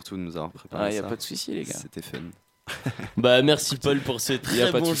Paul surtout de nous avoir préparé ça. Y a pas de souci, les gars. C'était fun. Merci Paul pour ce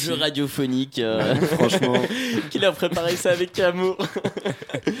très bon jeu radiophonique. Franchement, qu'il a préparé ça avec amour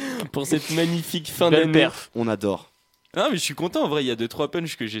pour cette magnifique fin d'année. On adore. Ah mais je suis content en vrai, il y a 2-3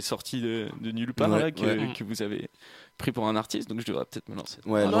 punchs que j'ai sortis de nulle part là, que vous avez pris pour un artiste, donc je devrais peut-être me lancer.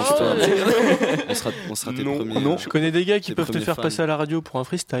 Ouais, on sera tes premiers. Non, je connais des gars qui peuvent te faire passer à la radio pour un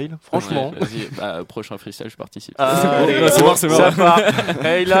freestyle. Franchement. Vas-y, prochain freestyle, je participe. C'est mort. Ça part.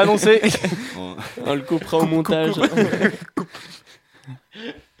 Il l'a annoncé. On le coupera au montage.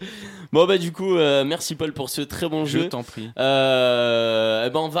 Bon du coup merci Paul pour ce très bon jeu. Je t'en prie.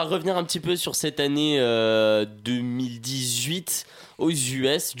 On va revenir un petit peu sur cette année 2018 aux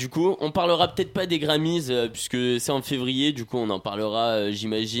US. Du coup, on parlera peut-être pas des Grammys puisque c'est en février. Du coup, on en parlera,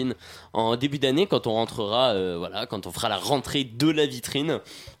 j'imagine, en début d'année quand on rentrera, quand on fera la rentrée de la vitrine.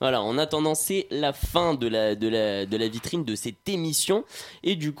 Voilà, en attendant, c'est la fin de la vitrine de cette émission.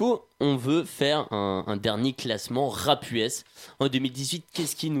 Et du coup, on veut faire un dernier classement rap US. En 2018,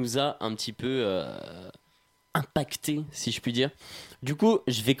 qu'est-ce qui nous a un petit peu impacté, si je puis dire. Du coup,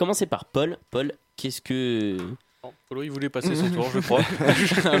 je vais commencer par Paul. Paul, qu'est-ce que... Polo, il voulait passer son tour, je crois.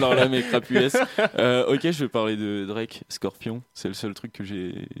 Alors là, mec, rap US. Ok, je vais parler de Drake, Scorpion. C'est le seul truc que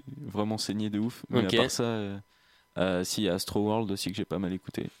j'ai vraiment saigné de ouf. Mais à part ça, si, Astro World aussi que j'ai pas mal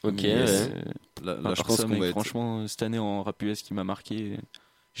écouté. Ok, là, je pense ça, qu'on mec, va être... franchement, cette année en rap US qui m'a marqué,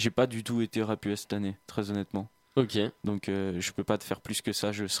 j'ai pas du tout été rap US cette année, très honnêtement. Ok. Donc je peux pas te faire plus que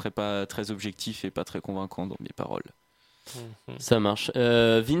ça, je serais pas très objectif et pas très convaincant dans mes paroles. Ça marche.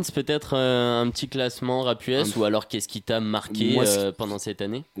 Vince, peut-être un petit classement rap US ou alors qu'est-ce qui t'a marqué pendant cette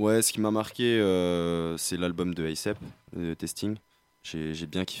année? Ouais, ce qui m'a marqué, c'est l'album de A$AP, Testing. J'ai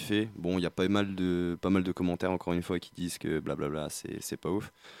bien kiffé. Bon, il y a pas mal de commentaires encore une fois qui disent que blablabla, c'est pas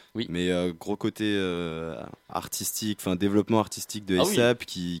ouf. Oui. Mais gros côté artistique, enfin développement artistique de A$AP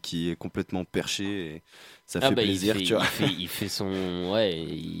qui est complètement perché. Et ça fait plaisir, tu vois. Il fait son... Ouais,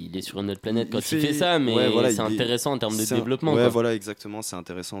 il est sur une autre planète quand il fait ça, mais c'est intéressant en termes de développement. Ouais, voilà, exactement, c'est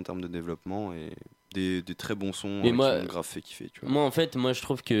intéressant en termes de développement et des très bons sons qui m'ont grave fait kiffer, tu vois. Moi, en fait, je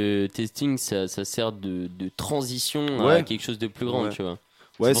trouve que Testing, ça sert de transition à quelque chose de plus grand, tu vois.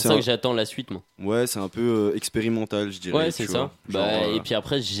 C'est pour ça que j'attends la suite, moi. Ouais, c'est un peu expérimental, je dirais. Ouais, c'est ça. Et puis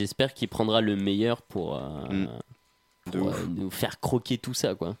après, j'espère qu'il prendra le meilleur pour nous faire croquer tout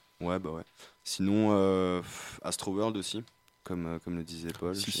ça, quoi. Ouais, bah ouais. Sinon, Astro World aussi, comme le disait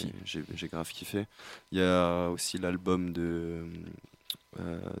Paul, j'ai grave kiffé. Il y a aussi l'album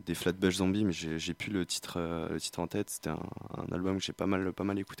des Flatbush Zombies, mais j'ai plus le titre en tête. C'était un album que j'ai pas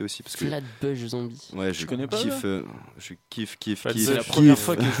mal écouté aussi parce que Flatbush Zombies. Ouais, je connais pas. Je kiffe. C'est la première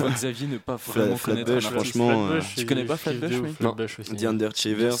fois que je vois Xavier ne pas vraiment connaître Flatbush, franchement. Tu connais pas Flatbush? Non. The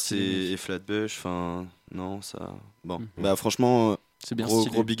Underchavers et Flatbush, enfin non ça. Bon, bah franchement, c'est bien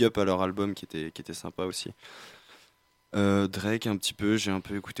gros big up à leur album qui était sympa aussi. Drake un petit peu, j'ai un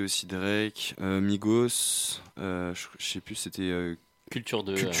peu écouté aussi Drake, Migos, je sais plus c'était Culture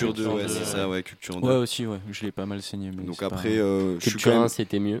 2, ouais, c'est ça, ouais, Culture 2. Ouais, aussi, ouais, je l'ai pas mal saigné. Mais donc après, Culture 1,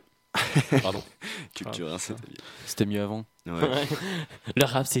 c'était mieux. Pardon. Culture 1, c'était mieux avant. Ouais. Le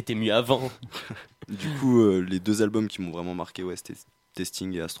rap, c'était mieux avant. Du coup, les deux albums qui m'ont vraiment marqué, c'était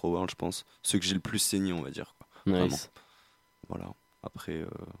Testing et Astro World, je pense. Ceux que j'ai le plus saigné, on va dire. Quoi. Vraiment. Voilà. Après,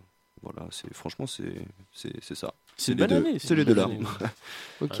 voilà, franchement, c'est ça. C'est les deux. C'est les deux là.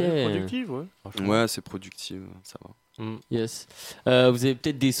 Ok. Productif, ouais. Ouais, c'est productif, ça va. Yes. Vous avez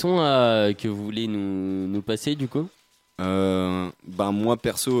peut-être des sons que vous voulez nous passer du coup? Bah moi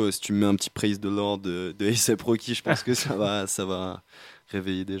perso, si tu me mets un petit Praise the Lord de A$AP Rocky, je pense que ça va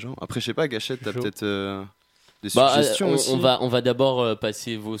réveiller des gens. Après je sais pas, Gachette, t'as peut-être des suggestions aussi. On va d'abord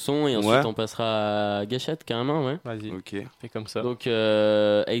passer vos sons et ensuite on passera à Gachette carrément, ouais. Vas-y. Ok. Fais comme ça. Donc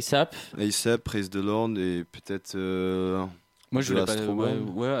A$AP, Praise the Lord et peut-être moi je voulais pas Astro World.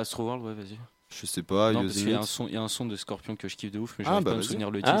 Ouais, Astro World, ouais, vas-y. Je sais pas, non, parce qu'il y a un son de Scorpion que je kiffe de ouf, mais je pas pas me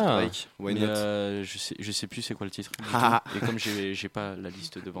souvenir le titre. Why mais not je sais plus c'est quoi le titre. Et comme j'ai pas la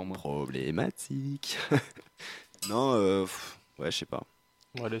liste devant moi. Problématique. Non, ouais, je sais pas.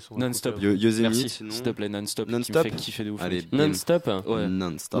 Non-stop. Yosemite, sinon. S'il te plaît, non-stop. Non-stop. Qui me fait kiffer de ouf. Allez, non-stop. Ouais.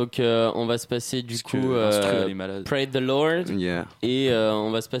 Non-stop. Donc on va se passer du coup Pray the Lord. Yeah. Et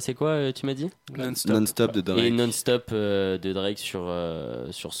on va se passer quoi, tu m'as dit? Non-stop de Drake. Et non-stop de Drake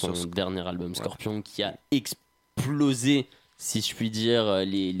sur son dernier album Scorpion qui a explosé, si je puis dire,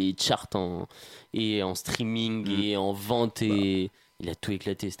 les charts et en streaming et en vente et il a tout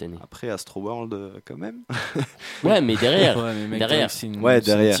éclaté cette année. Après Astro World quand même. Ouais, mais derrière. Ouais, mais mec, derrière. Drake, c'est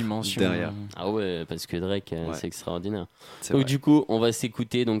une dimension. Derrière. Ah ouais, parce que Drake, c'est extraordinaire. Donc du coup, on va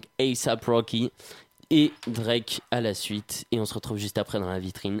s'écouter donc A$AP Rocky et Drake à la suite. Et on se retrouve juste après dans la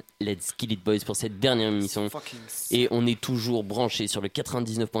vitrine. Let's Kill It Boys pour cette dernière émission. Et on est toujours branché sur le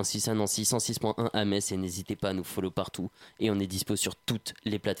 99.6 à Nancy, 106.1 à Metz. Et n'hésitez pas à nous follow partout. Et on est dispo sur toutes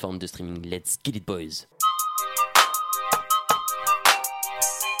les plateformes de streaming. Let's Kill It Boys.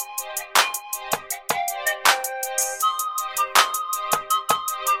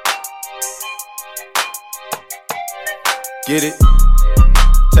 Get it?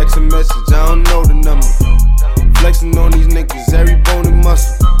 Text a message, I don't know the number. Flexing on these niggas, every bone and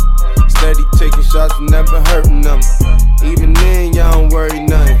muscle. Steady taking shots, never hurting them. Even then, y'all don't worry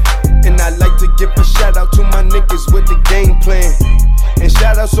nothing. And I like to give a shout out to my niggas with the game plan. And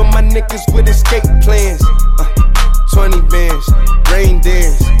shout outs on my niggas with escape plans. 20 bands,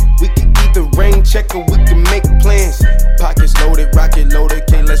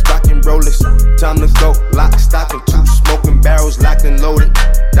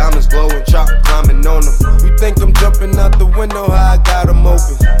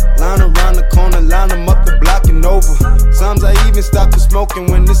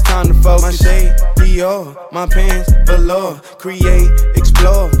 when it's time to focus. My shade, Dior, my pants, velour. Create,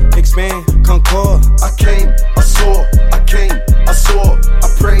 explore, expand, concord. I came, I saw, I came, I saw. I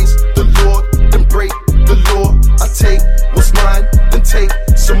praise the Lord, then break the law. I take what's mine, then take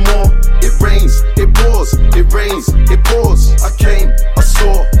some more. It rains, it pours, it rains, it pours. I came, I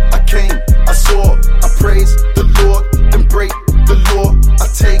saw, I came, I saw. I praise the Lord, then break the law. I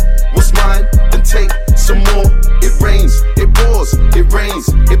take what's mine, then take some more. It rains, it pours, it rains,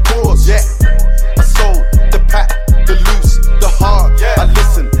 it pours. Yeah, I sold the pack, the loose, the hard. Yeah. I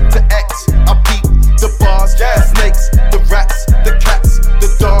listen to X, I beat the bars. Yeah. The snakes, the rats, the cats, the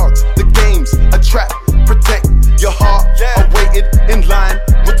dogs, the games, a trap. Protect your heart. Yeah. I waited in line,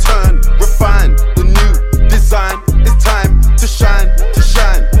 return, refine the new design. It's time to shine, to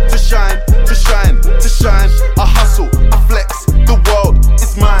shine, to shine, to shine, to shine. I hustle, I flex, the world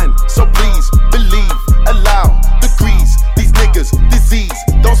is mine. So please believe, allow degrees. These niggas, disease,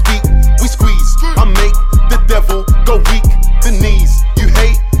 don't speak, we squeeze. I make the devil go weak, the knees. You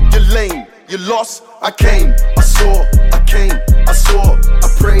hate, you're lame, you lost. I came, I saw, I came, I saw. I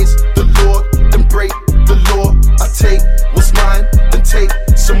praise the Lord, then break the law. I take what's mine, then take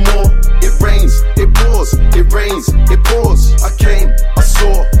some more. It rains, it pours, it rains, it pours. I came, I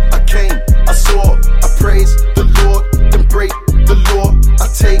saw, I came, I saw. I praise the Lord, then break the law. I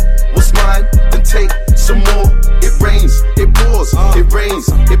take what's mine, then take some more. It rains, it pours, it rains,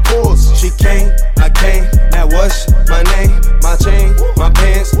 it pours. She came, I came, now what's my name? My chain, my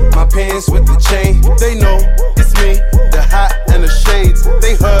pants with the chain. They know it's me, the hat and the shades.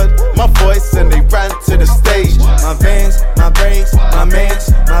 They heard my voice and they ran to the stage. My Vans, my braids, my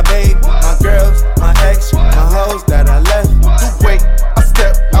mans, my babe, my girls, my ex, my hoes that I left. To wait, I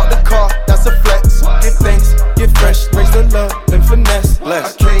step out the car, that's a flex. Give thanks, get fresh, raise the love, then finesse.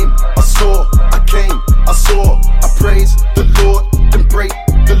 I came, I saw, I came, I saw. I praise the Lord, then break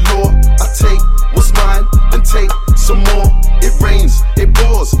the law. I take what's mine, then take some more. It rains, it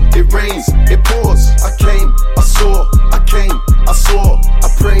pours, it rains, it pours. I came, I saw, I came, I saw. I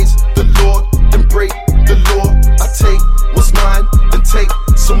praise the Lord, then break the law. I take what's mine, then take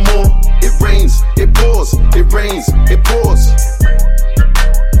some more. It rains, it pours, it rains, it pours.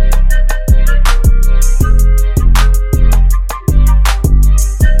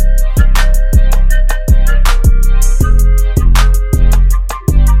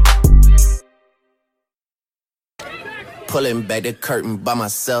 Pulling back the curtain by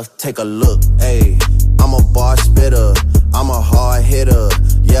myself, take a look. Ayy, I'm a bar spitter, I'm a hard hitter.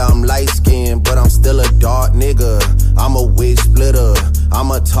 Yeah, I'm light skinned, but I'm still a dark nigga. I'm a wig splitter,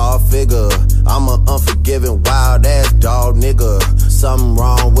 I'm a tall figure. I'm a unforgiving, wild ass dog nigga. Something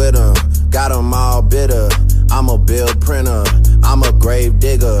wrong with him, got him all bitter. I'm a bill printer, I'm a grave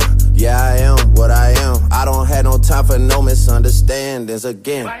digger. Yeah, I am what I am. I don't have no time for no misunderstandings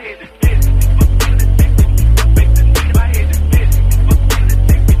again.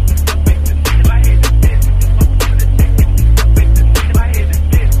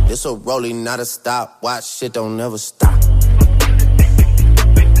 It's a rolling, not a stop. Watch shit don't never stop.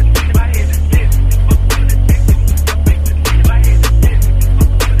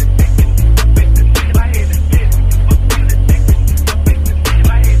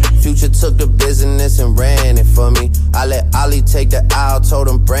 Future took the business and ran it for me. I let Ollie take the aisle, told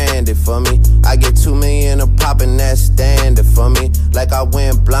him brand it for me. I get 2 million a pop and that's standard for me. Like I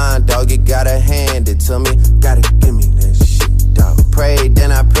went blind, dog, you gotta hand it to me. Gotta give me that shit, dog. Prayed,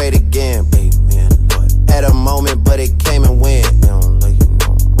 then I prayed again, baby, man, Lord. Had a moment, but it came and went. They don't like it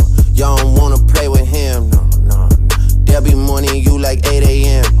no more. Y'all don't wanna play with him, no, no, no. They'll be mourning you like 8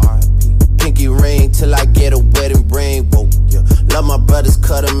 a.m. Pinky ring till I get a wedding ring, whoa, yeah. Love my brothers,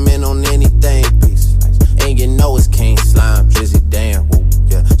 cut them in on anything, peace. And you know it's King Slime, Drizzy, damn, whoa,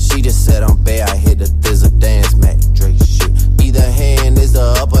 yeah. She just said I'm bad, I hit the thizzle dance, Mac Drake, shit. Either hand is the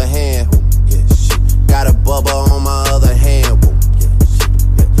upper hand, whoa, yeah, shit. Got a bubba on my other hand, whoa.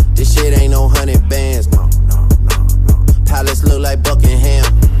 This shit ain't no 100 bands, no, no, no, no. Palace look like Buckingham.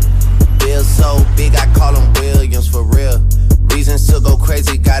 Bill so big, I call him Williams for real. Reasons to go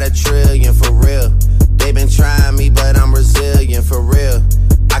crazy, got 1 trillion for real. They been trying me, but I'm resilient for real.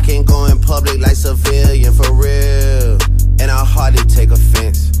 I can't go in public like civilian for real. And I hardly take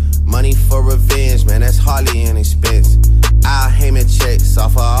offense. Money for revenge, man, that's hardly an expense. I'll Heyman checks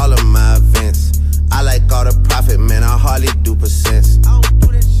off of all of my events. I like all the profit, man, I hardly do percents.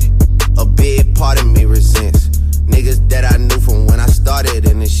 A big part of me resents niggas that I knew from when I started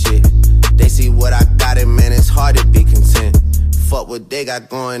in this shit. They see what I got and man, it's hard to be content. Fuck what they got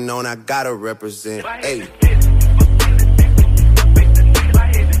going on, I gotta represent. Hey.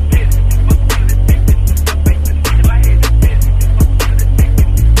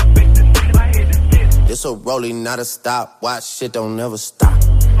 It's a rollie, not a stop. Watch, shit don't never stop.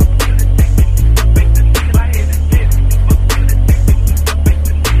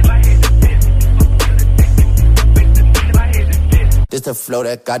 This the flow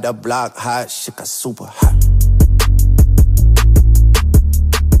that got the block hot. Shit got super hot.